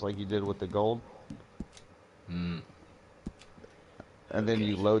it just like you did with the gold. And then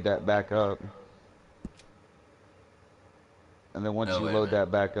you load that back up. And then once you load that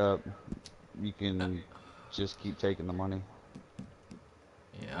back up, you can just keep taking the money.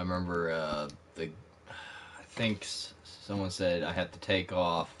 Yeah, I remember I think someone said I had to take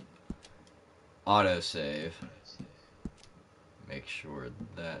off autosave. Make sure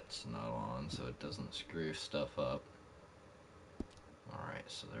that's not on so it doesn't screw stuff up. Alright,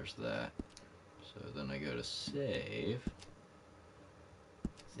 so there's that. So then I go to save.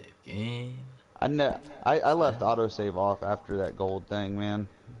 Save game. I left autosave off after that gold thing, man.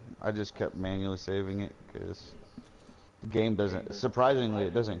 I just kept manually saving it because the game doesn't, surprisingly,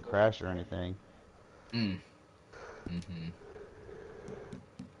 it doesn't crash or anything.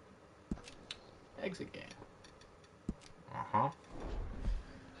 Exit game.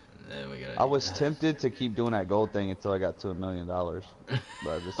 Then we gotta I was tempted to keep doing that gold thing until I got to $1 million, but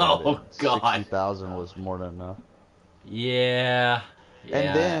I decided oh, God. 60,000 was more than enough. Yeah.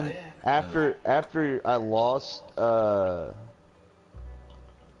 And then after I lost, after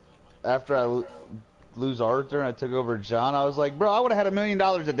I lose Arthur and I took over John, I was like, bro, I would have had $1 million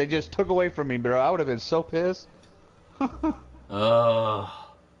that they just took away from me, bro. I would have been so pissed.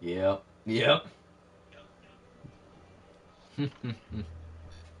 Yep. And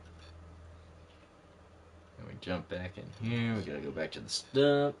we jump back in here. We gotta go back to the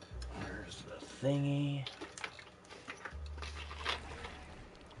stump. There's the thingy.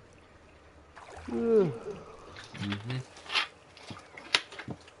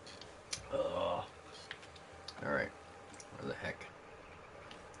 Alright. Where the heck?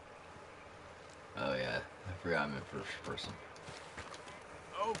 Oh yeah, I forgot I'm in first person.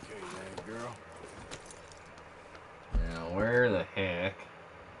 Okay then, girl. Now where the heck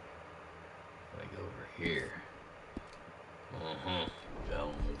do I go over here? Going on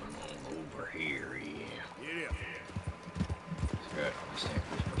over here, yeah. Yeah. Scratch, I'm staying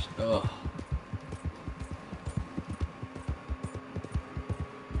first person. Oh.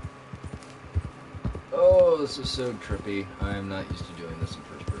 Oh, this is so trippy. I am not used to doing this in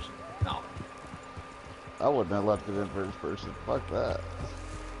first person. No. I wouldn't have left it in first person. Fuck that.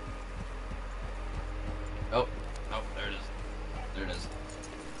 Oh, there it is. There it is.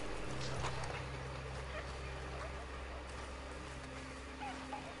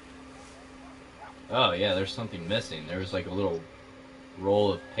 Oh, yeah, there's something missing. There was like a little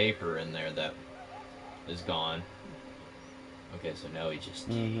roll of paper in there that is gone. Okay, so now we just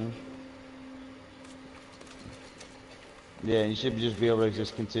take. Yeah, you should just be able to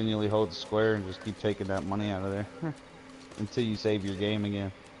just continually hold the square and just keep taking that money out of there until you save your game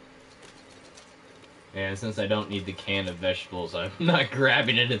again. And since I don't need the can of vegetables, I'm not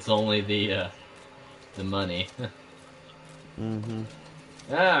grabbing it. It's only the money.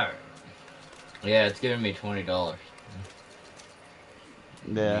 Alright. Yeah, it's giving me $20.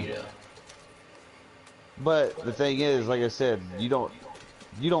 Yeah. But the thing is, like I said, you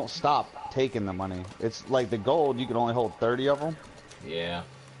don't stop taking the money. It's like the gold, you can only hold 30 of them. Yeah.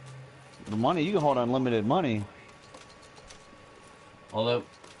 The money, you can hold unlimited money. Although,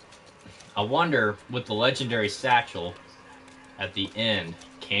 I wonder, with the legendary satchel at the end,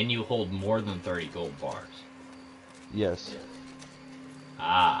 can you hold more than 30 gold bars? Yes.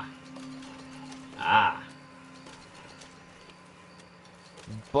 Ah.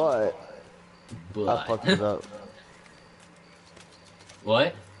 But I fucked it up.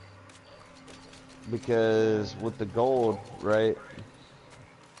 What? Because with the gold, right,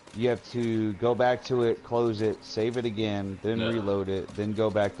 you have to go back to it, close it, save it again, then reload it, then go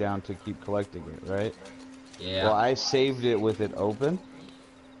back down to keep collecting it, right? Yeah. Well, I saved it with it open,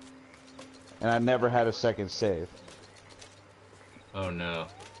 and I never had a second save. Oh no.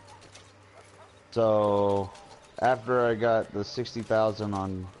 So, after I got the 60,000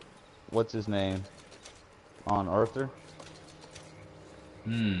 on, what's his name, on Arthur,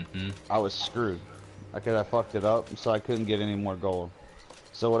 I was screwed. I fucked it up, so I couldn't get any more gold.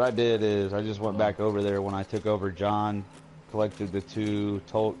 So what I did is I just went back over there when I took over John, collected the 2,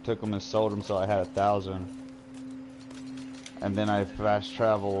 took them and sold them, so I had 1,000. And then I fast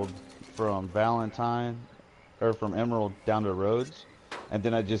traveled from Valentine, or from Emerald down to Rhodes, and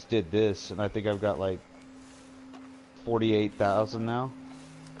then I just did this, and I think I've got like 48,000 now.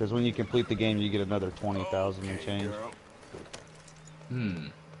 Because when you complete the game, you get another 20,000 and change.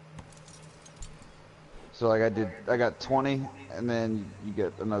 So like I got 20, and then you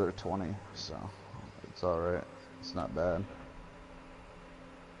get another 20, so it's alright. It's not bad.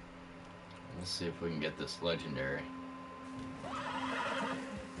 Let's see if we can get this legendary.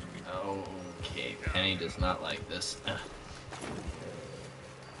 Okay, Penny does not like this.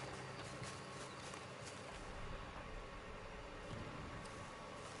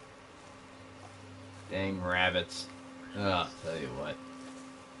 Dang rabbits. Oh, I'll tell you what.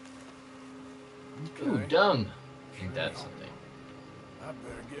 Ooh, dung. Ain't that something? I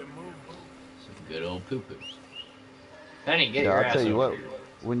better get moving. Some good old poo-poos. Penny, get your ass I'll tell you over what, here.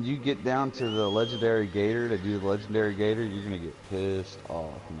 when you get down to the legendary gator, to do the legendary gator, you're gonna get pissed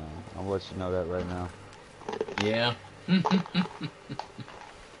off, man. I'll let you know that right now. Yeah.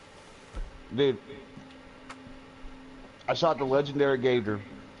 Dude, I shot the legendary gator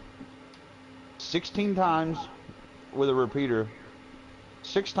 16 times with a repeater,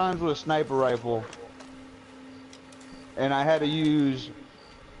 6 times with a sniper rifle, and I had to use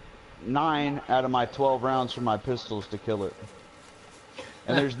 9 out of my 12 rounds from my pistols to kill it.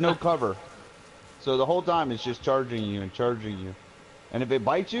 And there's no cover. So the whole time it's just charging you and charging you. And if it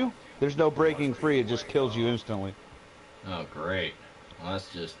bites you, there's no breaking free, it just kills you instantly. Oh, great. Well,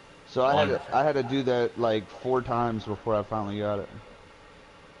 that's just So I had to do that like 4 times before I finally got it.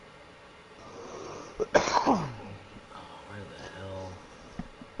 Where the hell?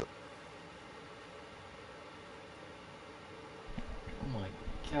 Oh my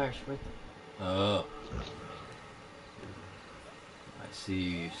gosh, what the... Oh. I see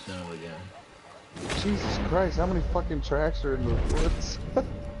you, son of a gun. Jesus Christ, how many fucking tracks are in the woods?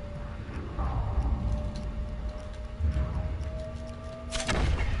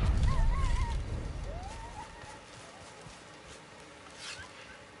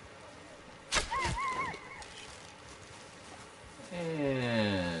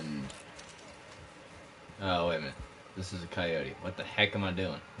 And... Oh, wait a minute. This is a coyote. What the heck am I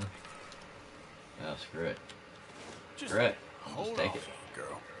doing? Oh, screw it. Screw it. I'll just take it.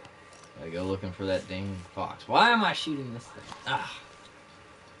 Girl. I go looking for that dang fox. Why am I shooting this thing? Ah.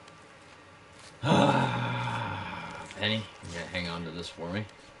 Penny, you gotta hang on to this for me.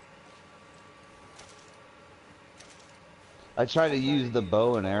 I tried to use the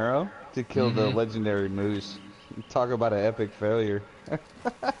bow and arrow to kill the legendary moose. Talk about an epic failure.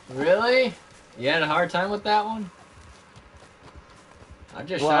 Really? You had a hard time with that one? I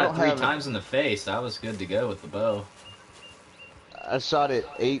just shot it 3 times in the face. I was good to go with the bow. I shot it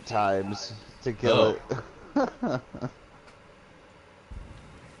 8 times to kill it.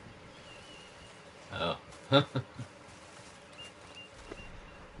 Oh.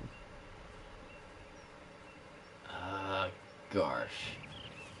 Gosh.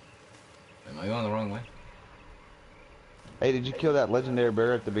 Am I going the wrong way? Hey, did you kill that legendary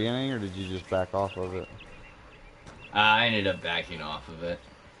bear at the beginning, or did you just back off of it? I ended up backing off of it.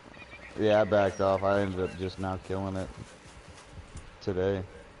 Yeah, I backed off. I ended up just now killing it today.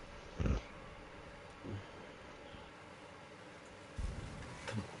 Come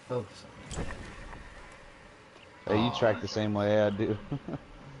on, focus on me. Hey, you track the same way I do.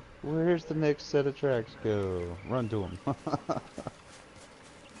 Where's the next set of tracks go? Run to them.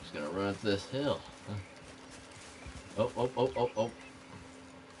 Just gonna run up this hill. Oh.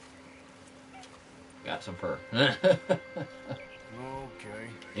 Got some fur. Okay.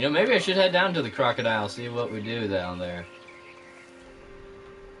 You know, maybe I should head down to the crocodile, see what we do down there.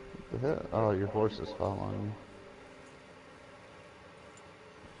 The hell? Oh, your horse is following you.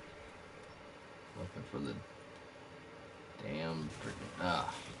 Looking for the damn freaking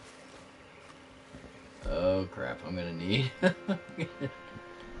Oh crap! I'm gonna need.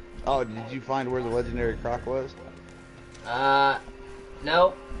 Oh, did you find where the legendary croc was?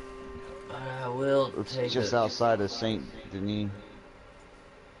 Nope. But I will It's take just it. outside of Saint Denis.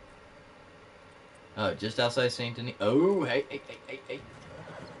 Oh, just outside Saint Denis. Oh, hey.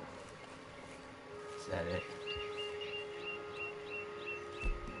 Is that it?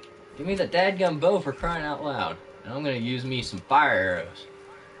 Give me the dadgum bow for crying out loud. And I'm gonna use me some fire arrows.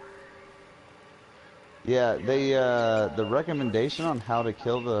 Yeah, they the recommendation on how to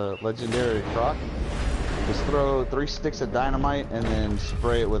kill the legendary croc is throw 3 sticks of dynamite and then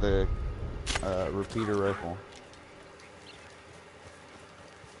spray it with a repeater rifle.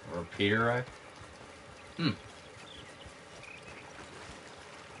 A repeater rifle?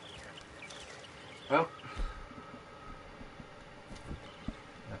 Well,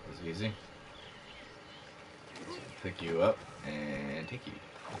 that was easy. So pick you up and take you.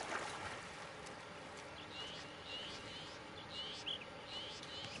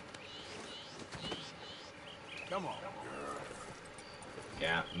 Come on.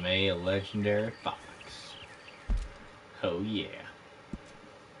 Got me a legendary fox. Oh yeah.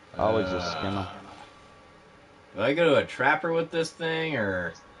 I always just skin them. Do I go to a trapper with this thing,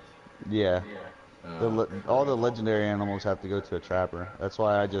 or? Yeah. All the legendary animals have to go to a trapper. That's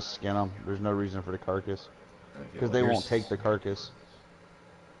why I just skin them. There's no reason for the carcass. Because they won't take the carcass.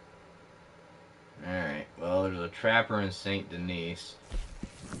 Alright, well, there's a trapper in Saint Denis.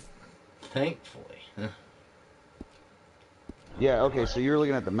 Thankfully. Yeah, okay, so you're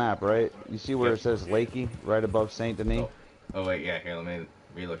looking at the map, right? You see where it says Lakey, right above Saint Denis? Oh, wait, yeah, here, let me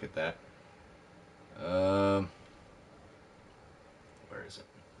relook at that. Where is it?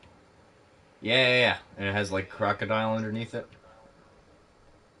 Yeah. And it has, like, crocodile underneath it.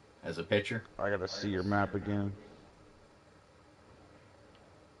 As a picture. I gotta see your map again.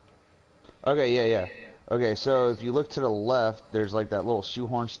 Okay, yeah. Okay, so if you look to the left, there's like that little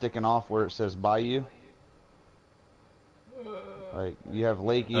shoehorn sticking off where it says Bayou. Like, you have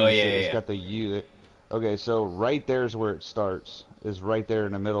Lakey, Oh, yeah, it's got the U. Okay, so right there's where it starts. Is right there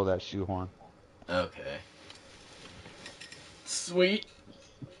in the middle of that shoehorn. Okay. Sweet.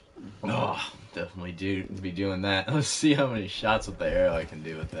 Oh, definitely be doing that. Let's see how many shots with the arrow I can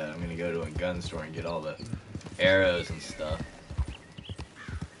do with that. I'm gonna go to a gun store and get all the arrows and stuff.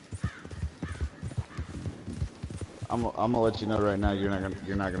 I'm gonna let you know right now. You're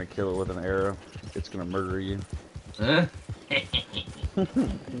not gonna kill it with an arrow. It's gonna murder you. Huh?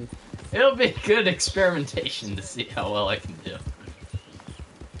 It'll be good experimentation to see how well I can do.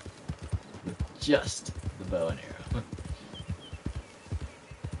 With just the bow and arrow.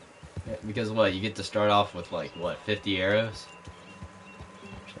 Yeah, because what, you get to start off with like, what, 50 arrows?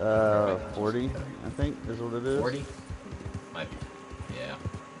 40, I think, is what it is. 40? Might be. Yeah.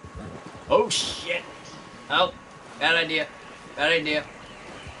 Oh, shit! Oh, bad idea.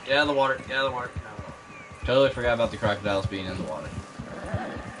 Get out of the water. Totally forgot about the crocodiles being in the water.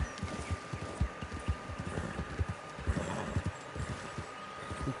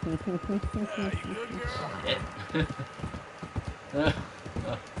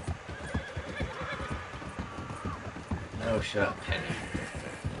 No, shut up, Penny.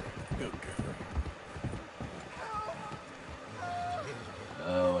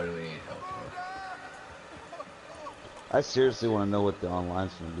 Oh, what do we need help with? I seriously want to know what the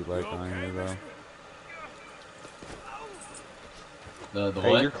online's gonna be like on here, though. The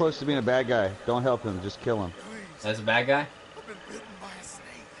hey, what? you're close to being a bad guy. Don't help him. Just kill him. That's a bad guy?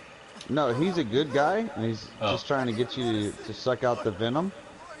 No, he's a good guy, and he's just trying to get you to suck out the venom.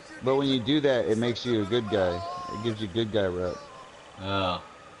 But when you do that, it makes you a good guy. It gives you good guy rep. Oh.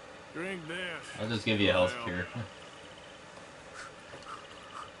 Drink this. I'll just give you a health cure.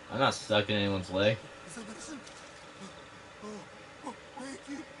 I'm not stuck in anyone's leg. Listen. Oh, thank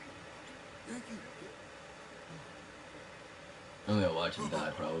you. I'm gonna watch him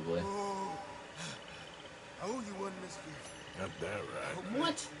die, probably. Oh, I owe you one, Miss Gift. Got that right.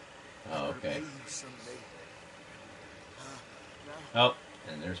 What? Oh, okay. Oh,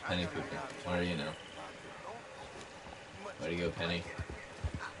 and there's Penny pooping. What do you know? Way to go, Penny.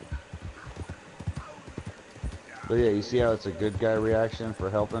 But yeah, you see how it's a good guy reaction for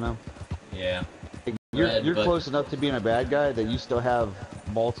helping him? Yeah. You're close enough to being a bad guy that you still have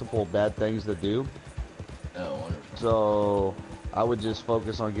multiple bad things to do. Oh, wonderful. So I would just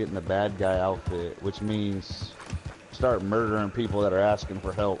focus on getting the bad guy outfit, which means start murdering people that are asking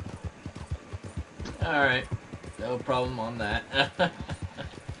for help. Alright. No problem on that.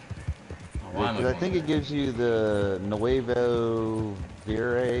 Why am I Because I think it gives you the Nuevo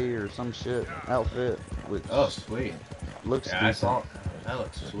Vire or some shit outfit. Which oh, sweet. Looks Yeah, I decent. saw. That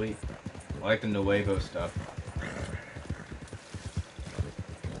looks sweet. I like the Nuevo stuff.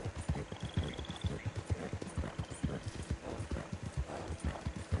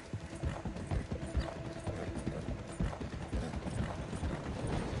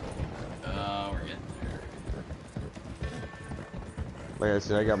 We're getting there. Like I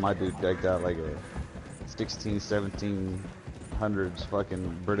said, I got my dude decked out like a 1700s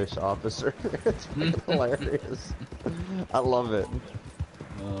fucking British officer. It's fucking hilarious. I love it.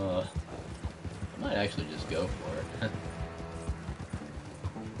 I might actually just go for it.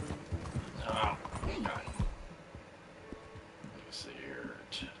 Oh, God. Let me see here.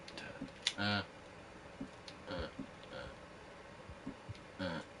 Yeah.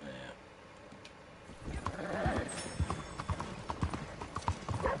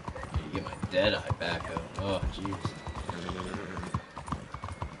 You get my dead eye back up. Oh, jeez.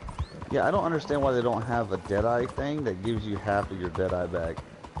 Yeah, I don't understand why they don't have a Deadeye thing that gives you half of your Deadeye back.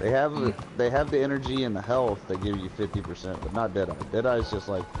 They have the energy and the health that give you 50%, but not Deadeye. Deadeye is just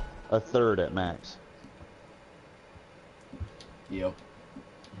like a third at max. Yep.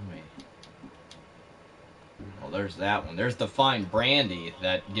 Well, there's that one. There's the fine brandy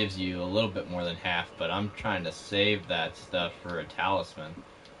that gives you a little bit more than half, but I'm trying to save that stuff for a talisman.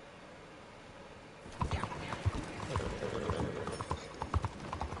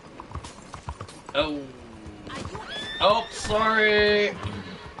 Oh. Oh, sorry.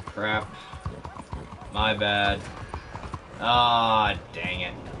 Crap. My bad. Ah, dang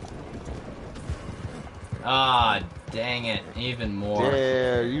it. Ah, dang it. Even more.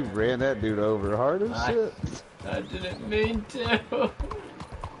 Yeah, you ran that dude over hard as shit. I didn't mean to.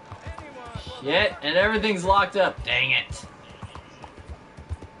 Shit, and everything's locked up. Dang it.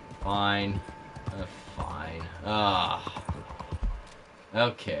 Fine. Fine. Ah.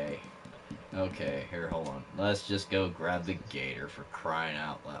 Okay. Okay, here, hold on. Let's just go grab the gator for crying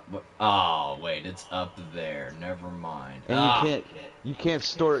out loud. Oh, wait, it's up there. Never mind. And you can't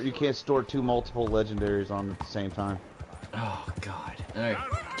store two multiple legendaries on at the same time. Oh God. Alright.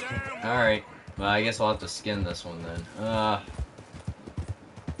 Alright. Well, I guess I'll have to skin this one then.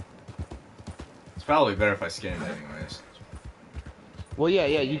 It's probably better if I skin it anyways. Well, yeah,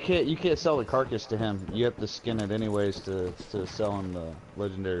 you can't sell the carcass to him. You have to skin it anyways to sell him the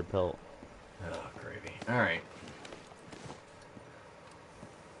legendary pelt. Oh, gravy. Alright.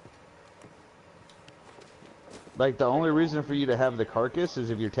 Like, the only reason for you to have the carcass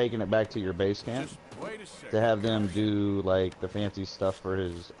is if you're taking it back to your base camp. To have them do, like, the fancy stuff for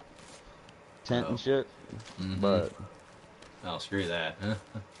his tent and shit. But... oh, screw that.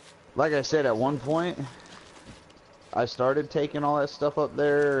 like I said, at one point, I started taking all that stuff up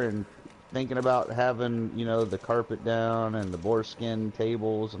there and thinking about having, you know, the carpet down and the boar skin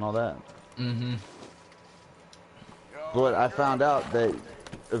tables and all that. But I found out that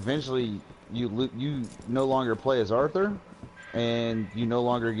eventually you no longer play as Arthur, and you no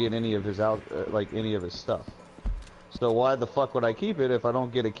longer get any of his any of his stuff. So why the fuck would I keep it if I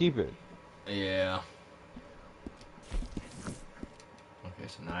don't get to keep it? Yeah. Okay,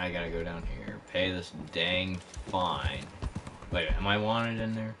 so now I gotta go down here, pay this dang fine. Wait, am I wanted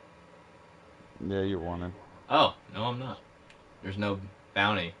in there? Yeah, you're wanted. Oh, no I'm not. There's no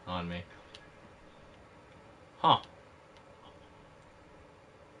bounty on me. Huh.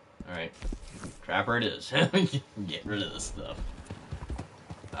 Alright. Trapper it is. Get rid of this stuff.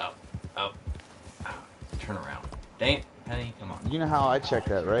 Oh. Oh. Oh. Turn around. Dang it, Penny, come on. You know how I check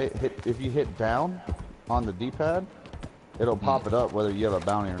that, right? If you hit down on the D-pad, it'll pop it up whether you have a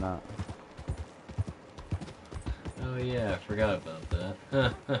bounty or not. Oh yeah, I forgot about that.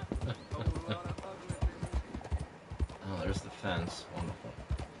 Oh, there's the fence. Wonderful.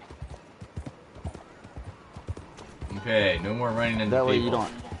 Okay, no more running into that way people.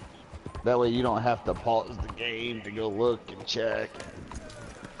 That way you don't have to pause the game to go look and check.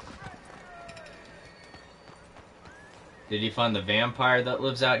 Did you find the vampire that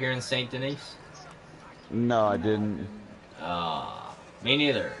lives out here in St. Denis? No, I didn't. Me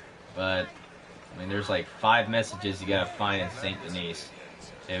neither. But, I mean, there's like 5 messages you gotta find in St. Denis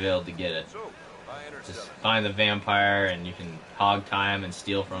to be able to get it. Just find the vampire and you can hog tie him and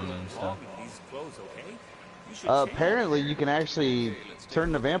steal from him and stuff. Apparently, you can actually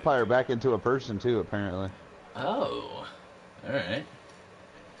turn the vampire back into a person too, apparently. Oh. Alright.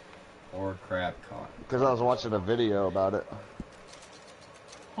 Poor crap caught. Because I was watching a video about it.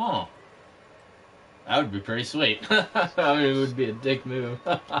 Huh. That would be pretty sweet. I mean, it would be a dick move.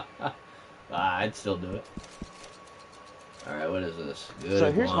 I'd still do it. Alright, what is this? Good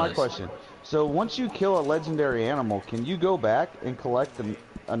So here's my iguanas. question. So once you kill a legendary animal, can you go back and collect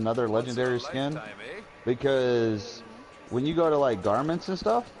another legendary skin? Because when you go to like garments and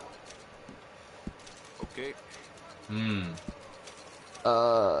stuff, Okay.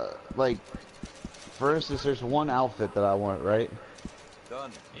 like for instance, there's one outfit that I want, right?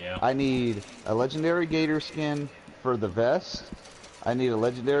 Done. Yeah. I need a legendary gator skin for the vest. I need a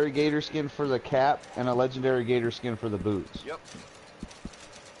legendary gator skin for the cap and a legendary gator skin for the boots. Yep.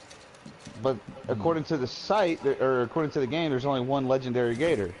 But according to the site, or according to the game, there's only one legendary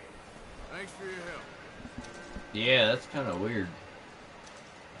gator. Thanks for your help. Yeah, that's kind of weird.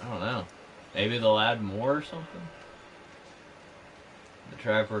 I don't know. Maybe they'll add more or something? The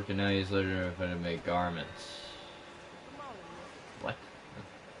trapper can now use legendary weapon to make garments. What?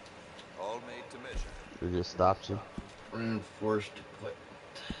 All made to measure. It just stopped you. Reinforced equipment.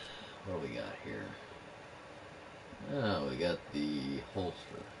 What do we got here? Oh, we got the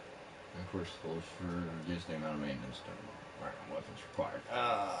holster. Reinforced holster. Reduce the amount of maintenance to weapons required.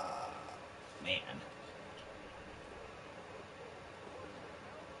 Man.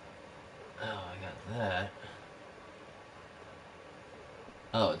 Oh, I got that.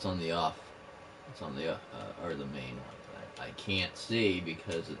 Oh, it's on the off. It's on the or the main one. I can't see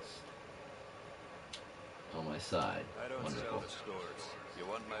because it's on my side. I don't Wonderful. sell the stores. You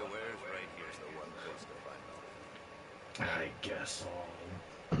want my wares? Right here's the one place to find them. I guess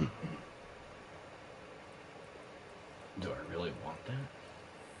I'll... Do I really want that?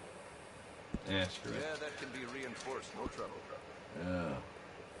 Yeah, screw it. Yeah, that can be reinforced. No trouble.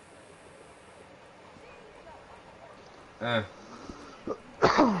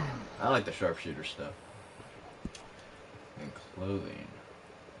 I like the sharpshooter stuff. And clothing.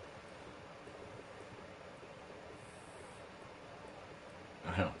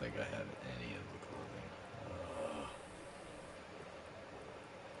 I don't think I have any of the clothing.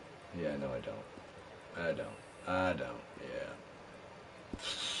 Yeah, no, I don't. I don't,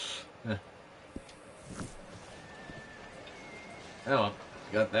 yeah. Oh well,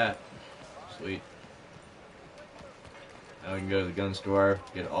 got that. Sweet. Now we can go to the gun store,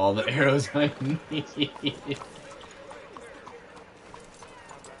 get all the arrows I need.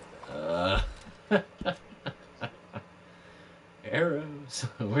 Arrows?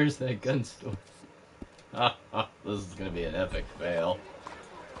 Where's that gun store? This is gonna be an epic fail.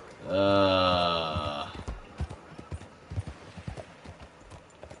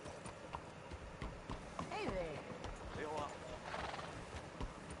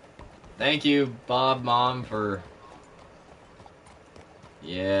 Thank you, Bob Mom, for...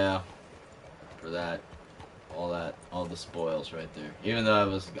 Yeah. For that. All the spoils right there. Even though I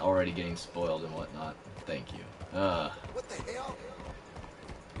was already getting spoiled and whatnot. Thank you. What the hell?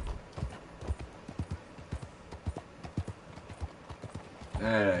 I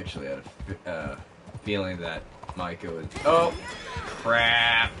actually had a feeling that Micah would... Oh!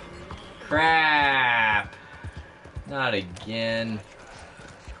 Crap! Crap! Not again.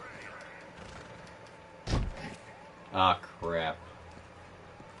 Ah, crap.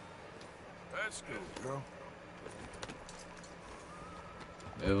 That's good, girl.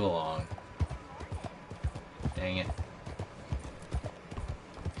 Move along. Dang it.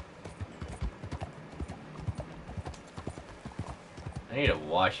 I need to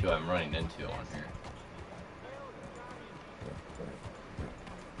watch who I'm running into on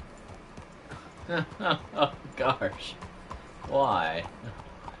here. Oh gosh. Why?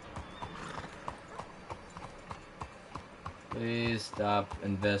 Please stop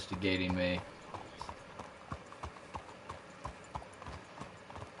investigating me.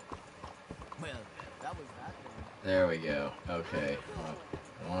 Well, that was that one. There we go. Okay.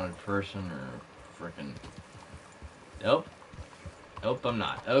 Wanted person or frickin'... Nope. Nope, I'm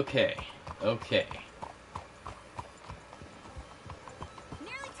not. Okay. Okay.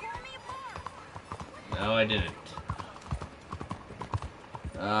 Nearly tore me apart. No, I didn't.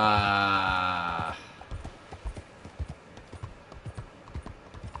 Ah.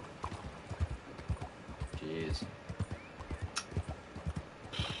 Jeez.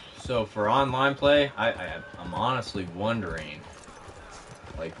 So for online play, I'm honestly wondering,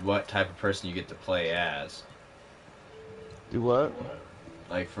 like, what type of person you get to play as. Do what?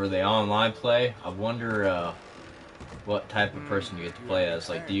 Like, for the online play, I wonder what type of person you get to play as.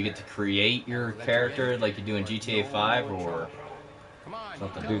 Like, do you get to create your character like you do in GTA 5, or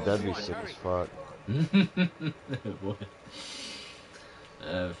something? Dude, that'd be sick as fuck. I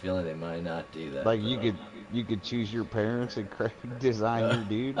have a feeling they might not do that. Like, you could choose your parents and design your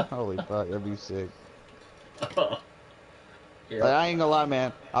dude. Holy fuck, that'd be sick. Yeah. Like, I ain't gonna lie,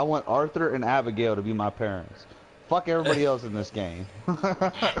 man. I want Arthur and Abigail to be my parents. fuck everybody else in this game.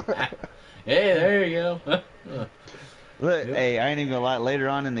 Hey, there you go. Look, Yep. hey, I ain't even gonna lie. Later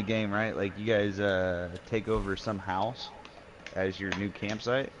on in the game, right? Like you guys take over some house as your new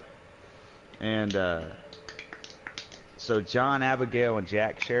campsite, and so John, Abigail, and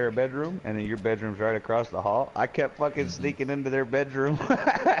Jack share a bedroom, and then your bedroom's right across the hall. I kept fucking sneaking into their bedroom,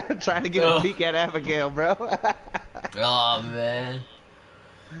 trying to get a peek at Abigail, bro. Oh man.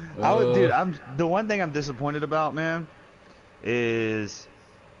 Dude, the one thing I'm disappointed about, man, is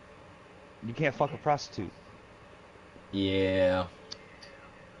you can't fuck a prostitute. Yeah.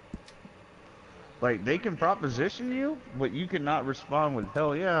 Like, they can proposition you, but you cannot respond with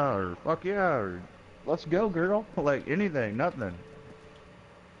hell yeah, or fuck yeah, or let's go, girl. Like, anything, nothing.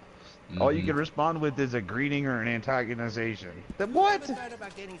 All you can respond with is a greeting or an antagonization. What? Ever thought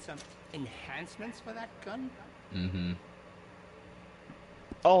about getting some enhancements for that gun?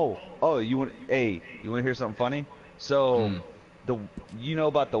 Oh, you want to hear something funny? So, you know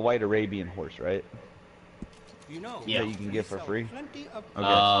about the white Arabian horse, right? You know, that you can get for free.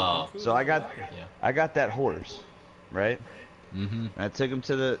 Okay. So I got that horse, right? And I took him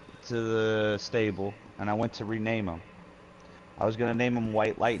to the stable, and I went to rename him. I was gonna name him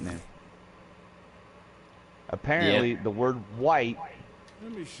White Lightning. Apparently, the word white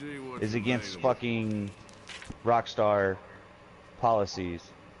Let me see what is you're against made of. fucking Rockstar policies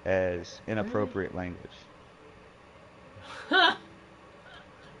as inappropriate language.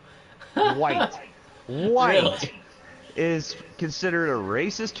 White Really? is considered a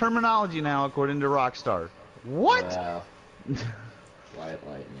racist terminology now, according to Rockstar. What? Wow. White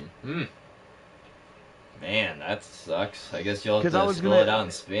Lightning. Man, that sucks. I guess you'll have to spell it out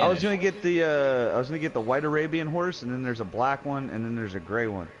in Spanish. I was gonna get the white Arabian horse, and then there's a black one, and then there's a gray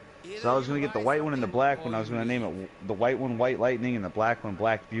one. So I was gonna get the white one and the black one. I was gonna name it the white one White Lightning and the black one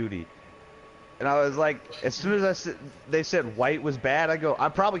Black Beauty. And I was like, as soon as they said white was bad, I go, I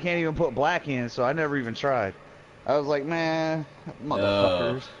probably can't even put black in, so I never even tried. I was like, man,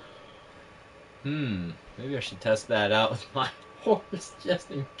 motherfuckers. Maybe I should test that out with my horse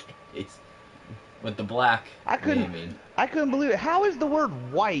just in case. With the black. I couldn't believe it. How is the word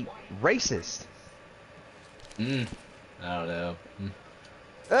white racist? I don't know.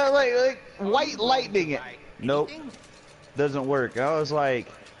 Like White Lightning. Nope, doesn't work. I was like,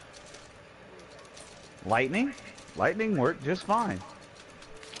 lightning worked just fine.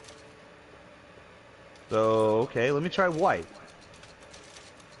 So okay, let me try white.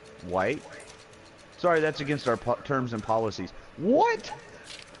 Sorry, that's against our terms and policies. What?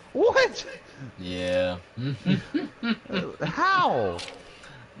 Yeah. How?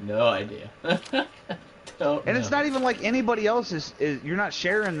 No idea. And it's not even like anybody else is. You're not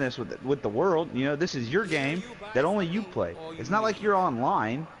sharing this with the world. You know, this is your game that only you play. It's not like you're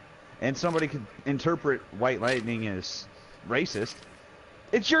online, and somebody could interpret White Lightning as racist.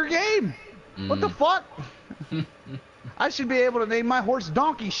 It's your game. What the fuck? I should be able to name my horse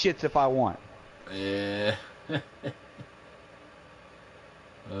Donkey Shits if I want. Yeah.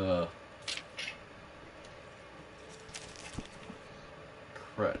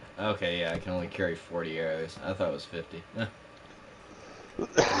 Crud. Okay, yeah, I can only carry 40 arrows. I thought it was 50.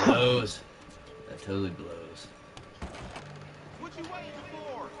 Blows. That totally blows. What you waiting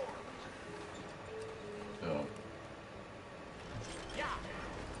for? Oh.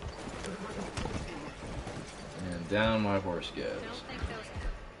 And down my horse goes.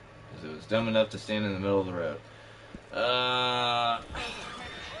 Because it was dumb enough to stand in the middle of the road.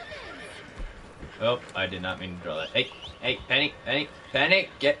 Oh, I did not mean to draw that. Hey, Penny,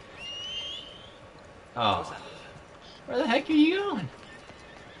 get. Oh. Where the heck are you going?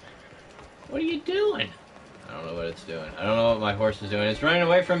 What are you doing? I don't know what it's doing. I don't know what my horse is doing. It's running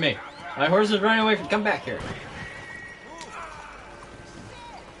away from me. My horse is running away from. Come back here.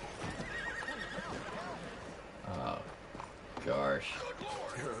 Oh, gosh.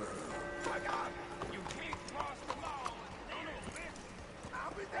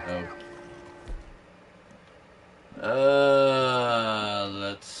 Oh.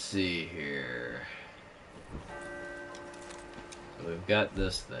 Let's see here. So we've got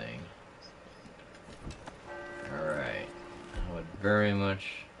this thing. Alright. I would very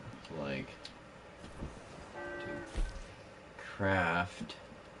much like to craft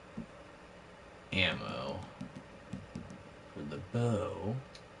ammo for the bow.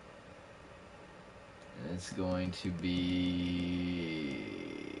 And it's going to be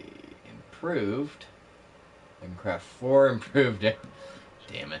improved. I can craft 4 improved.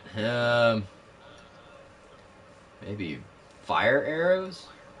 Damn it. Maybe fire arrows?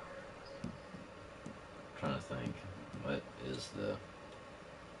 I'm trying to think. What is the... I'm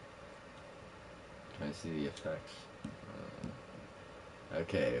trying to I see the effects.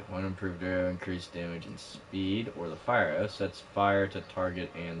 Okay, one improved arrow, increased damage and speed, or the fire arrow sets fire to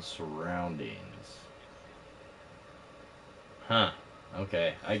target and surroundings. Huh.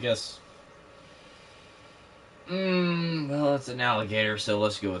 Okay, I guess... well, it's an alligator, so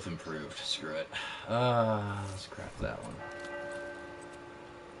let's go with improved. Screw it. Let's craft that one.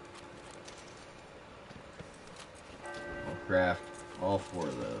 I'll craft all 4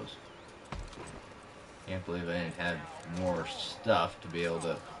 of those. Can't believe I didn't have more stuff to be able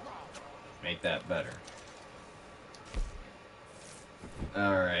to make that better.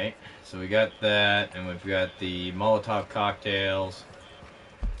 Alright, so we got that, and we've got the Molotov cocktails.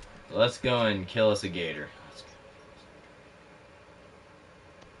 So let's go and kill us a gator.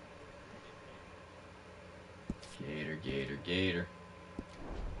 Gator, gator, gator.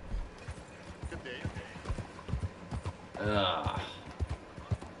 Good day. Oh,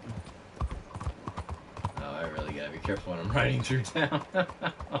 I really gotta be careful when I'm riding through town.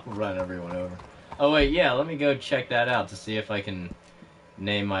 I'll run everyone over. Oh wait, yeah, let me go check that out to see if I can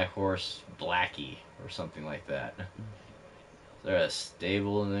name my horse Blackie or something like that. Is there a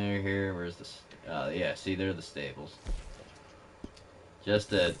stable in there here? Where's the... yeah, see, there are the stables. Just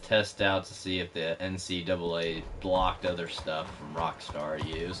to test out to see if the NCAA blocked other stuff from Rockstar to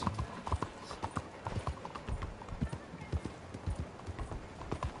use.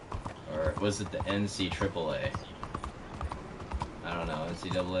 Or was it the NCAAA? I don't know,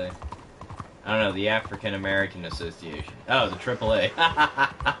 NCAA? I don't know, the African American Association. Oh, the AAA.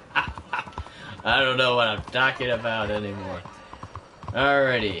 I don't know what I'm talking about anymore.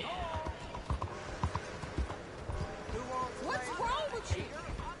 Alrighty. What's wrong with you?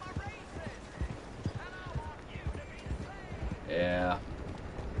 Yeah.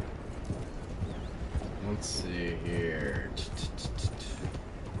 Let's see here.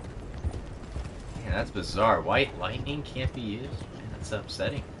 Man, that's bizarre. White lightning can't be used? Man, that's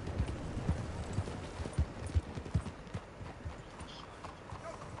upsetting.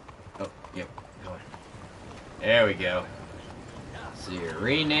 Oh, yep, go ahead. There we go. Let's see here.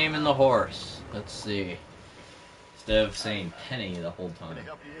 Renaming the horse. Let's see. Instead of saying Penny the whole time. Can I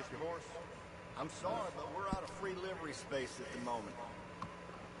help you with your horse? I'm sorry, but we're out of free livery space at the moment.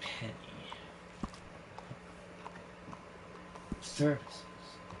 Penny. Services.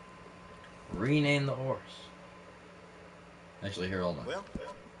 Rename the horse. Actually, here, hold on. Well,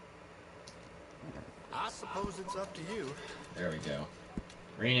 I suppose it's up to you. There we go.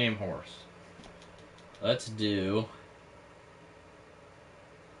 Rename horse. Let's do...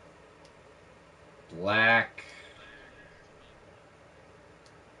 Black...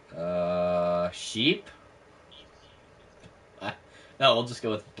 sheep? No, we'll just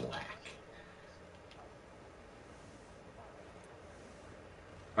go with black.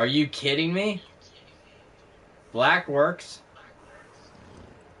 Are you kidding me? Black works.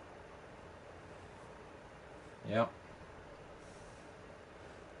 Yep.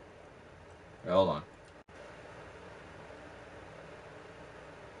 Wait, hold on.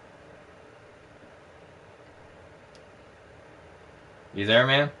 You there,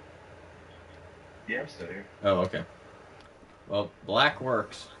 man? Yeah, I'm still here. Oh, okay. Well, black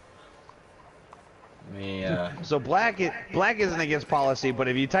works. Let me, So black isn't against policy, but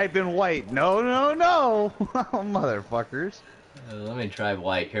if you type in white, no, motherfuckers. Let me try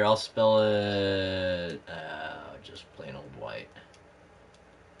white. Here, I'll spell it... just plain old white.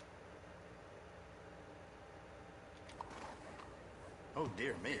 Oh,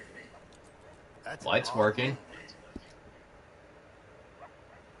 dear me. That's White's working.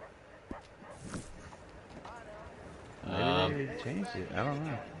 Maybe they changed it. I don't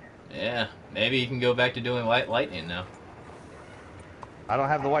know. Yeah, maybe you can go back to doing white lightning now. I don't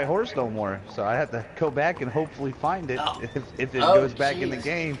have the white horse no more, so I have to go back and hopefully find it if it goes back in the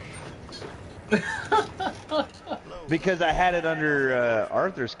game. Because I had it under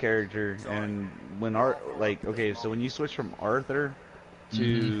Arthur's character, and when so when you switch from Arthur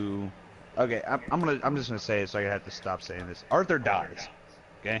to, okay, I'm just gonna say it, so I have to stop saying this. Arthur dies,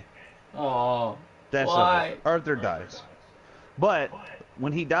 okay? Oh, that's why? Arthur dies, but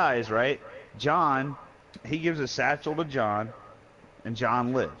when he dies, right? John, he gives a satchel to John, and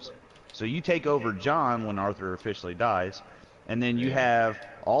John lives. So you take over John when Arthur officially dies, and then you have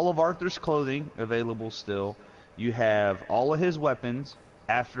all of Arthur's clothing available still. You have all of his weapons.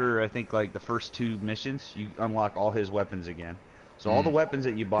 After, I think, like the first 2 missions, you unlock all his weapons again. So all the weapons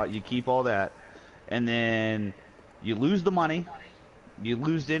that you bought, you keep all that. And then you lose the money. You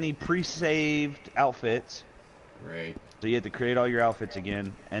lose any pre-saved outfits. Right. So you have to create all your outfits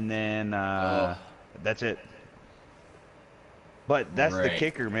again. And then that's it. But that's the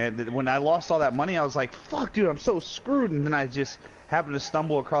kicker, man. When I lost all that money, I was like, fuck, dude, I'm so screwed. And then I just happened to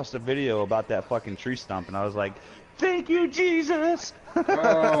stumble across a video about that fucking tree stump, and I was like, thank you, Jesus!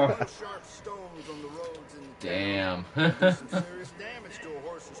 Oh. Damn.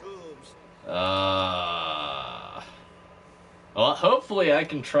 Well, hopefully I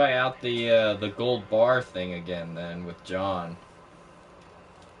can try out the gold bar thing again then with John.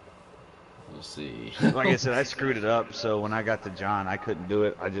 We'll see. Like I said, I screwed it up, so when I got to John, I couldn't do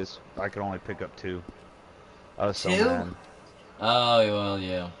it. I could only pick up 2. I was so mad. Oh, well,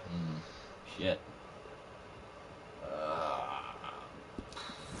 yeah. Shit.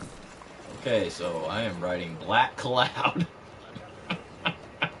 Okay, so I am writing Black Cloud.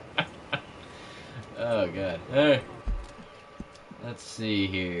 Oh, God. Hey. Let's see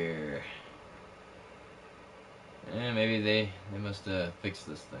here. Maybe they must have fixed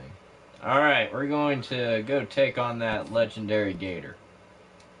this thing. Alright, we're going to go take on that legendary gator.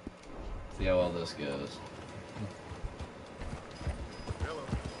 See how all this goes.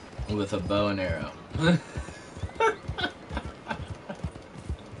 With a bow and arrow.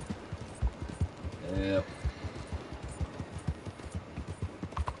 Yep.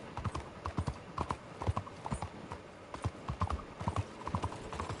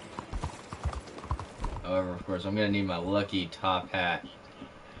 However, of course, I'm gonna need my lucky top hat.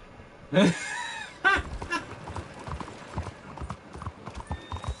 See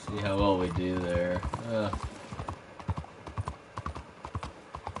how well we do there.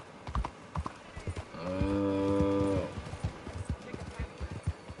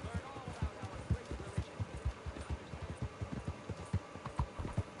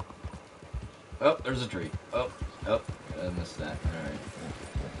 Oh, there's a tree. Oh, I missed that.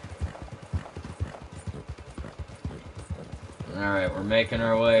 Alright, we're making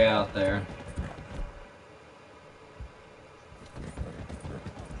our way out there.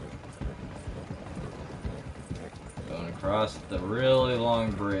 Going across the really long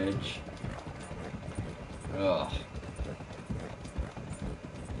bridge. Ugh.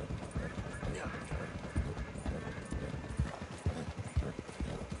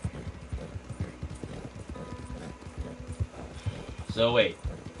 So wait,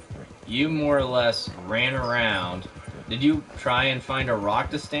 you more or less ran around. Did you try and find a rock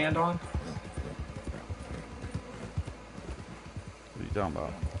to stand on? What are you talking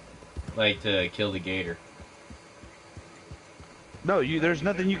about? Like to kill the gator. No, there's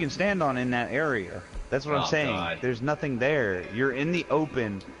nothing you can stand on in that area. That's what I'm saying. God. There's nothing there. You're in the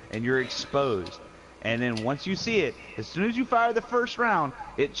open and you're exposed. And then once you see it, as soon as you fire the first round,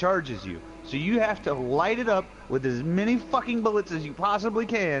 it charges you. So you have to light it up with as many fucking bullets as you possibly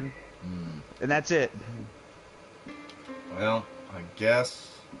can. And that's it. Well, I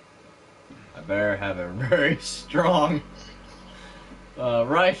guess I better have a very strong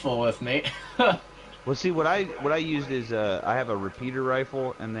rifle with me. Well, see, what I used is I have a repeater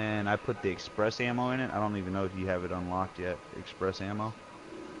rifle, and then I put the express ammo in it. I don't even know if you have it unlocked yet, express ammo.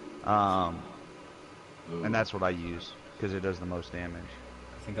 And that's what I use because it does the most damage.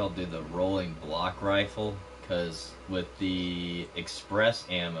 I think I'll do the rolling block rifle because with the express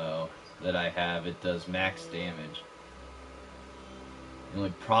ammo that I have, it does max damage. The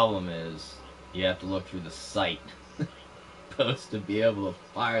only problem is you have to look through the sight post to be able to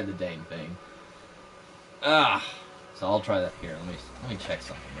fire the dang thing. So I'll try that here. Let me check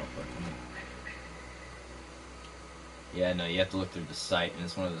something real quick. Yeah, no, you have to look through the sight, and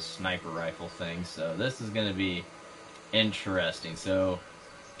it's one of the sniper rifle things. So this is going to be interesting. So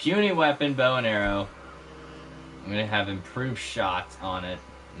puny weapon, bow and arrow. I'm going to have improved shots on it,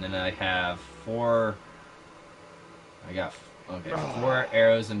 and then I have 4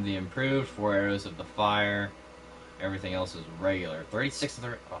 arrows in the improved, 4 arrows of the fire. Everything else is regular. 36 of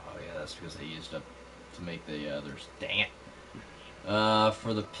the... Oh, yeah, that's because I used up to make the others. Dang it.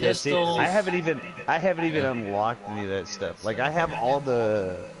 For the pistols... Yeah, see, I haven't even unlocked any of that stuff. Like, I have all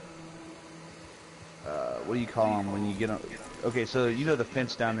the... what do you call them when you get on... Okay, so you know the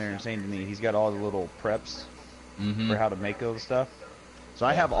fence down there in St. Denis? He's got all the little preps for how to make all the stuff. So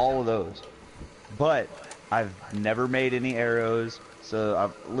I have all of those. But I've never made any arrows, so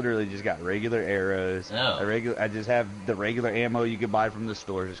I've literally just got regular arrows. I just have the regular ammo you can buy from the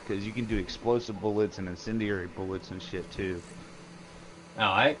stores, because you can do explosive bullets and incendiary bullets and shit too. Oh,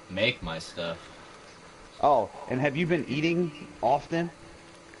 I make my stuff. Oh, and have you been eating often?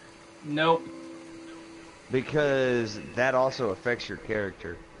 Nope. Because that also affects your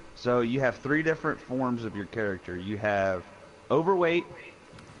character. So you have 3 different forms of your character. You have overweight,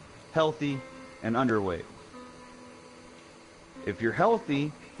 healthy, and underweight. If you're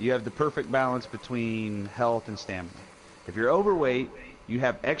healthy, you have the perfect balance between health and stamina. If you're overweight, you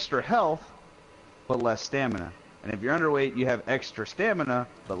have extra health, but less stamina. And if you're underweight, you have extra stamina,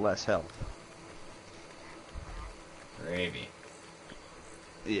 but less health. Gravy.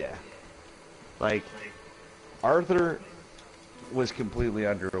 Yeah. Like, Arthur was completely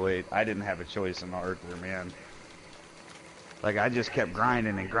underweight. I didn't have a choice in Arthur, man. Like, I just kept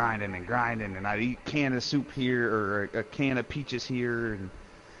grinding and grinding and grinding, and I'd eat a can of soup here or a can of peaches here, and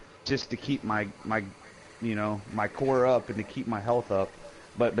just to keep my you know, my core up and to keep my health up.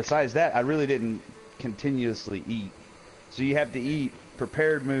 But besides that, I really didn't continuously eat. So you have to eat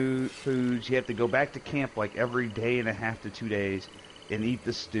prepared foods. You have to go back to camp like every day and a half to 2 days and eat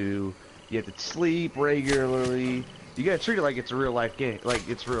the stew. You have to sleep regularly. You gotta treat it like it's a real life game, like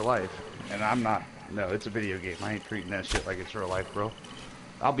it's real life. And I'm not. No, it's a video game. I ain't treating that shit like it's real life, bro.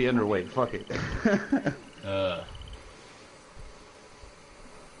 I'll be underweight. Fuck it.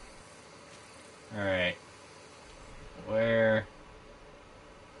 Alright.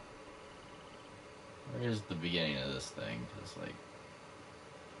 Where's the beginning of this thing? Just like...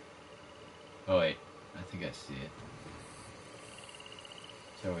 Oh wait, I think I see it.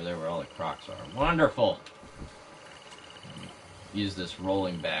 It's over there where all the crocs are. Wonderful! Use this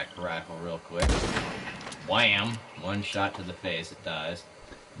rolling back rifle real quick. Wham! One shot to the face, it dies.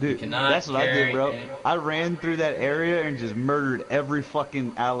 Dude, that's what I did, bro. I ran through that area and just murdered every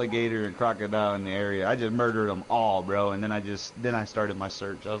fucking alligator and crocodile in the area. I just murdered them all, bro. And then I started my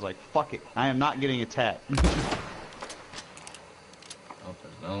search. I was like, fuck it. I am not getting attacked. Oh,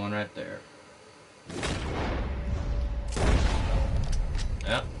 there's another one right there.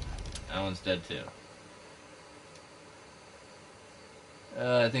 Yep. That one's dead too.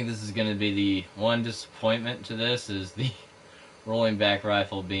 I think this is going to be the one disappointment to this is the rolling back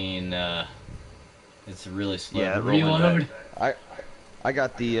rifle being it's really slow to reload. I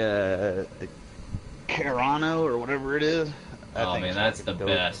got the Carano or whatever it is. Oh man, that's the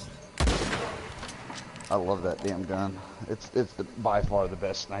best. I love that damn gun. It's by far the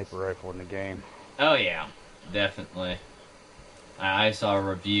best sniper rifle in the game. Oh yeah, definitely. I saw a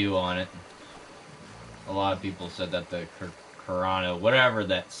review on it. A lot of people said that the Carano, whatever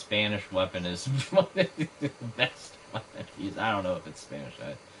that Spanish weapon is, the best weapon to use. I don't know if it's Spanish.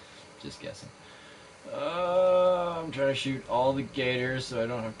 I'm just guessing. I'm trying to shoot all the gators so I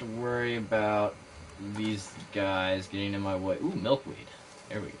don't have to worry about these guys getting in my way. Ooh, milkweed.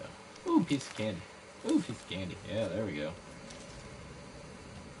 There we go. Ooh, piece of candy. Ooh, piece of candy. Yeah, there we go.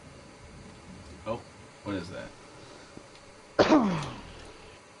 Oh, what is that?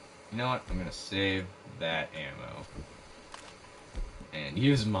 You know what? I'm going to save that ammo. And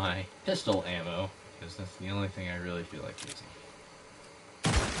use my pistol ammo, because that's the only thing I really feel like using.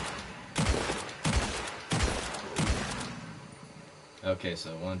 Okay, so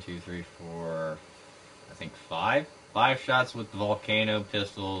 1, 2, 3, 4, I think 5? 5 shots with the volcano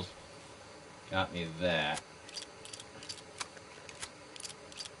pistols. Got me that.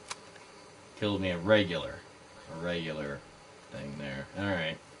 Killed me a regular thing there.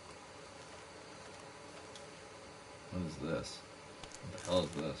 Alright. What is this? What the hell is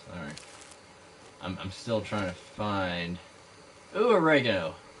this? Alright. I'm still trying to find... Ooh,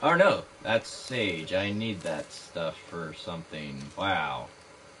 oregano! Oh no, that's sage. I need that stuff for something. Wow.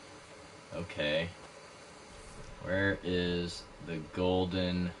 Okay. Where is the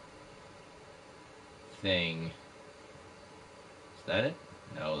golden thing? Is that it?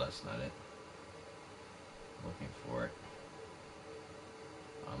 No, that's not it. I'm looking for it.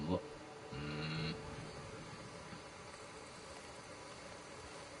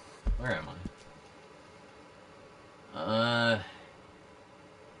 Where am I?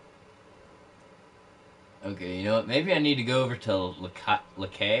 Okay, you know what? Maybe I need to go over to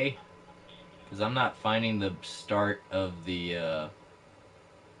Lakay, because I'm not finding the start of the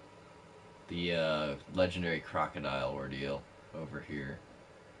legendary crocodile ordeal over here.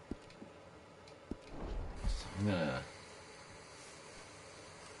 So I'm gonna...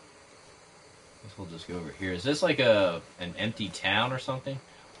 I guess we'll just go over here. Is this like an empty town or something?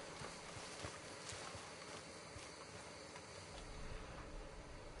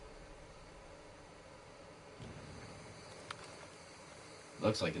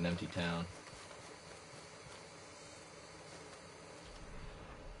 Looks like an empty town.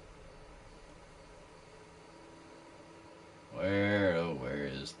 Where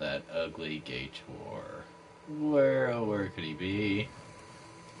is that ugly Gator? Where could he be?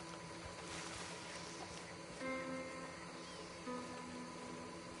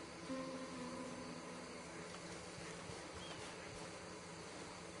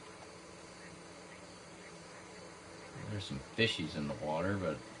 There's some fishies in the water,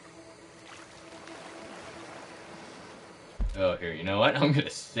 but Oh, here, you know what? I'm gonna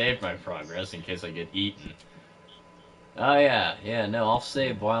save my progress in case I get eaten. Oh, yeah. Yeah, no, I'll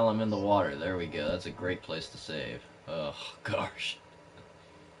save while I'm in the water. There we go. That's a great place to save. Oh, gosh.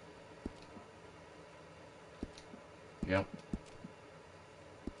 Yep.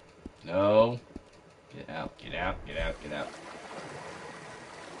 No. Get out, get out, get out, get out.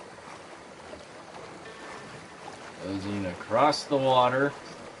 Closing across the water.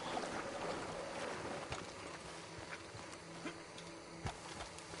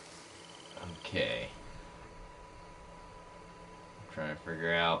 Okay. I'm trying to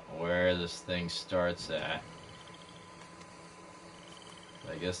figure out where this thing starts at.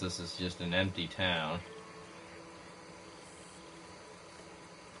 I guess this is just an empty town.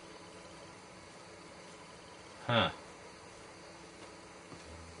 Huh.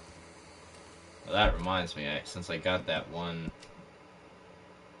 Well, that reminds me, since I got that one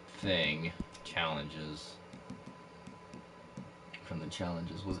thing, challenges. From the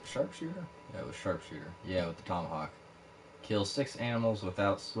challenges, was it sharpshooter? Yeah, it was sharpshooter. Yeah, with the tomahawk. Kill 6 animals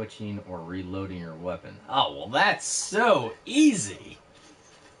without switching or reloading your weapon. Oh, well, that's so easy!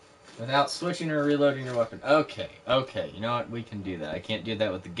 Without switching or reloading your weapon. Okay, okay, you know what? We can do that. I can't do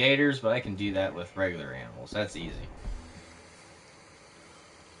that with the gators, but I can do that with regular animals. That's easy.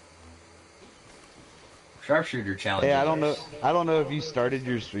 Sharpshooter challenge. Hey, I don't know if you started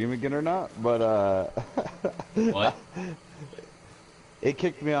your stream again or not, but What? It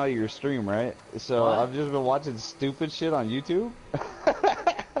kicked me out of your stream, right? So What? I've just been watching stupid shit on YouTube.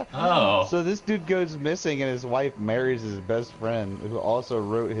 Oh. So this dude goes missing and his wife marries his best friend who also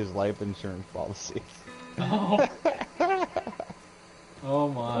wrote his life insurance policy. Oh. Oh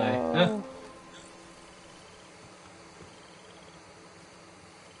my. Oh.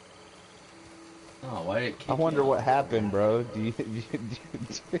 Oh, why did it kick I wonder you what out? happened, bro. Do you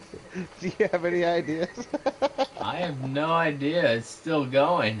have any ideas? I have no idea. It's still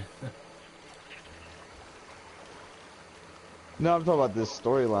going. No, I'm talking about this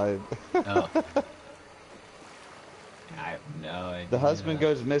storyline. Oh. I have no idea. The husband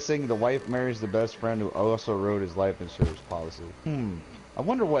goes missing, the wife marries the best friend who also wrote his life insurance policy. I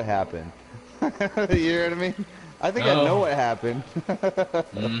wonder what happened. You know what I mean? I think I know what happened.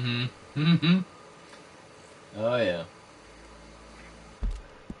 Mm-hmm. Mm-hmm. Oh, yeah.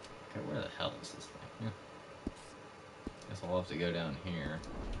 Okay, where the hell is this thing? Guess I'll have to go down here.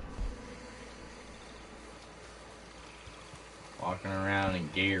 Walking around in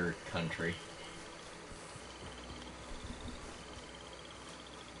gator country.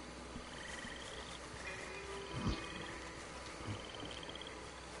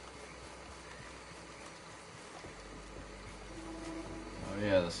 Oh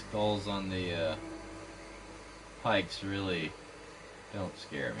yeah, the skulls on the pikes really don't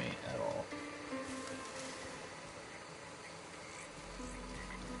scare me at all.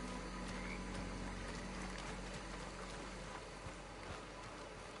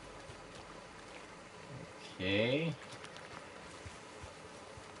 Okay.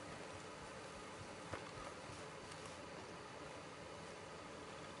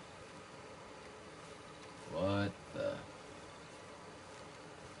 What the?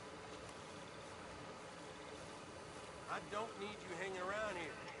 I don't need you hanging around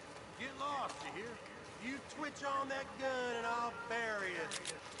here. Get lost, you hear? You twitch on that gun and I'll bury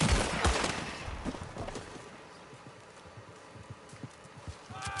it.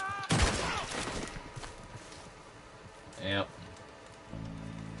 Yep.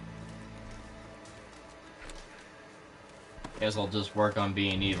 Guess I'll just work on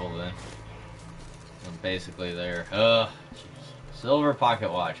being evil then. I'm basically there. Jeez. Silver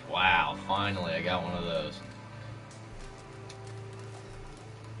pocket watch. Wow, finally I got one of those.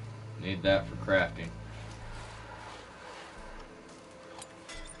 Need that for crafting.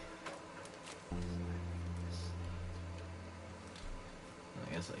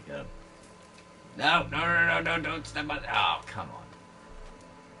 I guess I got. No, don't step on. Oh, come on.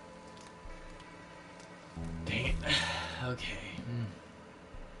 Dang it. Okay.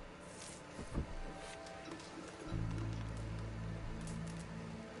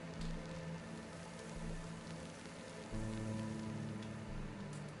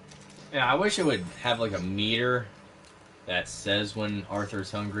 Yeah, I wish it would have like a meter that says when Arthur's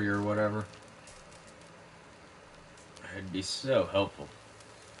hungry or whatever. It'd be so helpful.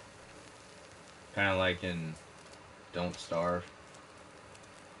 Kind of like in Don't Starve.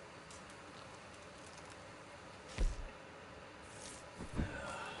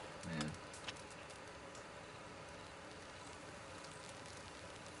 Man.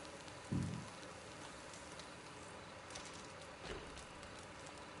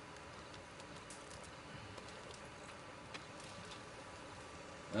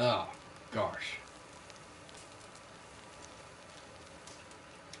 Oh, gosh.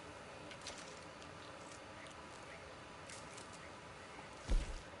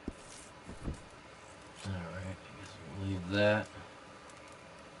 Alright, I guess we'll leave that.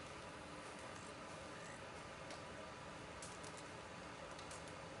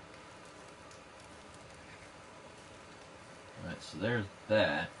 Alright, so there's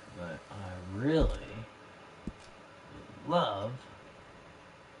that, but I really would love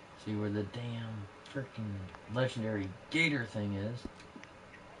to see where the damn freaking legendary gator thing is.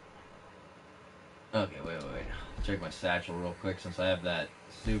 Okay, wait. Check my satchel real quick since I have that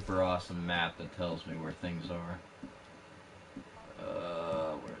super awesome map that tells me where things are.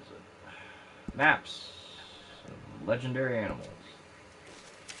 Where is it? Maps of legendary animals.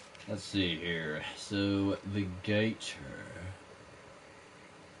 Let's see here. So the gator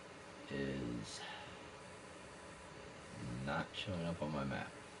is not showing up on my map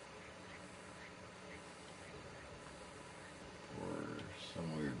for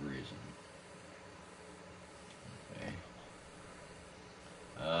some weird reason. Okay.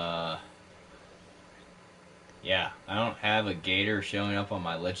 Yeah, I don't have a gator showing up on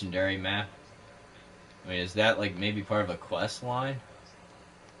my legendary map. I mean, is that like maybe part of a quest line?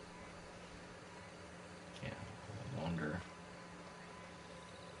 Yeah, I wonder.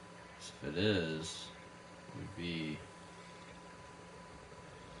 If it is, it would be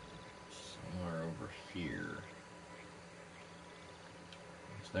somewhere over here.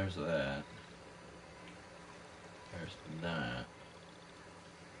 So there's that. There's that.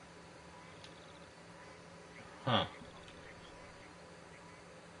 Huh.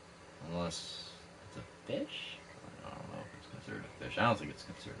 Unless it's a fish? I don't know if it's considered a fish. I don't think it's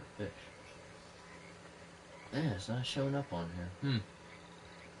considered a fish. Yeah, it's not showing up on here.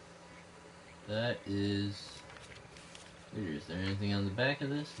 That is... weird. Is there anything on the back of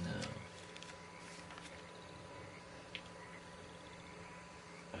this? No.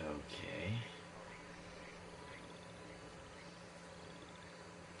 Okay.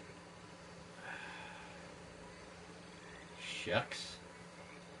 Shucks.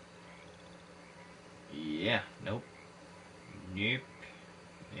 Yeah, nope. Nope.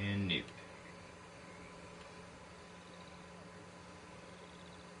 And nope.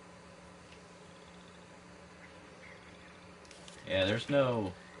 Yeah, there's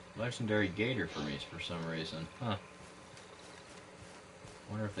no legendary gator for me for some reason. Huh.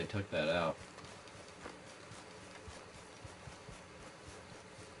 Wonder if they took that out.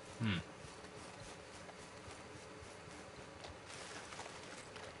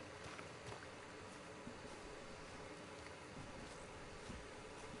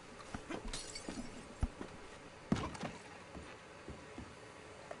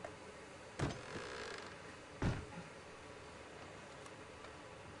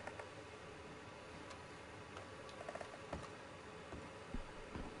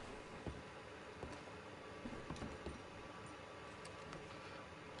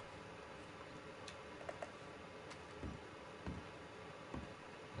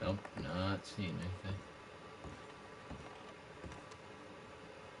 Nope, not seeing anything.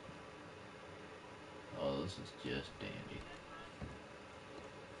 Oh, this is just dandy.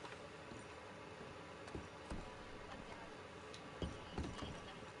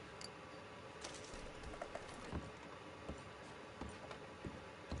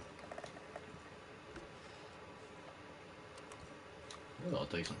 Maybe I'll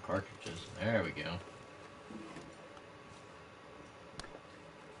take some cartridges. There we go.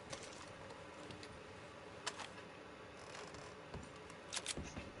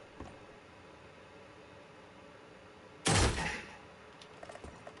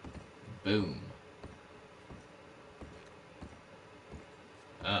 Boom.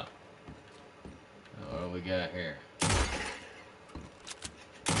 Oh. What do we got here?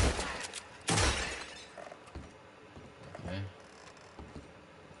 Okay.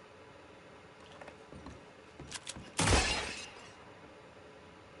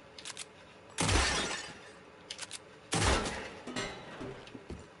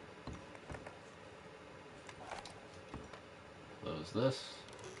 Close this.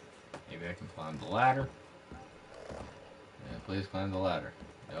 Maybe I can climb the ladder. Yeah, please climb the ladder.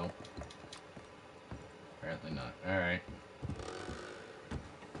 Nope. Apparently not. Alright.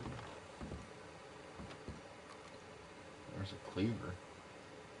 There's a cleaver.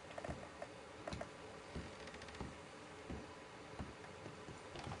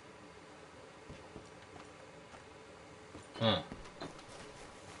 Huh.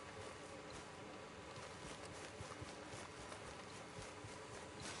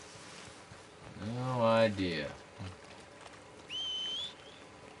 No idea.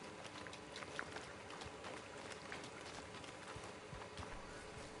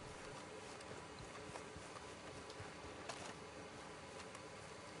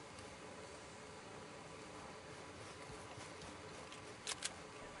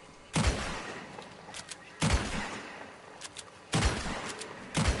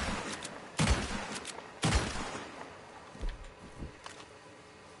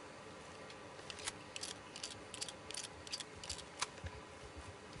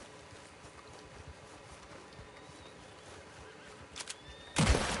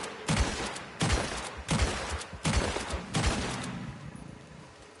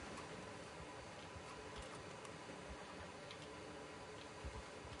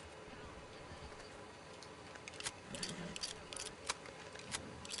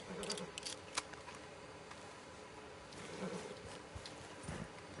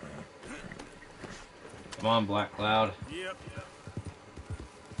 Come on, Black Cloud. Yep.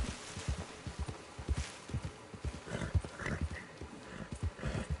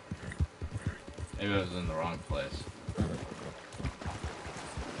 Maybe I was in the wrong place.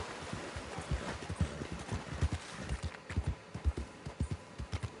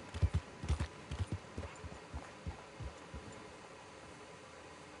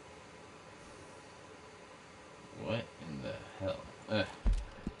 What in the hell?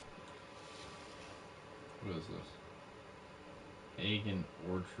 What is this? Pagan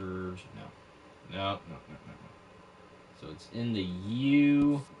Orchards? No. No. So it's in the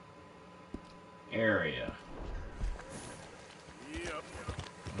U area. Yep.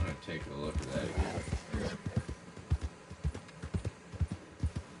 I'm gonna take a look at that again.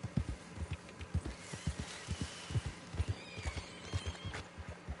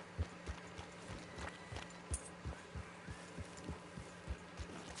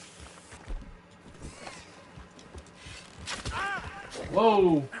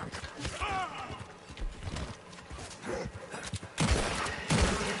 Whoa!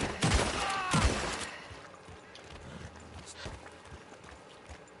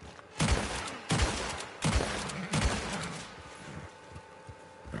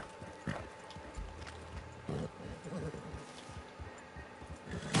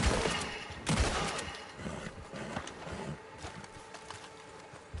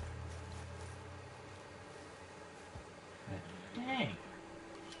 Dang.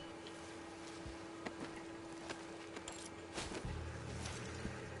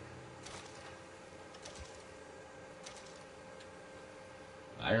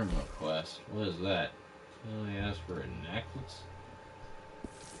 Iron Quest. What is that? Only asked for a necklace.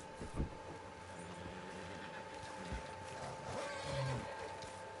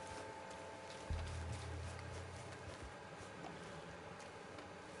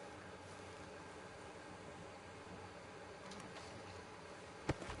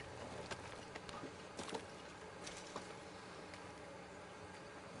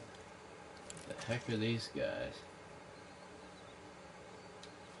 What the heck are these guys?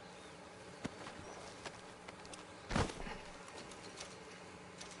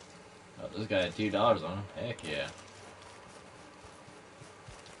 Oh, this guy had $2 on him. Heck yeah.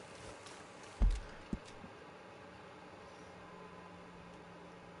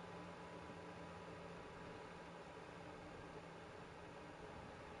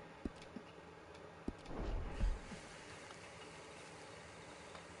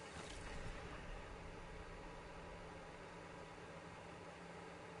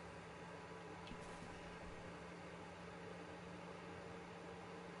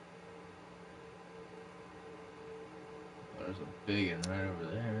 There's a big one right over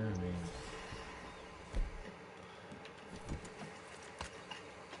there. I mean,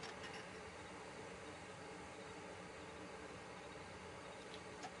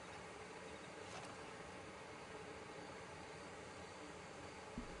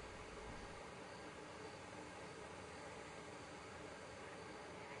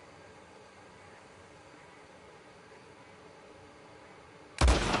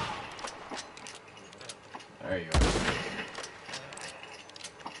 there you are.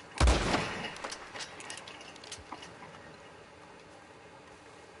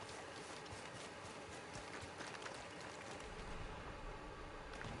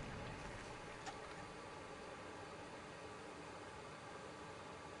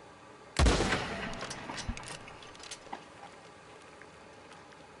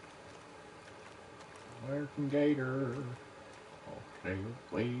 American Gator. Okay,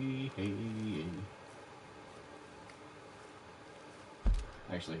 wait.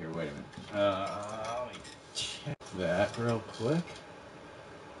 Actually, here, wait a minute. Let me check that real quick.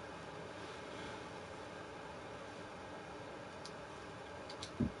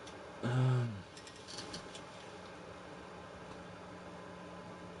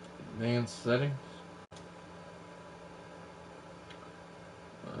 Advanced settings.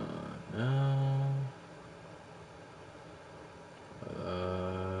 No.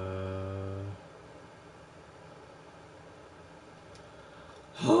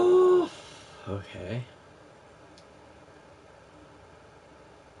 Okay.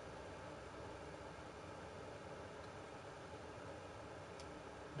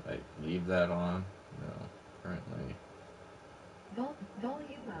 Did I leave that on? No, currently.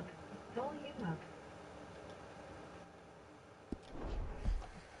 Volume up. Volume up.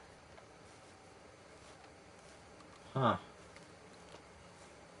 Huh.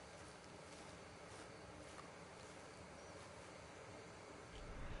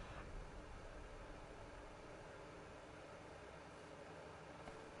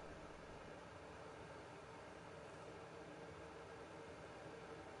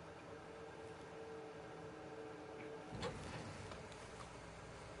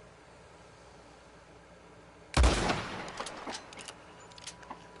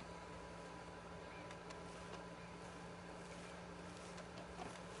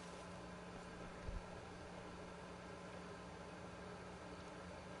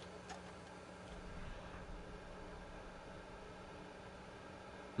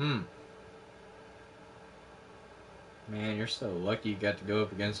 Man, you're so lucky you got to go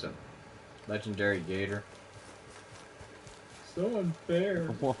up against a legendary gator. So unfair.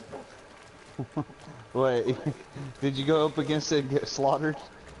 Wait, did you go up against it and get slaughtered?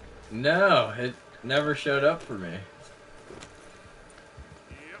 No, it never showed up for me.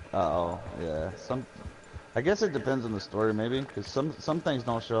 Uh-oh, yeah. I guess it depends on the story, maybe, because some things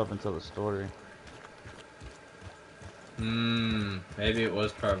don't show up until the story. Maybe it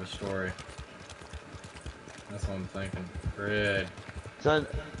was part of a story. That's what I'm thinking. Fred. Because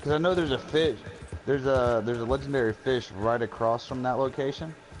I know there's a fish. There's a legendary fish right across from that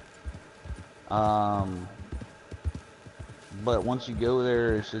location. But once you go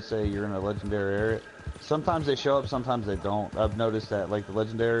there, it should say you're in a legendary area. Sometimes they show up, sometimes they don't. I've noticed that, like the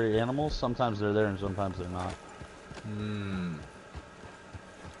legendary animals, sometimes they're there and sometimes they're not.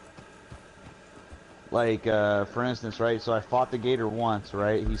 Like, for instance, right, so I fought the gator once,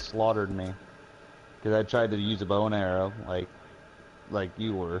 right? He slaughtered me. Because I tried to use a bow and arrow, like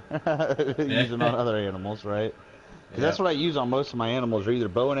you were. Using on other animals, right? Because that's what I use on most of my animals, are either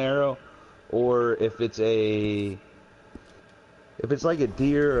bow and arrow, or if it's like a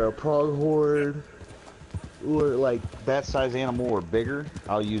deer or a pronghorn, or like that size animal or bigger,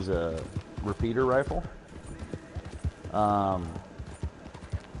 I'll use a repeater rifle.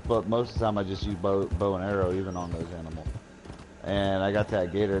 But most of the time I just use bow and arrow even on those animals. And I got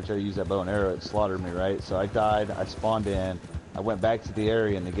that gator, I tried to use that bow and arrow, it slaughtered me, right? So I died, I spawned in, I went back to the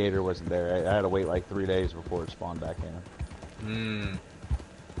area and the gator wasn't there. I had to wait like 3 days before it spawned back in.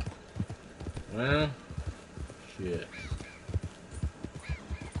 Well, shit.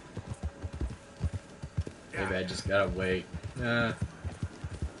 Maybe I just gotta wait. Guess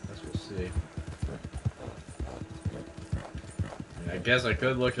we'll see. I guess I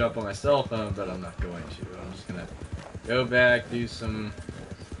could look it up on my cell phone, but I'm not going to. I'm just gonna go back, do some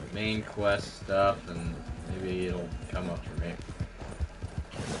main quest stuff, and maybe it'll come up for me.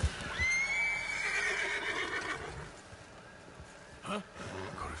 Huh? I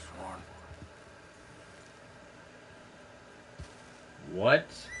could have sworn. What?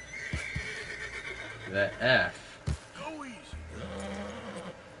 The F? Go easy.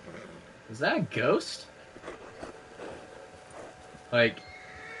 Is that a ghost? Like,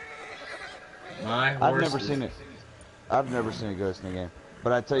 my horse. I've never seen it. I've never seen a ghost in the game.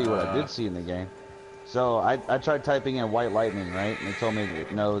 But I tell you what I did see in the game. So I tried typing in white lightning, right? And they told me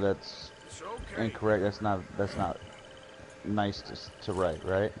no, that's incorrect. That's not nice to write,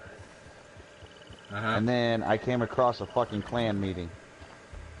 right? And then I came across a fucking clan meeting.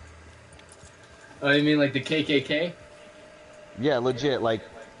 Oh, you mean like the KKK? Yeah, legit. Like,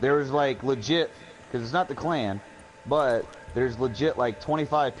 there was like legit, because it's not the clan, but there's legit like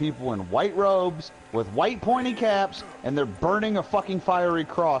 25 people in white robes with white pointy caps, and they're burning a fucking fiery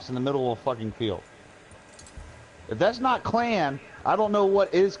cross in the middle of a fucking field. If that's not clan, I don't know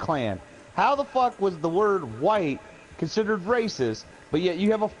what is clan. How the fuck was the word white considered racist, but yet you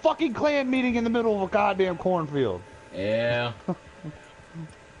have a fucking clan meeting in the middle of a goddamn cornfield? Yeah.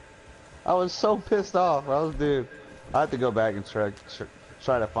 I was so pissed off. Dude, I have to go back and try to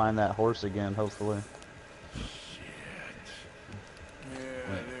find that horse again, hopefully. Shit. Yeah,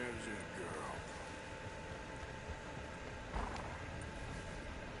 there's a girl.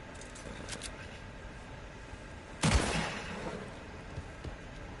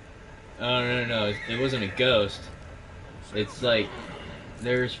 Oh, no. It wasn't a ghost. It's like,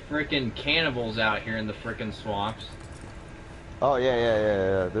 there's frickin' cannibals out here in the frickin' swamps. Oh,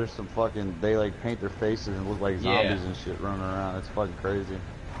 yeah. There's some fucking, they like paint their faces and look like zombies and shit running around. It's fucking crazy.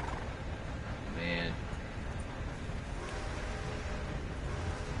 Man.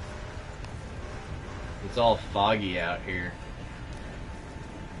 It's all foggy out here.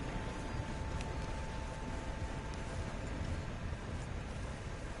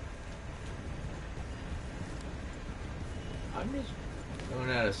 I'm just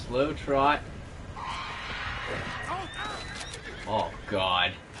going at a slow trot. Oh,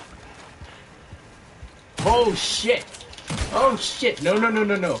 God. Oh, shit. Oh, shit. No.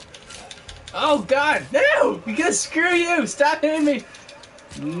 Oh, God. No. Because screw you. Stop hitting me.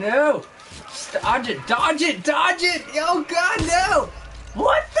 No. Dodge it. Oh, God, no.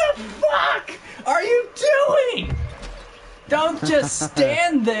 What the fuck are you doing? Don't just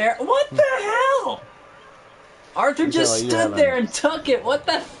stand there. What the hell? Arthur just stood there and took it. What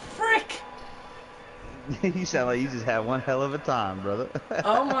the frick? You sound like you just had one hell of a time, brother.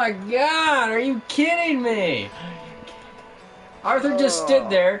 Oh my God, are you kidding me? Arthur just stood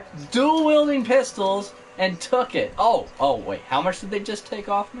there, dual wielding pistols, and took it. Oh, wait, how much did they just take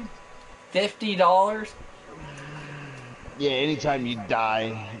off me? $50? Yeah, anytime you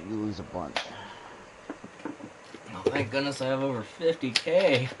die, you lose a bunch. Oh, thank goodness I have over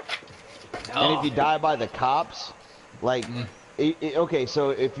 50K. And if you die by the cops, like, okay, so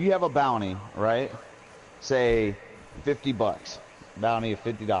if you have a bounty, right? Say, $50, bounty of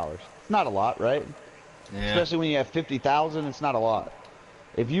 $50. It's not a lot, right? Yeah. Especially when you have 50,000, it's not a lot.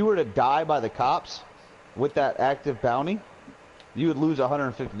 If you were to die by the cops with that active bounty, you would lose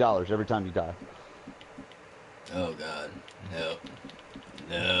 $150 every time you die. Oh God, no,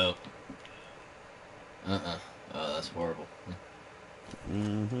 no. Oh, that's horrible.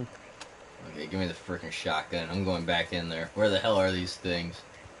 Mm-hmm. Okay, give me the frickin' shotgun. I'm going back in there. Where the hell are these things?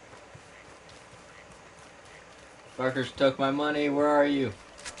 Fuckers took my money. Where are you?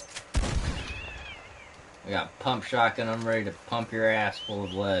 I got pump shotgun. I'm ready to pump your ass full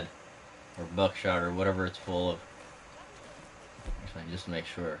of lead. Or buckshot or whatever it's full of. Actually, just to make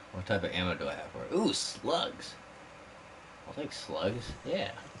sure. What type of ammo do I have for it? Ooh, slugs. I'll take slugs.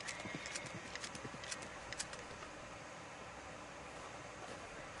 Yeah.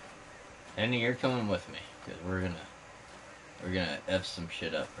 Andy, you're coming with me. Because we're gonna F some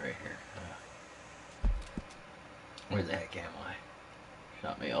shit up right here. Where the heck am I?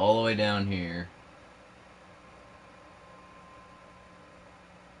 Shot me all the way down here.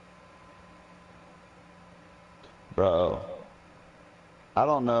 Bro, I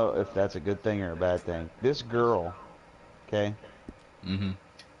don't know if that's a good thing or a bad thing. This girl, okay? Mm-hmm.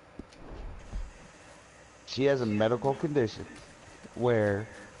 She has a medical condition where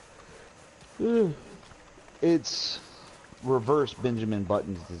it's reverse Benjamin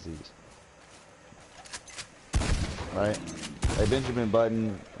Button's disease. Right? Like Benjamin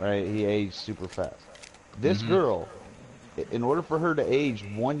Button, right, he aged super fast. This girl, in order for her to age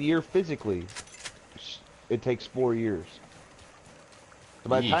 1 year physically, it takes 4 years. So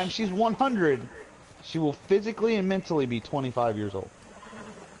by the time she's 100, she will physically and mentally be 25 years old.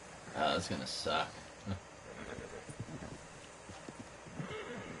 Oh, that's gonna suck.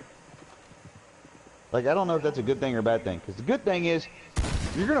 Like, I don't know if that's a good thing or a bad thing. Because the good thing is,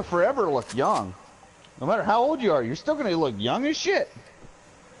 you're going to forever look young. No matter how old you are, you're still going to look young as shit.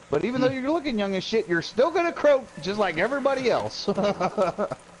 But even though you're looking young as shit, you're still going to croak just like everybody else. Oh,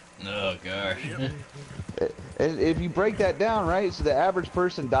 gosh. If you break that down, right, so the average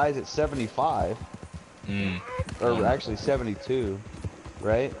person dies at 75. Or actually 72,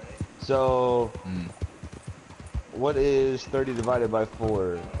 right? So, what is 30 divided by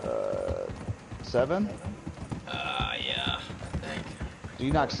 4? 7? Yeah, I think. So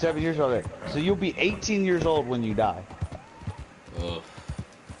you knock 7 years off it. So you'll be 18 years old when you die. Oof.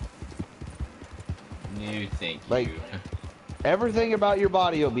 No, thank like, you. Everything about your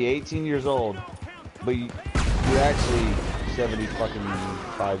body will be 18 years old, but you're actually 70 fucking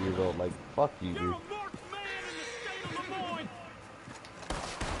 5 years old. Like, fuck you, dude.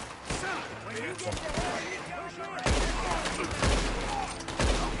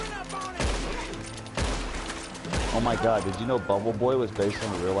 Oh my god, did you know Bubble Boy was based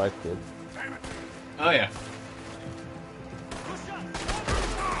on a real life kid? Oh yeah.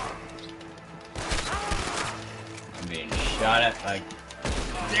 I'm being shot at by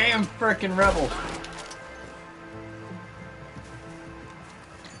damn frickin' rebels.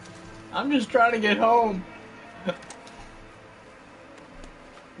 I'm just trying to get home. I'm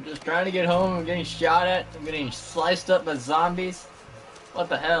just trying to get home. I'm getting shot at. I'm getting sliced up by zombies. What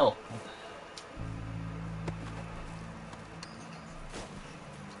the hell?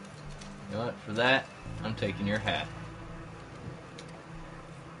 You know what? For that, I'm taking your hat.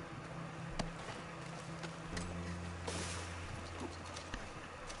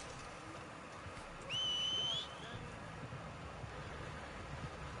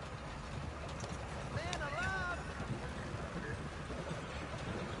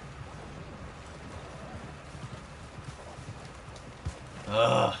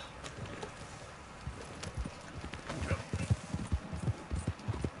 Ugh.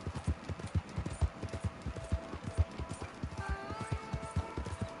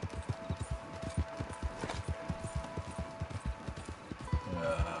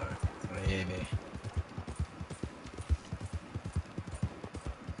 Baby.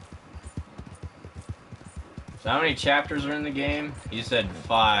 So how many chapters are in the game? You said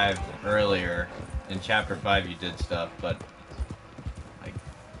 5 earlier. In chapter 5 you did stuff, but like...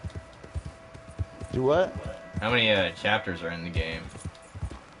 Do what? How many chapters are in the game?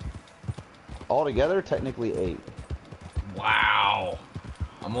 Altogether, technically 8. Wow!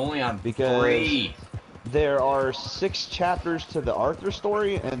 I'm only on because 3. There are 6 chapters to the Arthur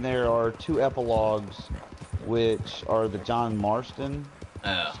story, and there are 2 epilogues, which are the John Marston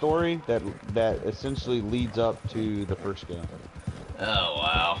story that essentially leads up to the first game. Oh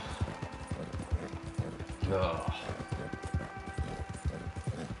wow. Oh.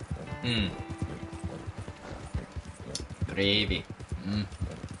 Gravy.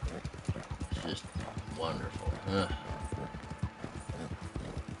 It's just wonderful.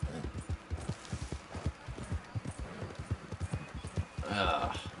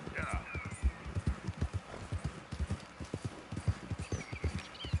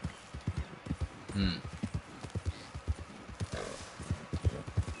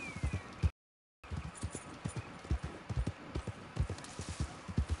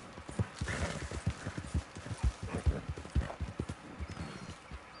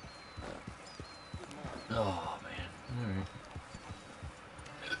 Oh man. Alright.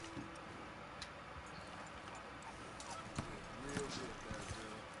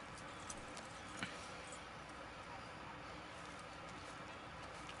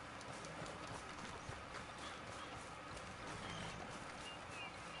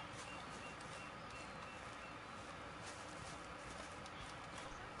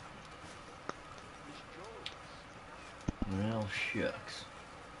 Well, shucks.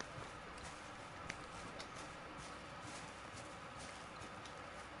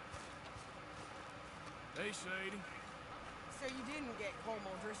 Hey, Sadie. So you didn't get home,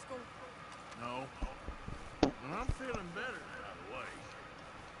 O'Driscoll? No. I'm feeling better, by the way.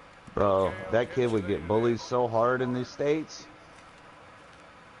 Bro, that kid would get bullied so hard in these states.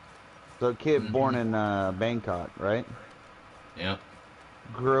 So a kid born in Bangkok, right? Yep.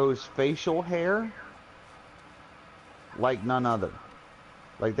 Grows facial hair like none other.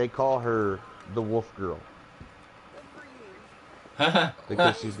 Like they call her the Wolf Girl.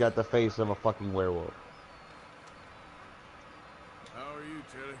 Because she's got the face of a fucking werewolf. How are you,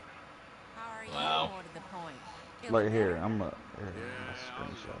 Tilly? How are you? Wow. More to the point. Like here, I'm gonna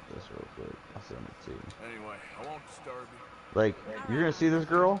screenshot this real quick. I'll send it to you. Anyway, I won't disturb you. Like, you're gonna see this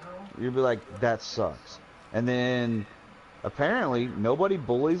girl, you'll be like, that sucks. And then, apparently, nobody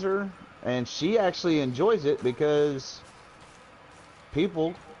bullies her, and she actually enjoys it because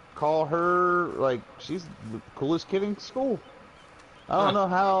people call her, like, she's the coolest kid in school. I don't know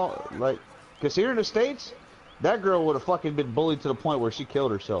how, like, because here in the States, that girl would have fucking been bullied to the point where she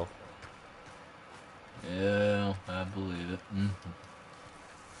killed herself. Yeah, I believe it.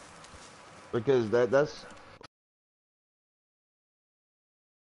 Because that's...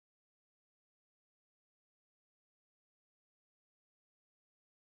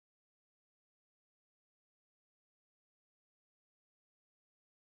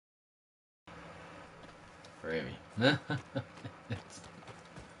 Gravy.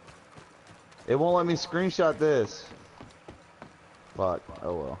 It won't let me screenshot this. Fuck.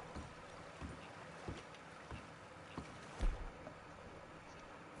 Oh well.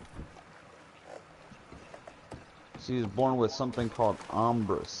 She was born with something called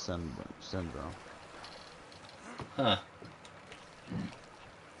Umbra syndrome. Huh.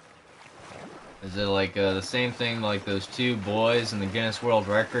 Is it like the same thing like those two boys in the Guinness World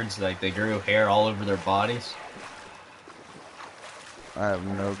Records, like they grew hair all over their bodies? I have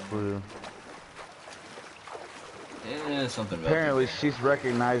no clue. Something about Apparently she's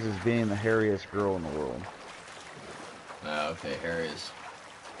recognized as being the hairiest girl in the world. Oh, okay, hairiest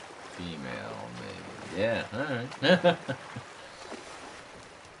female, maybe. Yeah, alright.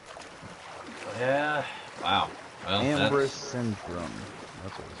 Yeah, wow. Well, Ambra syndrome.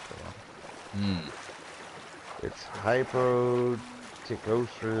 That's what it's called. It's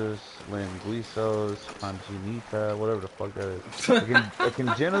hypotrichosis linguisos congenita, whatever the fuck that is. A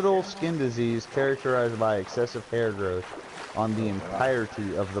congenital skin disease characterized by excessive hair growth on the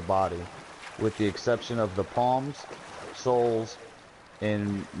entirety of the body, with the exception of the palms, soles,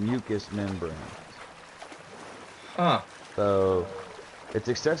 and mucous membranes. Huh. So, it's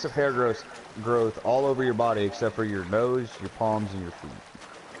excessive hair growth all over your body except for your nose, your palms, and your feet.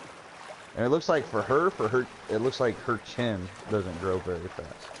 And it looks like for her, it looks like her chin doesn't grow very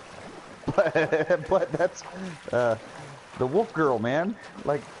fast. But that's the Wolf Girl, man.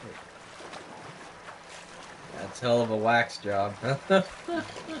 Like, that's hell of a wax job.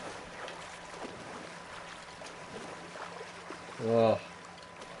 Whoa.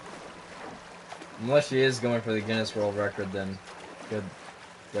 Unless she is going for the Guinness World Record, then good.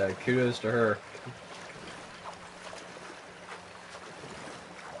 Kudos to her.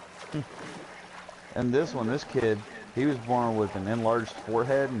 And this kid, he was born with an enlarged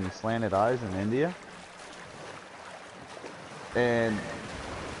forehead and slanted eyes in India. And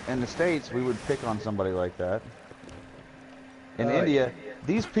in the States, we would pick on somebody like that. In India,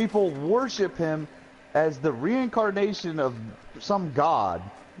 these people worship him as the reincarnation of some god.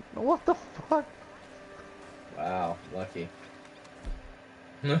 What the fuck? Wow, lucky.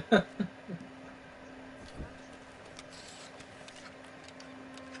 I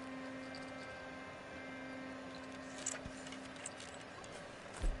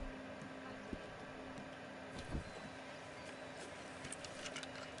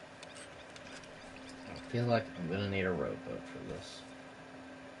feel like I'm gonna need a rowboat for this.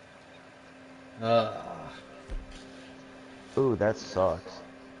 Ooh, that sucks.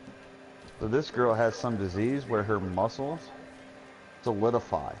 So this girl has some disease where her muscles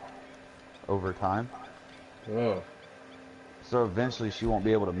solidify over time. Oh. So eventually she won't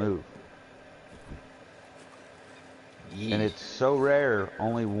be able to move. Yeah. And it's so rare,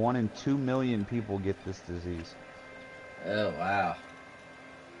 only 1 in 2 million people get this disease. Oh, wow.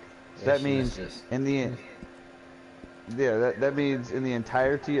 So that means in the that means in the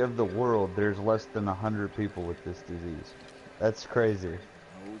entirety of the world there's less than 100 people with this disease. That's crazy.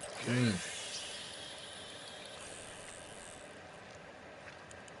 Okay.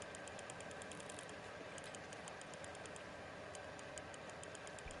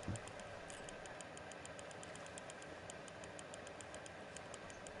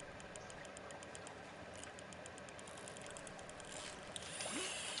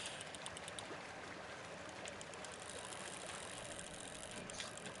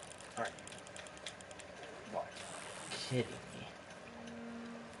 Alright. What? Kidding me.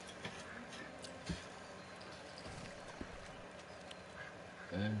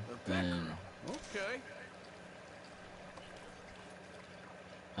 Okay.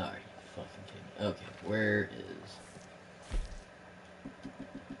 Alright, fucking kidding me. Okay, where is...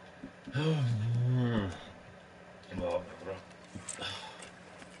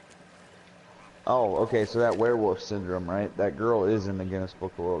 Oh, okay, so that werewolf syndrome, right? That girl is in the Guinness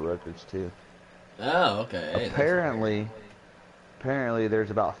Book of World Records too. Oh, okay. Hey, apparently there's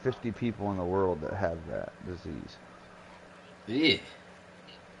about 50 people in the world that have that disease. Yeah.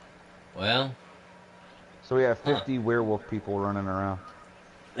 Well. So we have 50 werewolf people running around.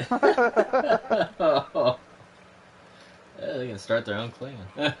 Oh. Yeah, they can start their own clan.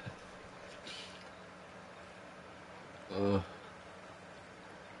 Ugh. Okay,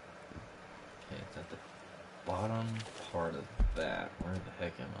 it's at the bottom part of that. Where the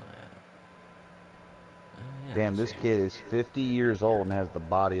heck am I at? Oh, yeah, Damn, this kid is 50 years old and has the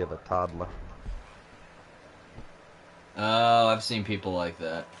body of a toddler. Oh, I've seen people like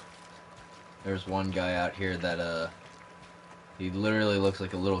that. There's one guy out here that, he literally looks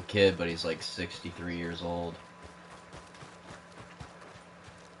like a little kid, but he's like 63 years old.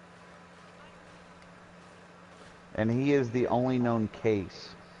 And he is the only known case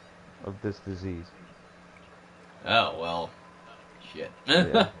of this disease. Oh, well. Shit.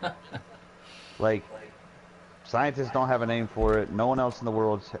 Yeah. Like, scientists don't have a name for it. No one else in the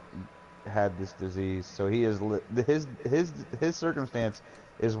world's had this disease. So he is his circumstance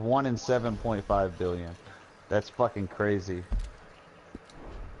is 1 in 7.5 billion. That's fucking crazy.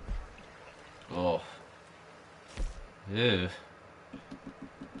 Oh. Ew.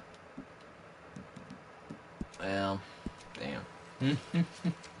 Well, damn. Like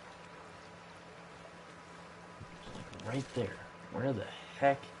right there. Where the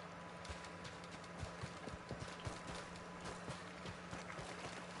heck?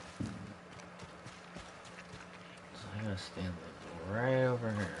 So I gotta stand like right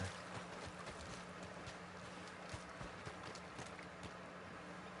over here.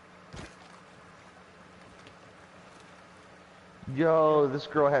 Yo, this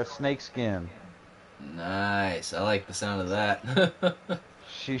girl has snake skin. Nice. I like the sound of that.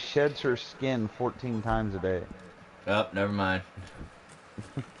 She sheds her skin 14 times a day. Oh, never mind.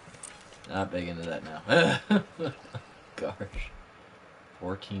 Not big into that now. Gosh.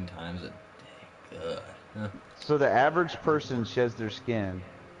 14 times a day. Good. So the average person sheds their skin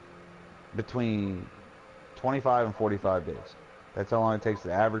between 25 and 45 days. That's how long it takes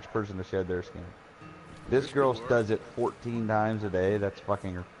the average person to shed their skin. This girl does it 14 times a day. That's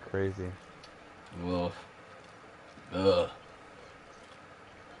fucking crazy. Woof. Ugh.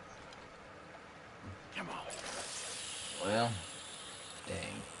 Come on. Well, dang.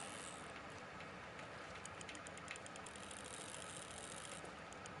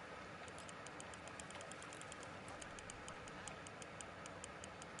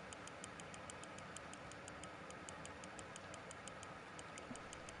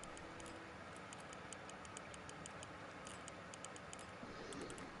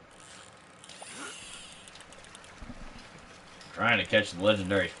 Trying to catch the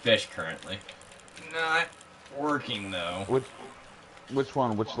legendary fish currently. Not working though. Which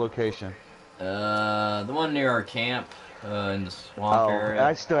one? Which location? The one near our camp. In the swamp area.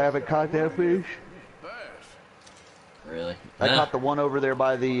 I still haven't caught that fish. Really? I caught the one over there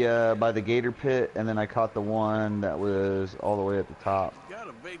by the gator pit, and then I caught the one that was all the way at the top.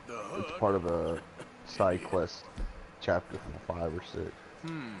 It's part of a side quest, chapter 5 or 6.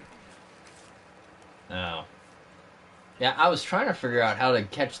 Oh. Yeah, I was trying to figure out how to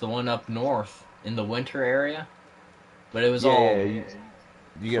catch the one up north in the winter area, but it was all. Yeah,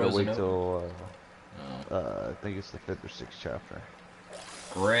 you gotta wait over. till I think it's the 5th or 6th chapter.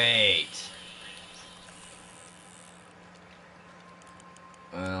 Great.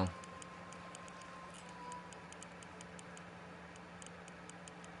 Well.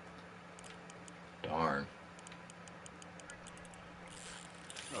 Darn.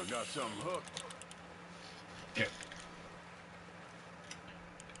 I got something hooked. Okay.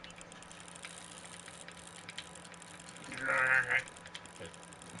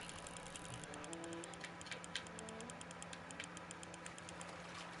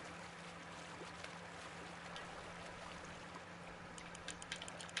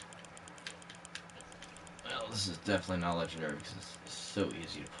 Well, this is definitely not legendary because it's so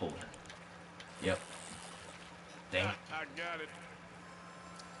easy to pull in. Yep. Dang it. I got it.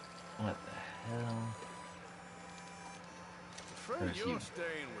 What the hell? Afraid Where's you're you?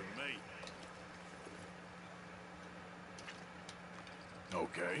 staying with me.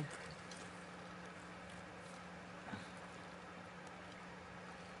 Okay.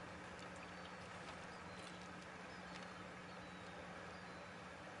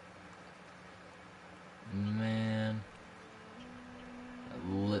 Man.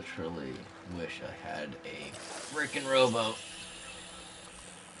 I literally wish I had a freaking rowboat.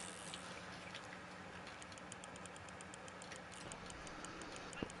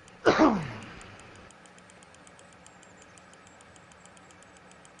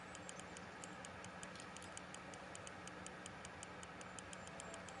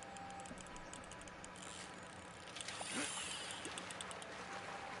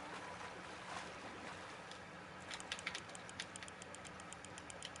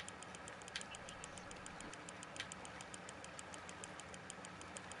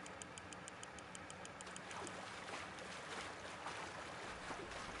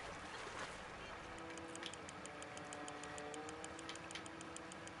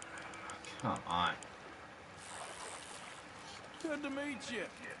 Come on. Good to meet you.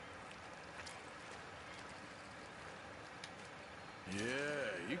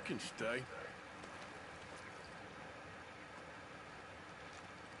 Yeah, you can stay.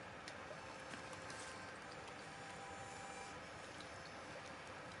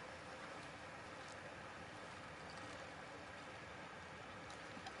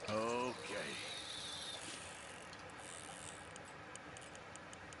 Okay.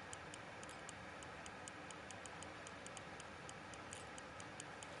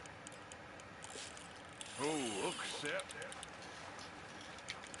 Oh, hook set.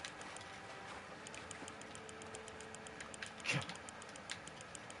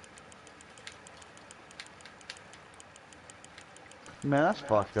 Man, that's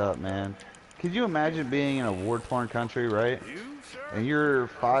fucked up, man. Could you imagine being in a war-torn country, right? And you're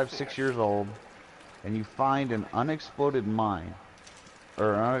 5, 6 years old, and you find an unexploded mine,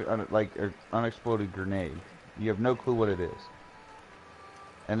 or like an unexploded grenade. You have no clue what it is,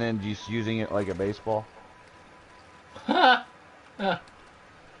 and then just using it like a baseball.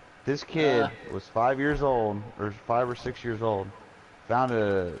 This kid was 5 years old, or 5 or 6 years old, found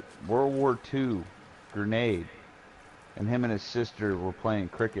a World War II grenade, and him and his sister were playing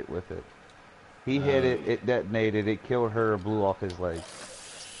cricket with it. He hit it, it detonated, it killed her, blew off his legs.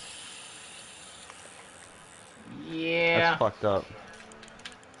 Yeah. That's fucked up.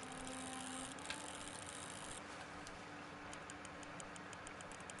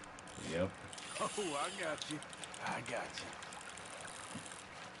 Yep. Oh, I got you. I got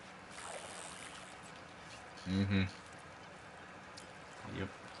you. Mm-hmm. Yep.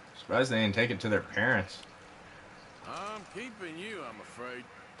 Surprised they didn't take it to their parents. I'm keeping you, I'm afraid.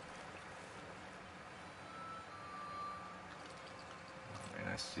 Oh, man,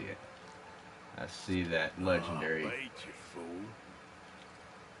 I see it. I see that legendary. Wait, you fool.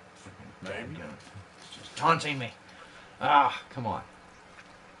 Maybe. It's just taunting me. Ah, come on.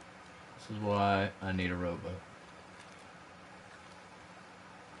 This is why I need a rowboat.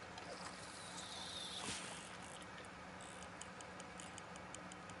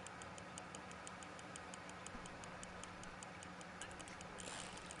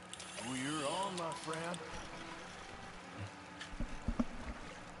 Oh, you're on, my friend.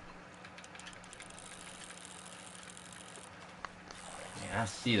 Yeah, I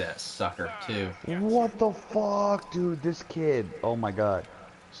see that sucker too. What the fuck, dude? This kid. Oh my god.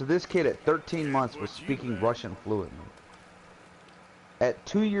 So this kid at 13 months was speaking Russian fluently. At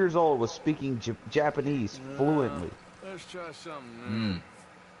 2 years old was speaking Japanese fluently. Let's try something new.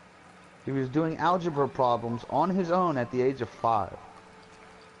 He was doing algebra problems on his own at the age of 5.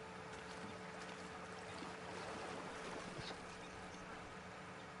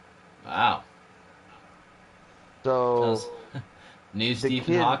 Wow. So new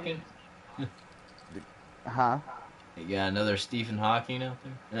Stephen Hawking? Huh? You got another Stephen Hawking out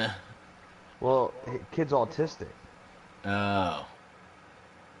there? Well, kid's autistic. Oh.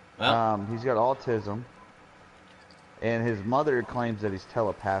 Well. He's got autism, and his mother claims that he's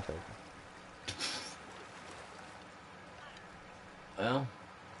telepathic. Well,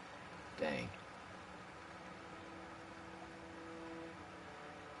 dang.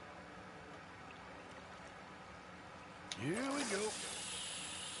 Here we go.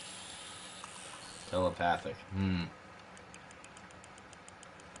 Telepathic.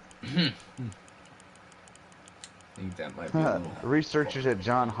 I think that might be a little... Researchers at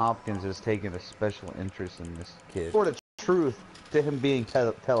Johns Hopkins has taken a special interest in this kid. For the truth to him being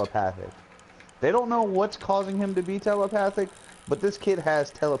telepathic. They don't know what's causing him to be telepathic, but this kid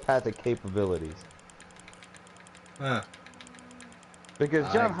has telepathic capabilities. Huh.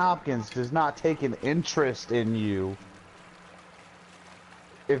 Because Johns Hopkins does not take an interest in you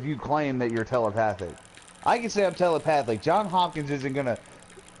if you claim that you're telepathic. I can say I'm telepathic. Johns Hopkins isn't going to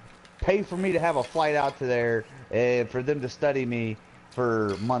pay for me to have a flight out to there and for them to study me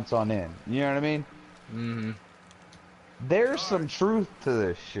for months on end. You know what I mean? Mm-hmm. There's some truth to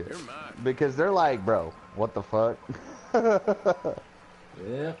this shit. Because they're like, bro, what the fuck?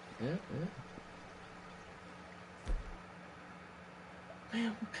 Yeah.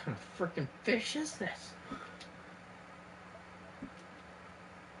 Man, what kind of freaking fish is this?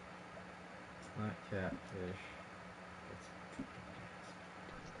 It's not catfish. It's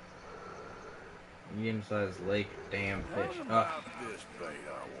medium-sized lake dam fish. What about this bait,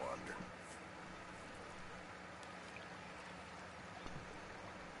 I wonder?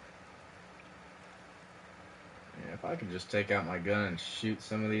 Yeah, if I could just take out my gun and shoot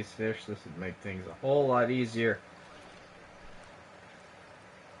some of these fish, this would make things a whole lot easier.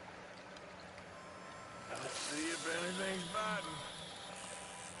 Let's see if anything's biting.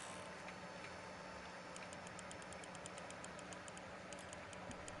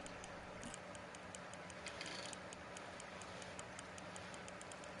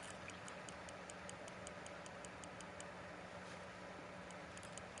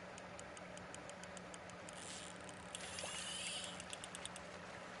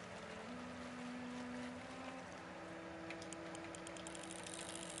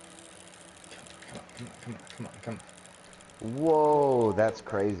 Come on. Whoa, that's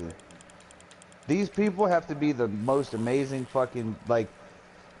crazy. These people have to be the most amazing fucking, like,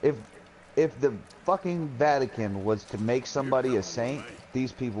 if the fucking Vatican was to make somebody a saint,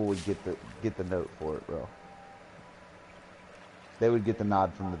 these people would get the note for it, bro. They would get the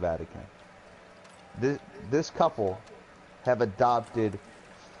nod from the Vatican. This couple have adopted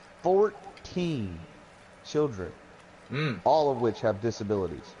 14 children, all of which have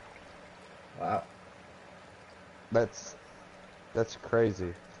disabilities. Wow. That's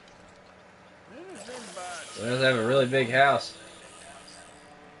crazy. They must have a really big house.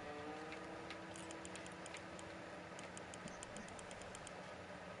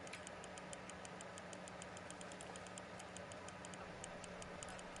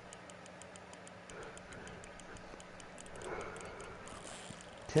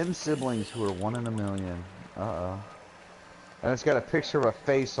 Ten siblings who are 1 in a million. Uh-oh. And it's got a picture of a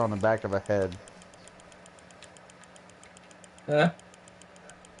face on the back of a head. Huh?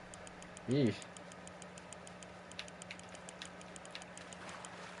 Yeesh.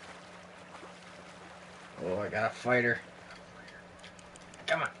 Oh, I got a fighter.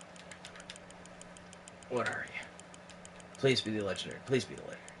 Come on. What are you? Please be the legendary. Please be the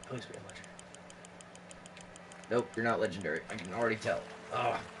legendary. Please be the legendary. Nope, you're not legendary. I can already tell.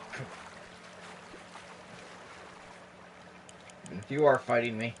 Oh. Even if you are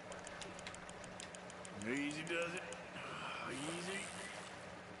fighting me. Easy does it. Easy.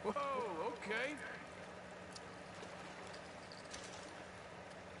 Whoa, okay.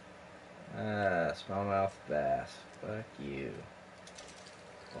 Smallmouth bass. Fuck you.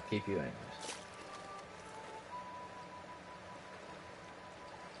 I'll keep you anyways.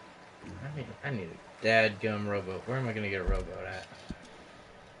 I need a dadgum rowboat. Where am I gonna get a rowboat at?